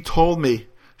she told me,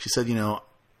 she said, you know,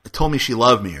 told me she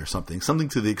loved me or something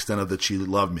to the extent of that she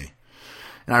loved me.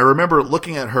 And I remember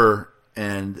looking at her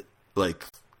and like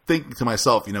thinking to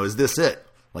myself, you know, is this it?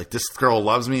 Like, this girl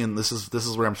loves me and this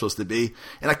is where I'm supposed to be.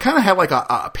 And I kind of had like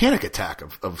a panic attack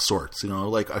of sorts, you know,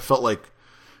 like I felt like,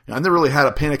 you know, I never really had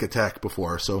a panic attack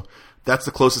before. So that's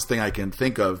the closest thing I can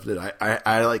think of that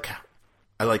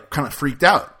I kind of freaked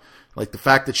out. Like the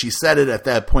fact that she said it at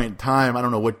that point in time, I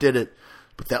don't know what did it,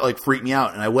 but that like freaked me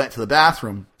out. And I went to the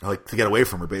bathroom, like to get away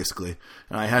from her basically.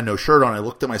 And I had no shirt on. I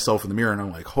looked at myself in the mirror and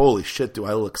I'm like, holy shit, do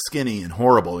I look skinny and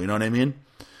horrible? You know what I mean?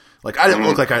 Like I didn't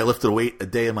look like I lifted a weight a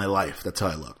day in my life. That's how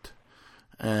I looked.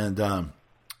 And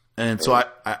so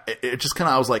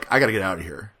I was like, I got to get out of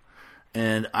here.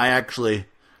 And I actually,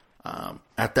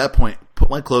 at that point,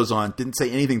 put my clothes on, didn't say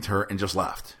anything to her, and just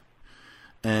left.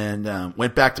 And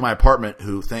went back to my apartment.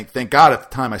 Thank God at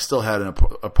the time I still had an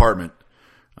apartment.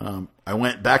 I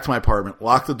went back to my apartment,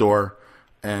 locked the door,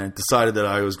 and decided that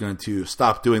I was going to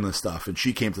stop doing this stuff. And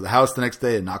she came to the house the next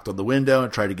day and knocked on the window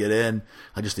and tried to get in.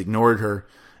 I just ignored her,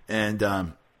 and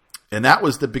that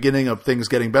was the beginning of things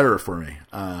getting better for me.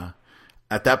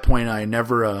 At that point, I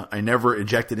never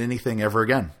injected anything ever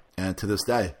again, and to this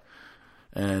day.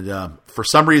 And for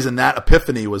some reason, that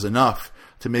epiphany was enough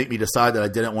to make me decide that I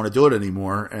didn't want to do it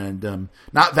anymore. And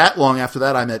not that long after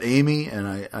that, I met Amy, and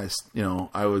I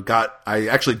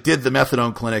actually did the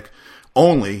methadone clinic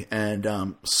only,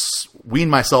 and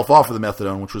weaned myself off of the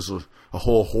methadone, which was a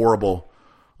whole horrible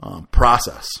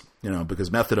process. You know, because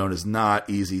methadone is not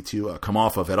easy to come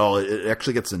off of at all. It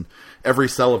actually gets in every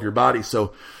cell of your body.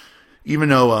 So even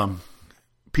though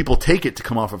people take it to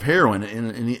come off of heroin,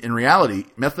 in reality,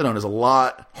 methadone is a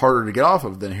lot harder to get off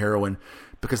of than heroin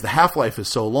because the half-life is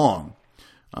so long.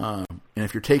 And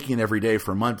if you're taking it every day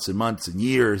for months and months and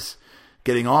years,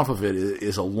 getting off of it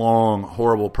is a long,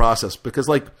 horrible process. Because,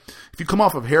 like, if you come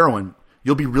off of heroin,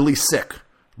 you'll be really sick.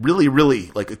 Really, really,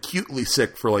 like, acutely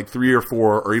sick for, like, 3 or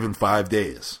 4 or even 5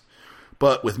 days.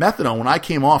 But with methadone, when I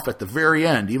came off at the very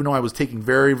end, even though I was taking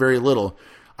very, very little,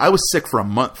 I was sick for a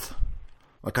month.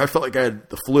 Like, I felt like I had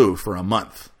the flu for a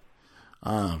month.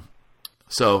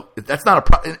 So that's not a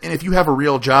problem. And if you have a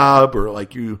real job or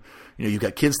like you've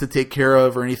got kids to take care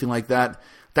of or anything like that,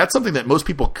 that's something that most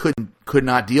people could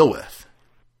not deal with.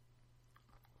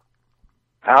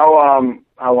 How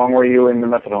long were you in the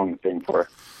methadone thing for?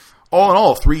 All in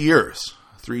all, 3 years.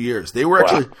 3 years. They were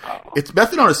actually,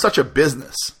 methadone is such a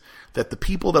business that the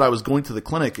people that I was going to the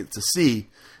clinic to see,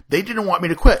 they didn't want me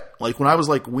to quit. Like when I was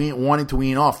like wanting to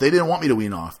wean off, they didn't want me to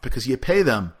wean off because you pay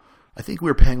them. I think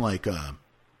we were paying like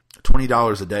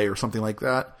 $20 a day or something like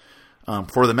that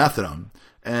for the methadone,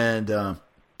 and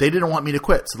they didn't want me to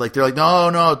quit. So like they're like,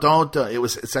 no, don't.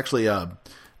 It's actually an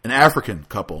African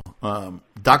couple,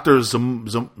 Dr.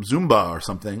 Zumba or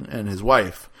something, and his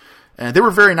wife, and they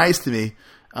were very nice to me.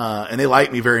 And they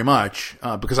liked me very much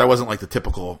because I wasn't like the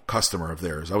typical customer of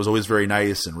theirs. I was always very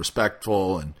nice and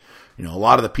respectful, and you know, a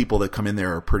lot of the people that come in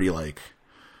there are pretty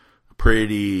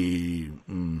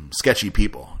sketchy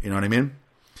people. You know what I mean?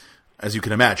 As you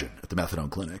can imagine at the methadone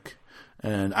clinic.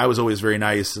 And I was always very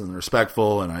nice and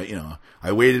respectful, and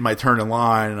I waited my turn in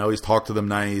line, and I always talked to them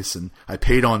nice, and I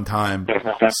paid on time.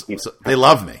 So they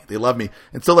love me. They love me.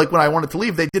 And so like when I wanted to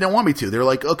leave, they didn't want me to. They were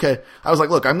like, okay. I was like,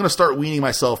 look, I'm going to start weaning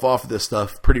myself off of this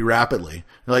stuff pretty rapidly.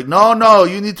 They're like, no,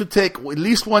 you need to take at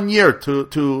least 1 year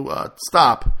to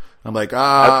stop. I'm like,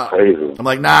 That's crazy. I'm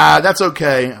like, nah, that's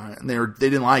okay. And they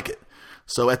didn't like it.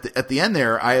 So at the end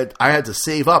there, I had to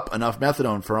save up enough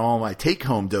methadone for all my take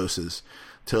home doses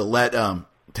to let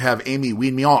to have Amy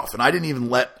wean me off. And I didn't even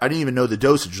know the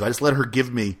dosages. I just let her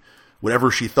give me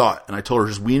whatever she thought, and I told her,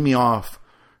 just wean me off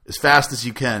as fast as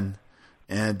you can,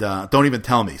 and don't even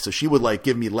tell me. So she would like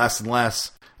give me less and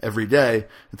less every day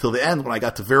until the end when I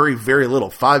got to very, very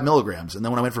little, 5 milligrams. And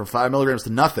then when I went from 5 milligrams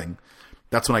to nothing,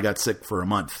 that's when I got sick for a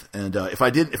month. And if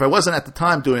I wasn't at the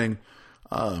time doing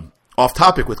Off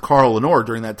Topic with Carl Lenore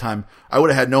during that time, I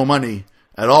would have had no money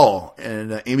at all,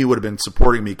 and Amy would have been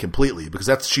supporting me completely,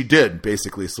 because she did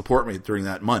basically support me during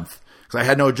that month, because I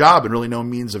had no job and really no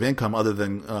means of income other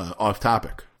than Off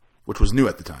Topic, which was new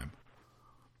at the time.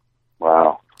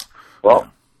 Wow.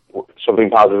 Well, something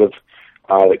positive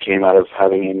that came out of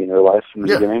having Amy in your life in the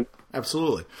beginning.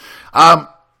 Absolutely.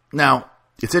 Now,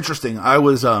 it's interesting. I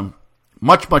was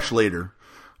much, much later,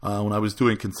 when I was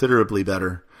doing considerably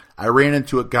better, I ran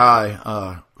into a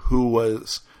guy who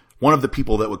was one of the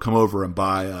people that would come over and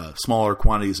buy smaller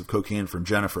quantities of cocaine from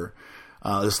Jennifer.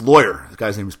 This lawyer, the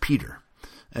guy's name was Peter.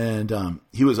 And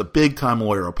he was a big-time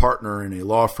lawyer, a partner in a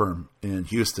law firm in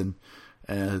Houston,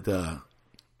 and a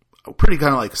pretty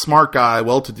kind of like smart guy,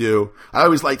 well-to-do. I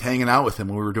always liked hanging out with him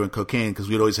when we were doing cocaine because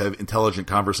we'd always have intelligent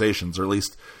conversations, or at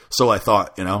least so I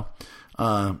thought, you know.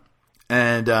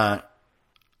 And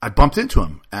I bumped into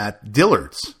him at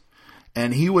Dillard's,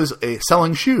 and he was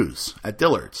selling shoes at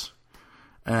Dillard's.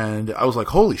 And I was like,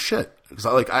 holy shit. Because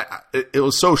it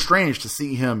was so strange to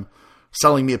see him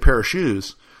selling me a pair of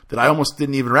shoes that I almost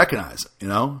didn't even recognize it, you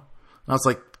know? And I was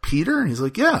like, Peter? And he's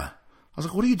like, yeah. I was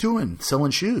like, what are you doing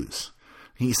selling shoes?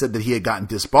 And he said that he had gotten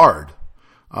disbarred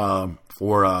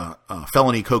for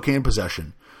felony cocaine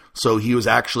possession. So he was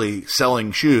actually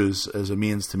selling shoes as a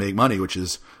means to make money, which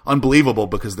is unbelievable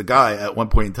because the guy at one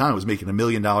point in time was making $1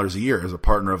 million a year as a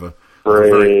partner of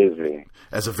crazy.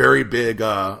 As a very big,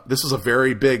 this was a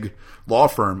very big law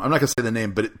firm. I'm not going to say the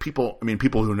name, but people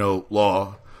who know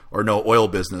law or know oil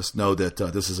business know that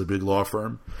this is a big law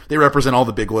firm. They represent all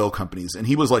the big oil companies. And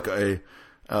he was like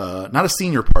not a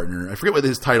senior partner. I forget what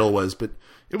his title was, but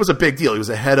it was a big deal. He was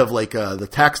the head of like the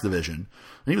tax division.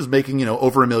 And he was making,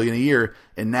 over $1 million a year.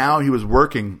 And now he was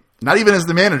working, not even as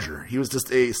the manager. He was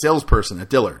just a salesperson at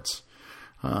Dillard's.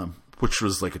 Which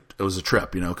was like it was a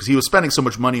trip, because he was spending so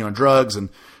much money on drugs, and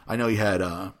I know he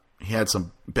had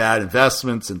some bad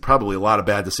investments and probably a lot of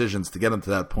bad decisions to get him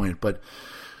to that point. But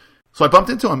so I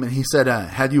bumped into him, and he said,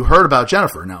 "Had you heard about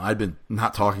Jennifer?" Now I'd been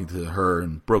not talking to her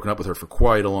and broken up with her for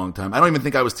quite a long time. I don't even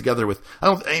think I was together with.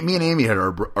 Me and Amy had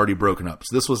already broken up.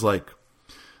 So this was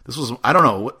I don't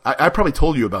know. I probably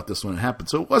told you about this when it happened.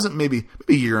 So it wasn't maybe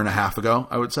a year and a half ago,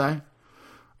 I would say.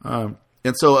 And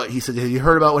so he said, "Have you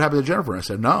heard about what happened to Jennifer?" And I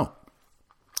said, "No."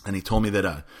 And he told me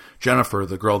that Jennifer,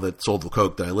 the girl that sold the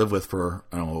coke that I lived with for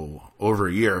over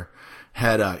a year,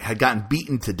 had gotten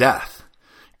beaten to death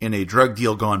in a drug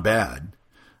deal gone bad,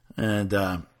 and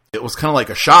it was kind of like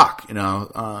a shock,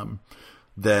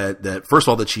 that first of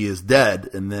all that she is dead,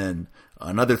 and then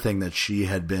another thing that she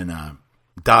had been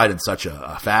died in such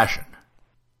a fashion.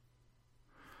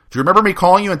 Do you remember me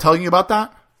calling you and telling you about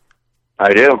that?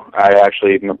 I do. I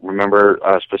actually remember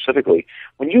specifically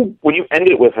when you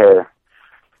ended with her.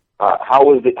 How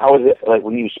was it like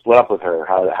when you split up with her?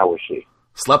 How was she?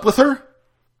 Slept with her?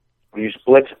 When you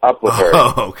split up with her,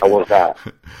 okay. How was that?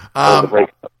 How was the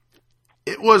breakup?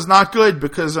 It was not good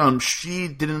because she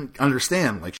didn't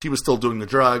understand. Like, she was still doing the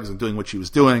drugs and doing what she was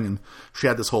doing, and she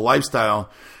had this whole lifestyle.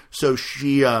 So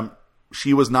she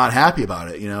was not happy about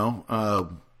it,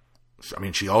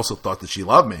 she also thought that she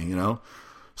loved me,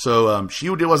 So she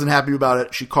wasn't happy about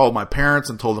it. She called my parents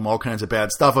and told them all kinds of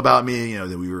bad stuff about me,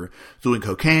 that we were doing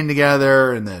cocaine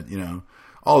together and that,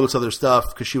 all this other stuff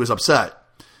because she was upset.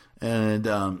 And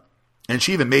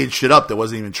she even made shit up that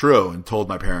wasn't even true and told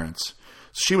my parents.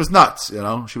 She was nuts,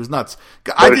 She was nuts.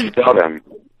 What did she tell them?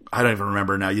 I don't even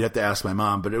remember now. You'd have to ask my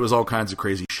mom, but it was all kinds of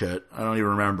crazy shit. I don't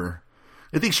even remember.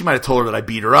 I think she might have told her that I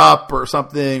beat her up or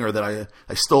something, or that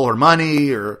I stole her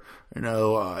money, or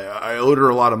I owed her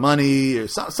a lot of money, or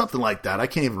something like that. I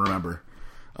can't even remember.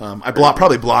 I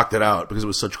probably blocked it out because it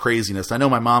was such craziness. I know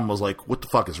my mom was like, "What the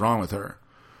fuck is wrong with her?"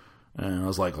 And I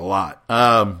was like, "A lot."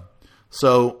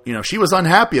 So she was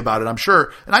unhappy about it, I'm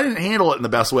sure, and I didn't handle it in the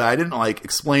best way. I didn't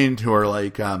explain to her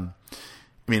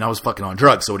I was fucking on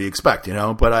drugs, so what do you expect,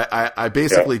 But I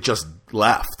basically just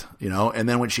left, and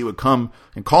then when she would come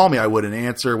and call me, I wouldn't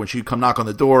answer. When she'd come knock on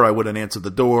the door, I wouldn't answer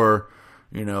the door.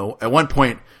 At one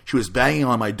point she was banging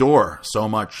on my door so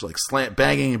much,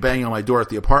 banging and banging on my door at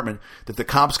the apartment, that the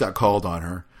cops got called on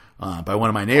her by one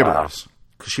of my neighbors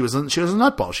because she was a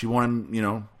nutball. She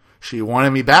wanted, she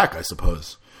wanted me back, I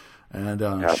suppose. And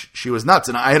she was nuts.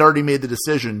 And I had already made the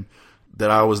decision that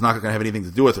I was not going to have anything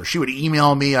to do with her. She would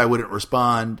email me. I wouldn't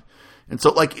respond. And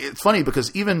so, like, it's funny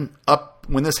because even up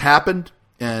when this happened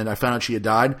and I found out she had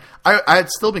died, I had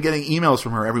still been getting emails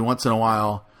from her every once in a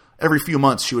while. Every few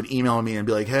months, she would email me and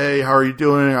be like, hey, how are you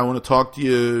doing? I want to talk to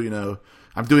you. You know,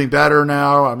 I'm doing better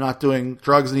now. I'm not doing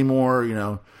drugs anymore. You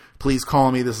know, please call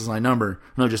me. This is my number.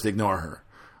 No, just ignore her.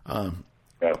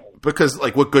 Because,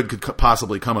 like, what good could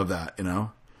possibly come of that, you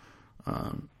know?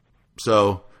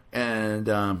 So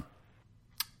that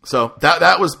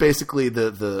was basically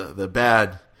the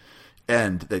bad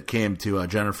end that came to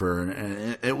Jennifer,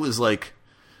 and it was like,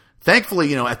 thankfully,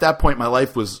 you know, at that point my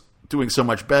life was doing so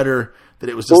much better that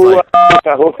it was just who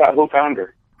found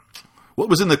her? What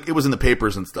was it was in the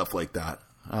papers and stuff like that.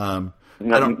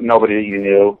 Nobody that you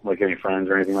knew, like any friends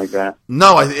or anything like that?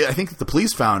 No, I think that the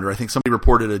police found her. I think somebody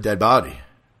reported a dead body.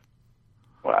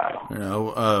 Wow. You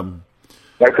know,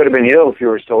 that could have been you if you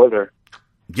were still with her.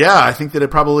 Yeah, I think that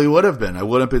it probably would have been. I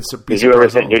wouldn't have been. Did you ever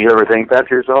think that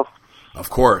to yourself? Of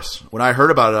course. When I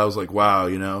heard about it, I was like, wow,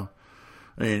 you know.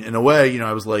 I mean, in a way, you know,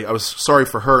 I was sorry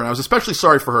for her, and I was especially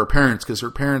sorry for her parents, because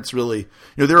her parents really, you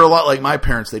know, they were a lot like my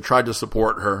parents. They tried to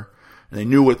support her, and they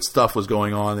knew what stuff was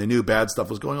going on. They knew bad stuff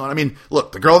was going on. I mean,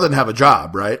 look, the girl didn't have a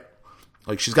job, right?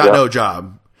 Like, she's got no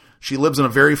job. She lives in a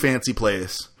very fancy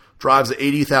place, drives an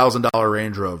 $80,000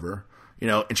 Range Rover, you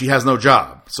know, and she has no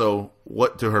job. So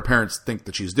what do her parents think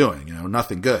that she's doing? You know,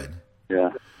 nothing good.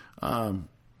 Yeah.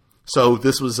 So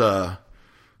it was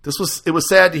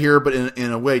sad to hear, but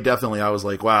in a way, definitely, I was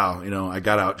like, wow, you know, I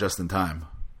got out just in time.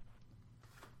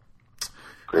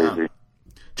 Crazy.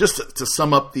 Just to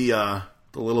sum up the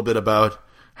little bit about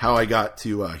how I got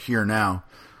to here now.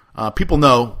 People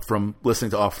know from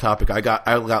listening to Off Topic, I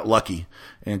got lucky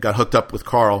and got hooked up with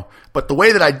Carl. But the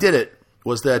way that I did it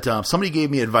was that somebody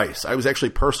gave me advice. I was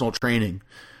actually personal training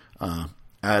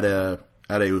at a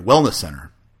wellness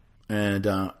center, and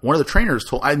one of the trainers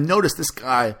I noticed this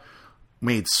guy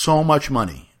made so much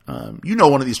money. You know,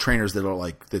 one of these trainers that are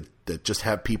like that just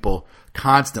have people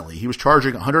constantly. He was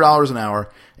charging $100 an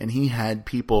hour, and he had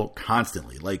people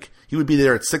constantly. Like, he would be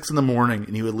there at 6 a.m,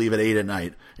 and he would leave at 8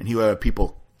 p.m, and he would have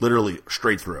people literally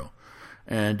straight through.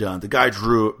 And the guy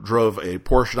drove a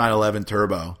Porsche 911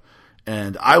 Turbo,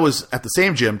 and I was at the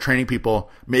same gym training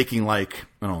people making like,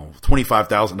 I don't know,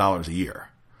 $25,000 a year,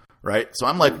 right? So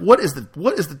I'm like, what is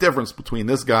the difference between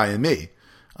this guy and me?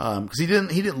 Because he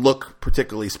didn't look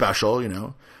particularly special, you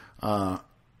know.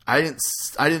 I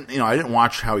didn't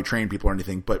watch how he trained people or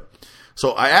anything, but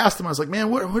so I asked him. I was like,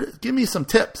 man, what? Give me some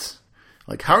tips.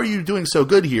 Like, how are you doing so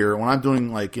good here when I'm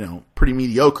doing, like, you know, pretty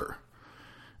mediocre?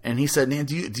 And he said, man,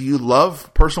 do you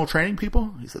love personal training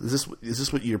people? He said, is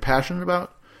this what you're passionate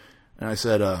about? And I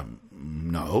said,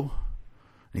 no.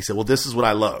 And he said, well, this is what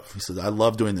I love. He said, I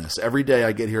love doing this. Every day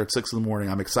I get here at 6 a.m,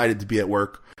 I'm excited to be at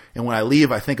work. And when I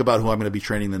leave, I think about who I'm going to be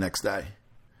training the next day.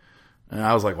 And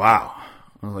I was like, wow.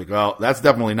 I was like, well, that's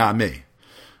definitely not me.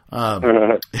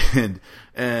 And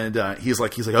he's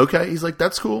like, okay. He's like,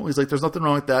 that's cool. He's like, there's nothing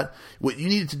wrong with that. What you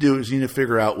need to do is you need to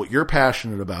figure out what you're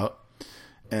passionate about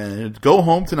and go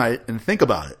home tonight and think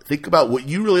about it. Think about what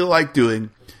you really like doing.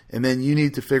 And then you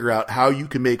need to figure out how you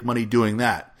can make money doing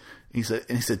that. He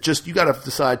said, just, you got to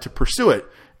decide to pursue it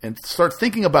and start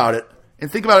thinking about it,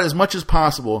 and think about it as much as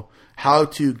possible, how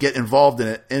to get involved in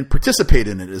it and participate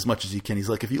in it as much as you can. He's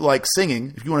like, if you like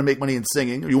singing, if you want to make money in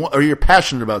singing, or you're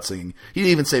passionate about singing, he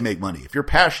didn't even say make money. If you're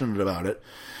passionate about it,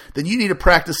 then you need to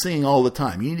practice singing all the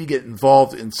time. You need to get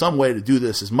involved in some way to do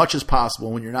this as much as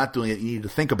possible. When you're not doing it, you need to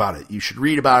think about it. You should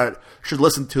read about it, should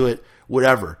listen to it,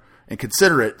 whatever, and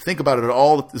consider it. Think about it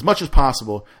all as much as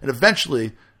possible, and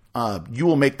eventually you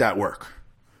will make that work.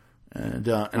 And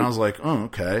I was like, oh,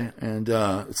 okay. And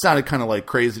it sounded kind of like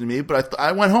crazy to me, but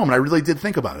I went home and I really did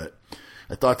think about it.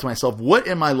 I thought to myself, what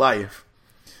in my life,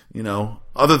 you know,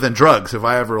 other than drugs, have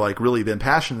I ever like really been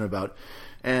passionate about?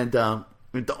 And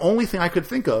the only thing I could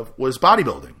think of was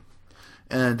bodybuilding.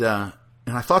 And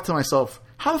I thought to myself,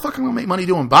 how the fuck am I going to make money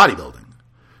doing bodybuilding?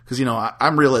 Because, you know,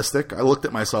 I'm realistic. I looked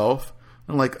at myself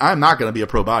and like, I'm not going to be a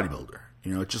pro bodybuilder.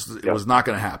 You know, it was not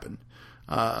going to happen.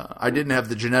 I didn't have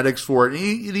the genetics for it. And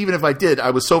even if I did,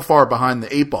 I was so far behind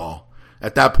the 8 ball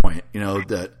at that point, you know,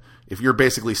 that if you're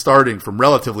basically starting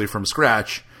relatively from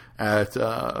scratch at,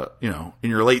 you know, in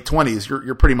your late 20s,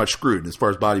 you're pretty much screwed as far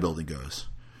as bodybuilding goes.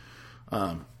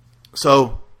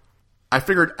 So I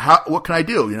figured, what can I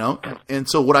do, you know? And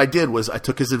so what I did was I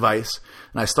took his advice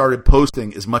and I started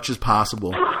posting as much as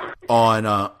possible on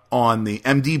the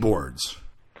MD boards.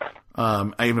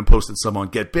 I even posted some on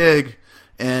Get Big.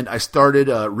 And I started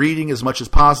reading as much as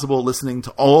possible, listening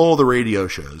to all the radio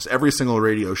shows, every single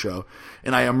radio show.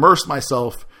 And I immersed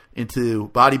myself into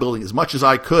bodybuilding as much as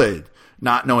I could,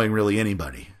 not knowing really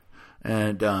anybody.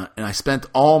 And I spent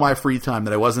all my free time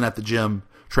that I wasn't at the gym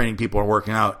training people or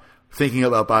working out, thinking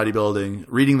about bodybuilding,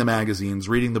 reading the magazines,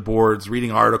 reading the boards,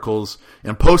 reading articles,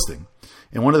 and posting.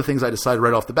 And one of the things I decided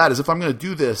right off the bat is if I'm going to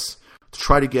do this to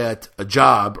try to get a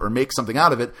job or make something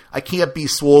out of it, I can't be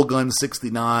Swole Gun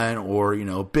 69 or,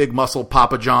 Big Muscle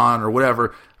Papa John or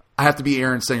whatever. I have to be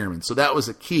Aaron Singerman. So that was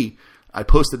a key. I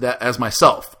posted that as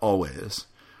myself always.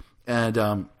 And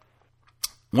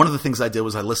one of the things I did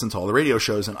was I listened to all the radio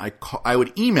shows, and I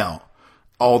would email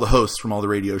all the hosts from all the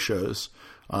radio shows,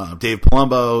 Dave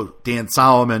Palumbo, Dan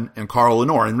Solomon, and Carl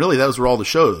Lenore. And really, those were all the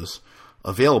shows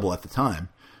available at the time.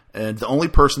 And the only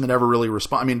person that ever really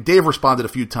responded, Dave responded a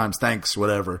few times, thanks,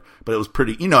 whatever, but it was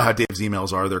pretty, you know how Dave's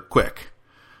emails are, they're quick.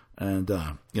 And,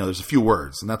 there's a few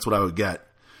words, and that's what I would get.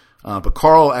 But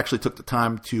Carl actually took the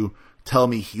time to tell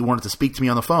me he wanted to speak to me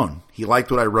on the phone. He liked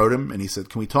what I wrote him, and he said,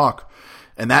 can we talk?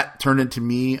 And that turned into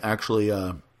me actually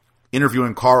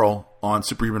interviewing Carl on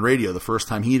Superhuman Radio, the first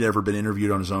time he'd ever been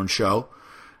interviewed on his own show.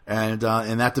 And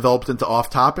that developed into Off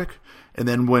Topic. And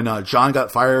then when John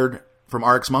got fired from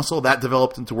RX Muscle, that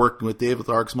developed into working with Dave with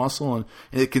RX Muscle, and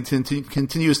it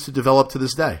continues to develop to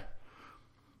this day.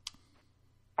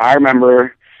 I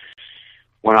remember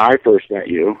when I first met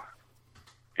you,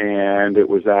 and it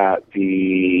was at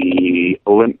the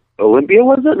Olympia,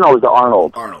 was it? No, it was the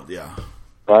Arnold. Arnold, yeah.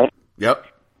 Right? Yep.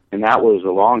 And that was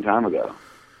a long time ago.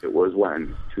 It was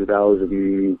when?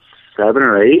 2007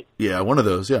 or 8? Yeah, one of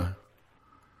those, yeah.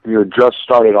 You had just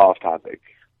started Off Topic.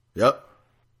 Yep.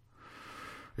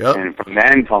 And from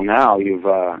then till now, you've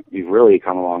really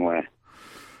come a long way.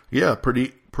 Yeah,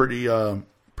 pretty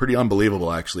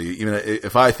unbelievable, actually. Even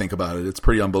if I think about it, it's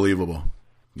pretty unbelievable.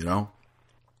 You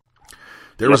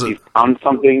found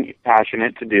something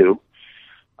passionate to do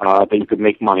that you could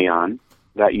make money on.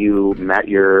 That you met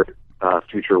your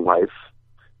future wife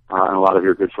and a lot of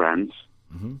your good friends,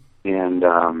 and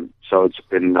so it's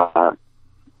been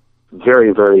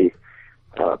very, very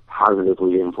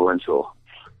positively influential.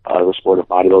 The sport of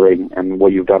bodybuilding and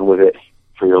what you've done with it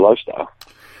for your lifestyle.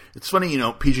 It's funny,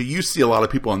 PJ, you see a lot of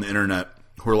people on the internet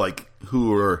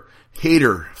who are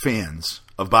hater fans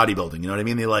of bodybuilding. You know what I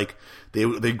mean?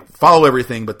 They follow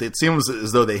everything, but it seems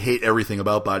as though they hate everything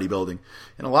about bodybuilding.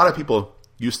 And a lot of people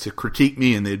used to critique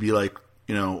me, and they'd be like,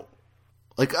 I'm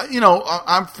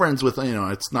friends with,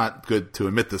 it's not good to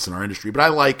admit this in our industry, but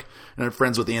I'm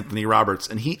friends with Anthony Roberts,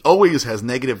 and he always has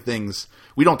negative things.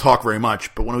 We don't talk very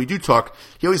much, but when we do talk,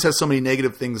 he always has so many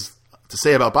negative things to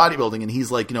say about bodybuilding, and he's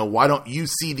like, why don't you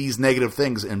see these negative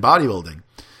things in bodybuilding,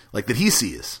 like that he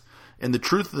sees? And the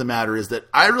truth of the matter is that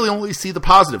I really only see the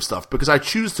positive stuff because I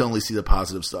choose to only see the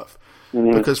positive stuff.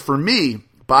 Mm-hmm. Because for me,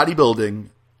 bodybuilding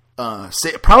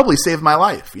probably saved my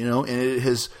life, and it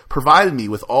has provided me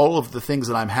with all of the things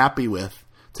that I'm happy with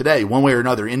today, one way or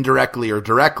another, indirectly or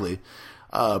directly.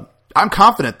 I'm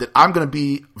confident that I'm going to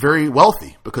be very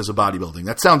wealthy because of bodybuilding.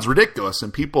 That sounds ridiculous,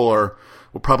 and people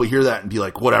will probably hear that and be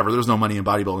like, whatever, there's no money in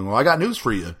bodybuilding. Well, I got news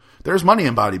for you. There's money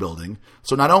in bodybuilding.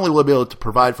 So not only will I be able to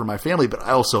provide for my family, but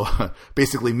I also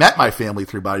basically met my family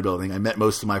through bodybuilding. I met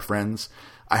most of my friends.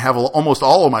 I have almost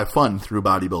all of my fun through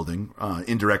bodybuilding,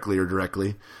 indirectly or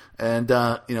directly. And,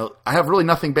 I have really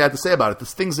nothing bad to say about it. The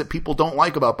things that people don't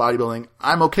like about bodybuilding,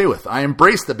 I'm okay with. I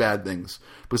embrace the bad things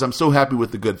because I'm so happy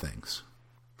with the good things.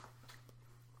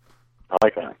 I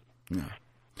like that. Yeah.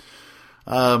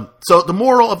 So the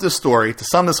moral of this story, to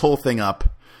sum this whole thing up,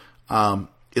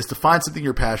 is to find something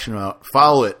you're passionate about,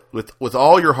 follow it with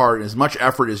all your heart and as much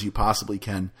effort as you possibly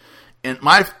can. And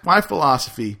my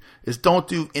philosophy is don't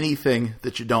do anything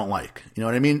that you don't like. You know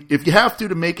what I mean? If you have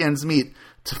to make ends meet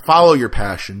to follow your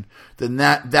passion, then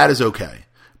that is okay.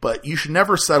 But you should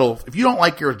never settle. If you don't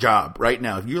like your job right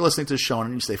now, if you're listening to the show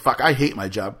and you say, fuck, I hate my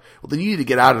job, well, then you need to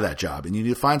get out of that job and you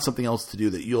need to find something else to do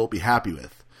that you'll be happy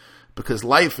with. Because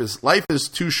life is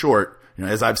too short,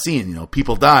 as I've seen,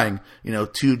 people dying,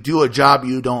 to do a job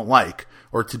you don't like,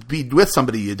 or to be with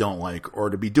somebody you don't like, or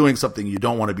to be doing something you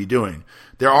don't want to be doing.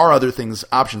 There are other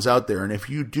options out there. And if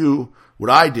you do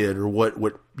what I did, or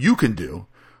what you can do,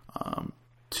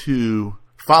 to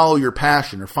follow your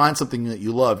passion or find something that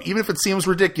you love, even if it seems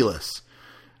ridiculous,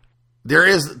 there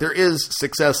is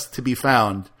success to be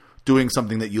found doing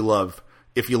something that you love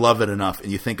if you love it enough and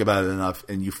you think about it enough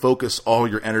and you focus all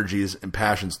your energies and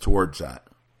passions towards that.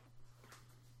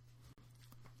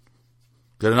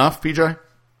 Good enough, PJ?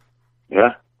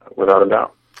 Yeah, without a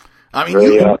doubt. I mean,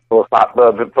 really,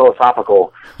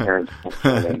 philosophical.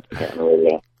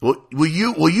 Really, Well,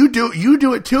 you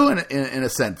do it too in a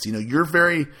sense. You know,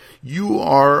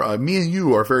 me and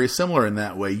you are very similar in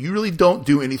that way. You really don't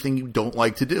do anything you don't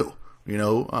like to do. You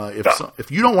know,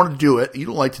 if you don't want to do it, you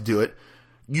don't like to do it,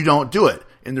 you don't do it.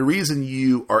 And the reason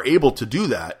you are able to do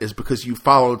that is because you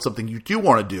followed something you do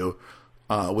want to do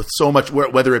with so much,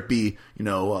 whether it be, you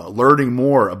know, learning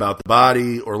more about the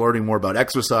body or learning more about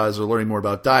exercise or learning more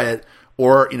about diet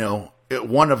or, you know,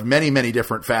 one of many, many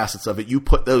different facets of it. You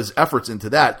put those efforts into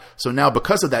that. So now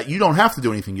because of that, you don't have to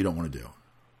do anything you don't want to do.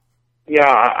 Yeah,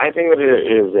 I think that it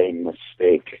is a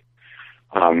mistake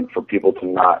for people to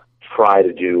not try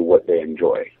to do what they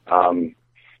enjoy.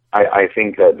 I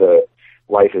think that the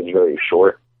life is very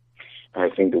short, and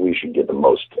I think that we should get the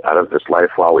most out of this life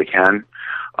while we can,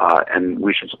 and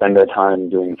we should spend our time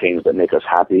doing things that make us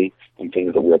happy and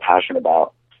things that we're passionate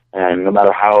about. And no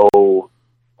matter how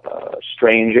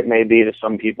strange it may be to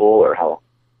some people or how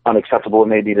unacceptable it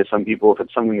may be to some people, if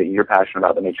it's something that you're passionate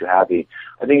about that makes you happy,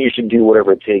 I think you should do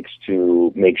whatever it takes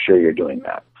to make sure you're doing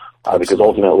that, because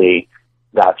ultimately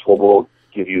that's what will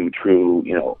give you true,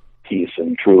 you know, peace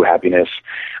and true happiness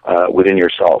within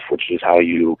yourself, which is how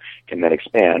you can then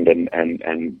expand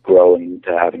and grow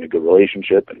into having a good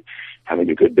relationship and having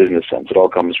a good business sense. It all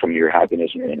comes from your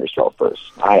happiness and your inner self first.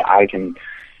 I can,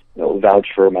 you know, vouch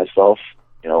for myself.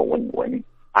 You know, when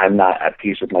I'm not at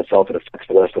peace with myself, it affects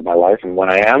the rest of my life, and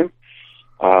when I am,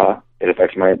 it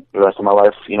affects the rest of my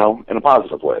life, you know, in a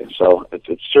positive way. So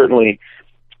it's certainly,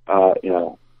 you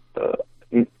know,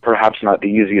 perhaps not the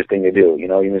easiest thing to do. You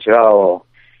know, you may say, oh, well,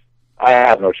 I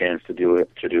have no chance to do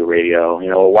radio. You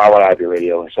know, why would I do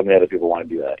radio? So many other people want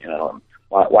to do that. You know,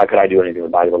 why could I do anything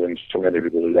with bodybuilding? So many other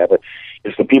people do that. But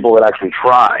it's the people that actually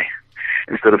try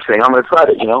instead of saying, I'm going to try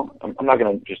it. You know, I'm not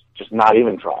going to just not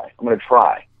even try. I'm going to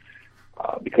try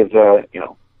because, you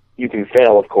know, you can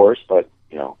fail, of course, but,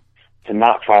 you know, to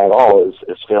not try at all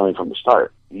is failing from the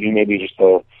start. You may be just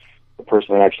the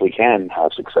person that actually can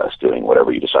have success doing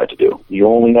whatever you decide to do. You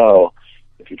only know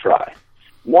if you try.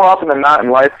 More often than not in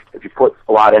life, if you put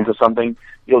a lot into something,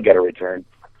 you'll get a return.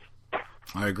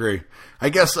 I agree. I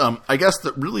guess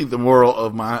that really the moral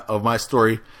of my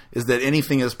story is that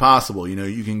anything is possible. You know,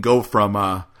 you can go from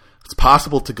it's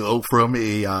possible to go from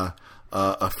a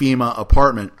FEMA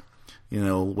apartment, you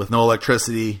know, with no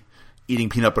electricity, eating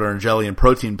peanut butter and jelly and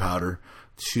protein powder,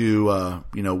 to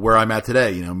you know, where I'm at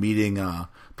today. You know, meeting the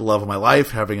love of my life,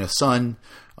 having a son,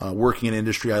 working in an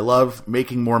industry I love,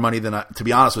 making more money than to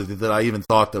be honest with you, that I even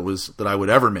thought that I would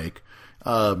ever make,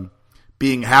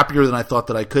 being happier than I thought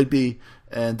that I could be,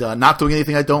 and not doing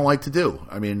anything I don't like to do.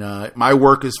 I mean, my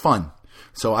work is fun,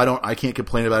 so I can't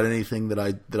complain about anything that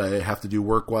I have to do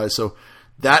work wise. So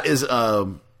that is,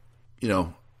 you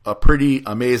know, a pretty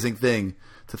amazing thing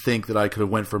to think that I could have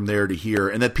went from there to here,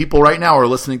 and that people right now are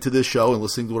listening to this show and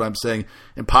listening to what I'm saying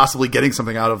and possibly getting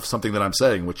something out of something that I'm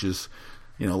saying, which is,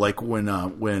 you know, like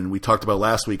when we talked about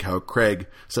last week how Craig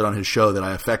said on his show that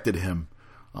I affected him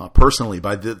personally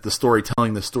by the story,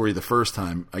 telling the story the first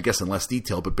time, I guess in less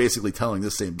detail, but basically telling the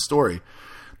same story.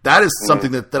 That is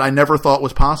something that I never thought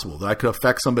was possible, that I could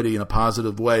affect somebody in a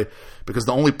positive way, because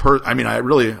the only I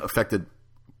really affected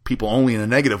people only in a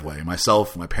negative way,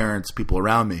 myself, my parents, people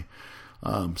around me.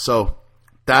 So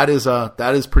that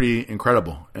is pretty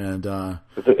incredible. And isn't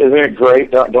it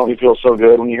great? Don't you feel so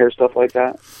good when you hear stuff like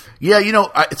that? Yeah, you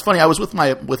know, it's funny. I was with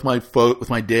my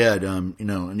dad, you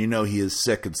know, and you know he is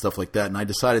sick and stuff like that. And I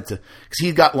decided to, because he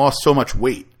had lost so much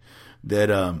weight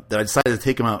that I decided to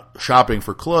take him out shopping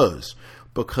for clothes,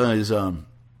 because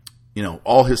you know,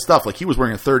 all his stuff, like he was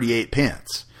wearing a 38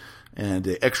 pants and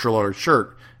an extra large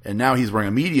shirt, and now he's wearing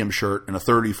a medium shirt and a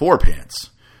 34 pants.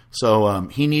 So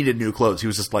he needed new clothes. He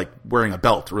was just like wearing a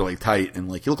belt really tight, and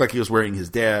like he looked like he was wearing his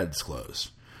dad's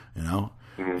clothes, you know.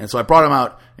 Mm-hmm. And so I brought him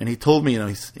out, and he told me, you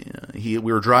know,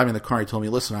 we were driving in the car. He told me,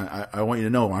 "Listen, I want you to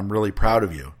know I'm really proud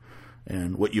of you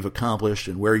and what you've accomplished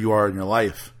and where you are in your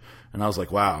life." And I was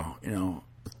like, "Wow, you know."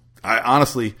 I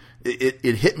honestly,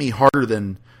 it hit me harder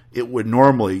than it would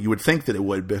normally. You would think that it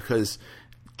would, because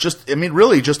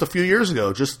really just a few years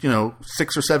ago, just, you know,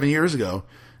 6 or 7 years ago,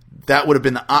 that would have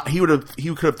been he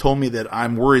could have told me that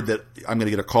I'm worried that I'm going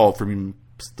to get a call from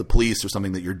the police or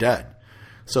something that you're dead.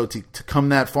 So to come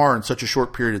that far in such a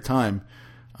short period of time,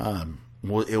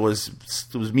 well, it was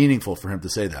meaningful for him to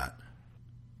say that.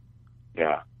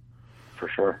 Yeah, for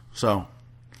sure. So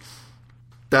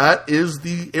that is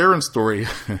the Aaron story,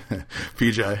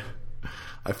 PJ.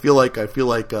 I feel like I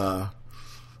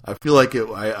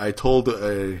told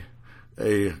a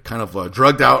kind of a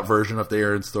drugged out version of the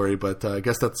Aaron story, but I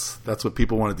guess that's what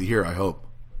people wanted to hear, I hope.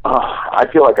 I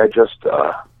feel like I just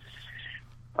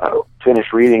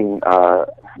finished reading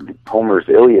Homer's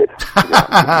Iliad.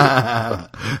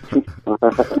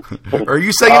 Are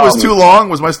you saying it was too long?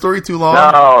 Was my story too long?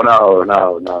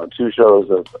 No. Two shows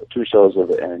of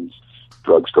it ends.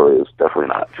 Drug story is definitely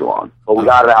not too long. But we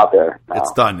got it out there now.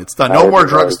 It's done. No more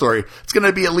drug story. It's going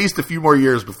to be at least a few more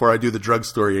years before I do the drug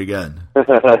story again.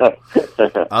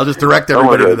 I'll just direct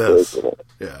everybody to this.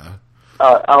 Yeah.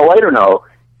 On a lighter note,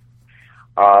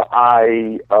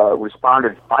 I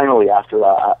responded finally after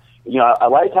that. I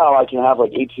like how I can have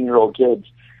like 18-year-old kids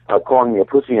calling me a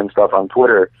pussy and stuff on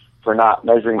Twitter for not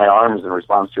measuring my arms in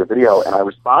response to a video, and I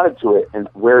responded to it, and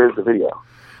where is the video?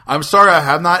 I'm sorry, I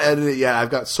have not edited it yet. I've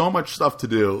got so much stuff to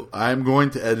do. I'm going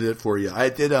to edit it for you. I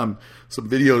did some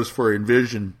videos for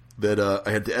Envision that I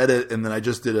had to edit, and then I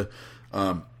just did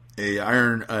a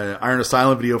Iron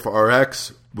Asylum video for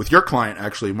RX with your client,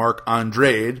 actually, Mark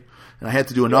Andrade, and I had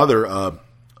to do another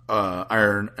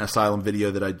Iron Asylum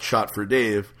video that I shot for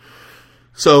Dave.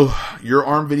 So your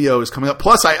arm video is coming up.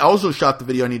 Plus, I also shot the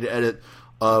video I need to edit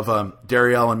of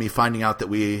Darielle and me finding out that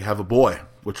we have a boy,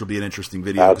 which will be an interesting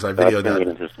video because I videoed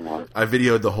that. I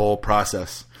videoed the whole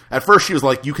process. At first, she was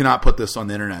like, "You cannot put this on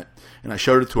the internet," and I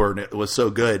showed it to her, and it was so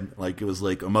good, like it was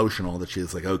like emotional that she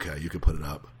was like, "Okay, you can put it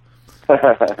up."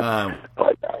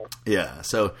 Yeah.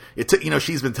 So it took.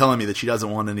 She's been telling me that she doesn't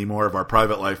want any more of our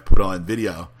private life put on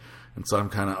video, and so I'm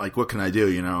kind of like, "What can I do?"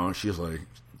 She's like,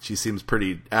 she seems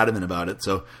pretty adamant about it.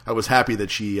 So I was happy that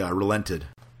she relented.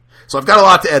 So I've got a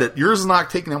lot to edit. Yours is not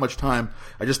taking that much time.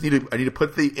 I just need to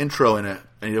put the intro in it.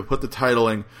 I need to put the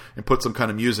titling and put some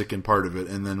kind of music in part of it,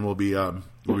 and then we'll be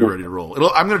ready to roll.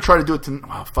 I'm going to try to do it tonight.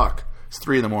 Oh, fuck. It's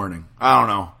 3 a.m. I don't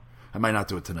know. I might not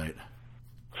do it tonight.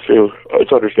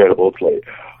 It's understandable. It's late.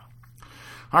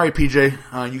 All right, PJ.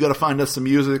 You got to find us some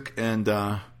music, and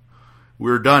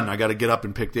we're done. I got to get up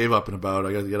and pick Dave up I got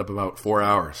to get up about 4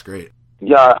 hours. Great.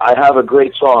 Yeah, I have a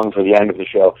great song for the end of the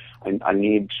show. I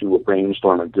need to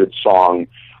brainstorm a good song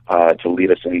to lead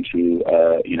us into,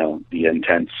 the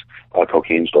intense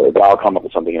cocaine story. But I'll come up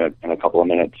with something in a couple of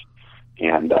minutes,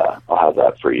 and I'll have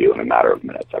that for you in a matter of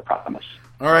minutes, I promise.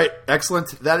 All right,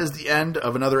 excellent. That is the end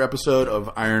of another episode of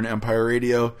Iron Empire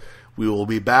Radio. We will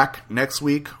be back next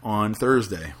week on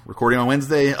Thursday. Recording on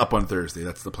Wednesday, up on Thursday.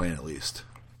 That's the plan, at least.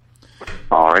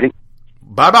 All righty.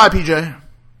 Bye-bye, PJ.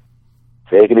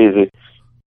 Take it easy.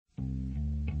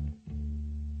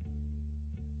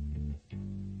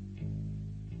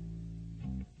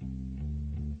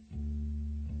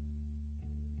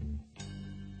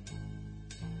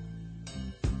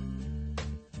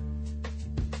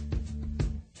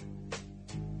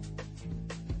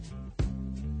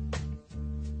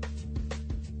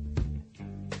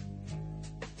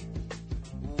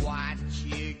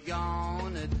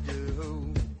 Gonna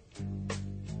do?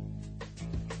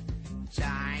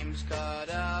 Time's caught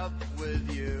up with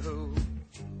you.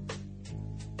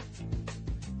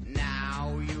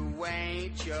 Now you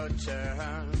wait your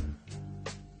turn.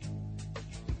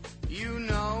 You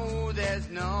know there's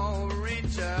no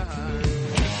return.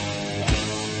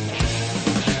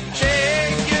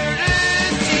 Take your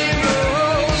empty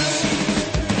rose.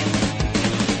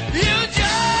 You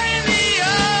join the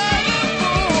other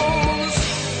fools.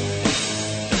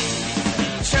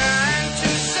 Turn to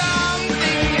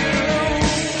something new.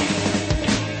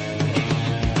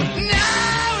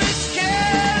 Now it's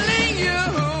killing you.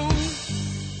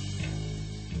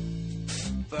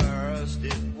 First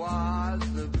it was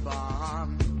the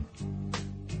bomb.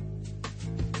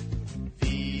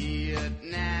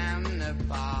 Vietnam,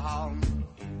 Nepal.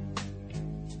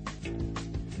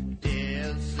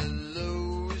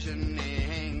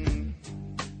 Disillusioning.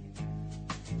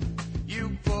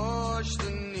 You push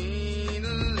the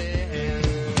needle in.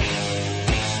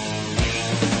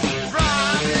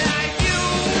 From life you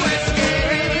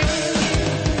escape.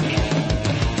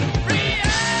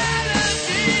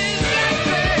 Reality's like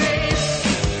fate.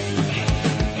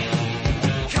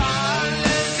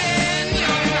 Colors in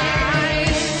your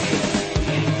mind.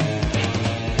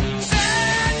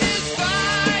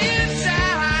 Satisfying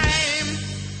time.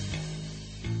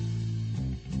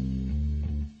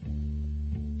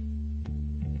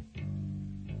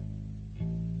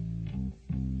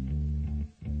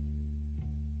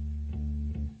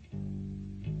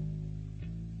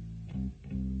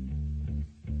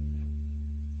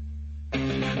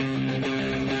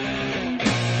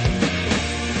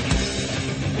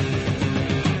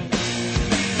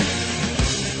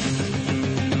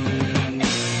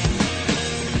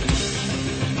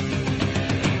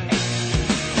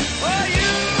 Well, you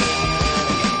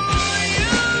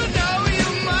know you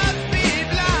must be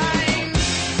blind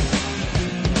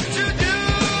to do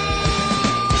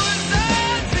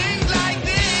something like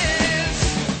this.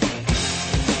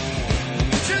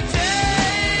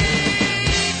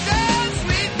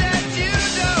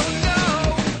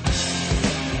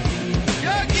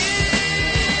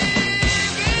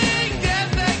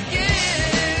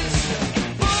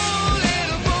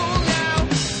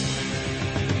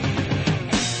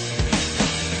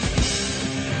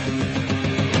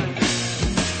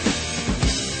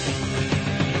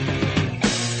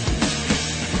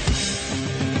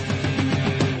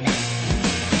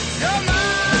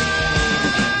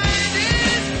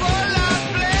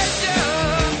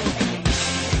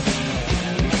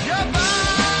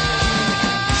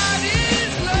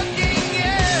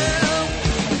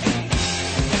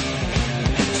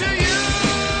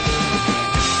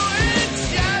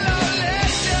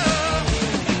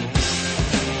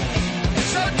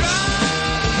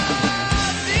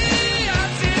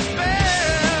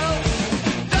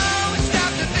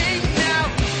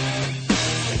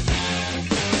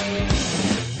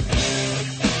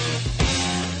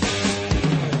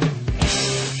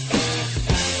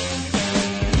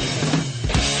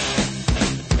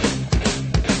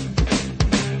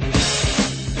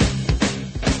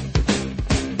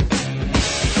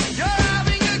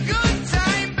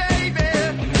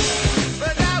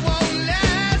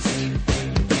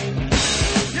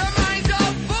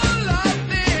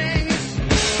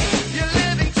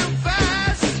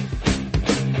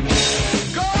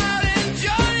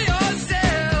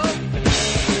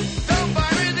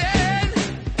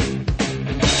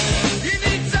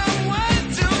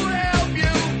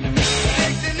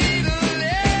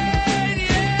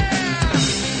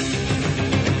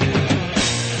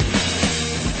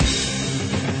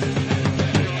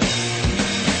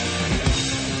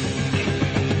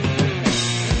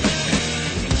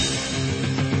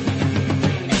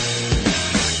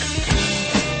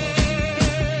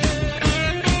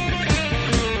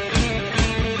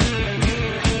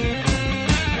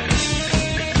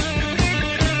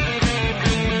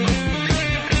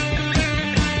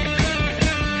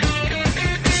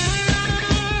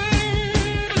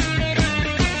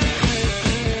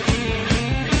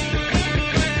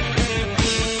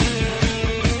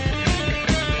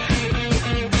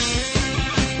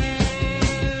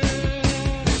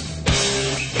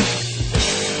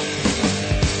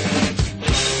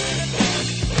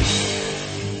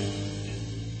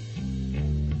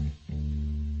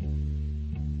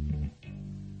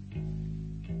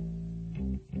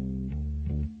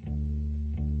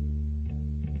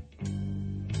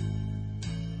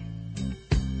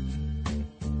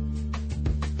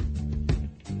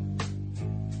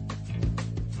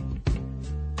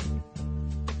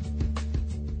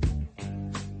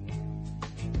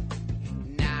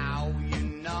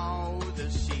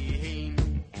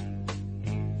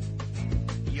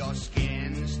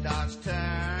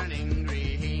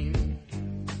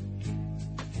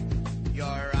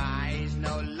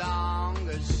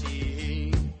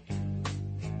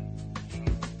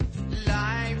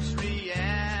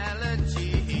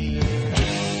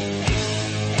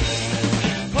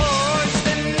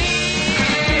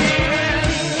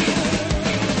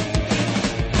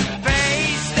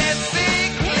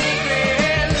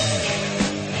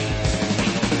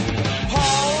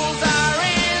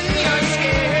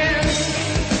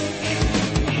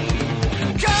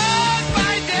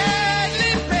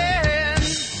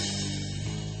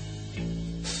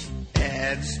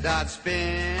 head starts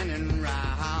spinning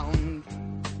round.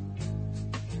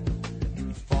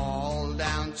 Fall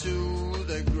down to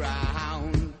the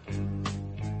ground.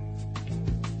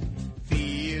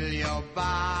 Feel your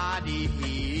body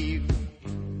heave.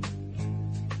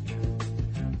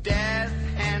 Death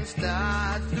hands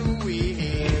start to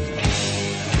weave.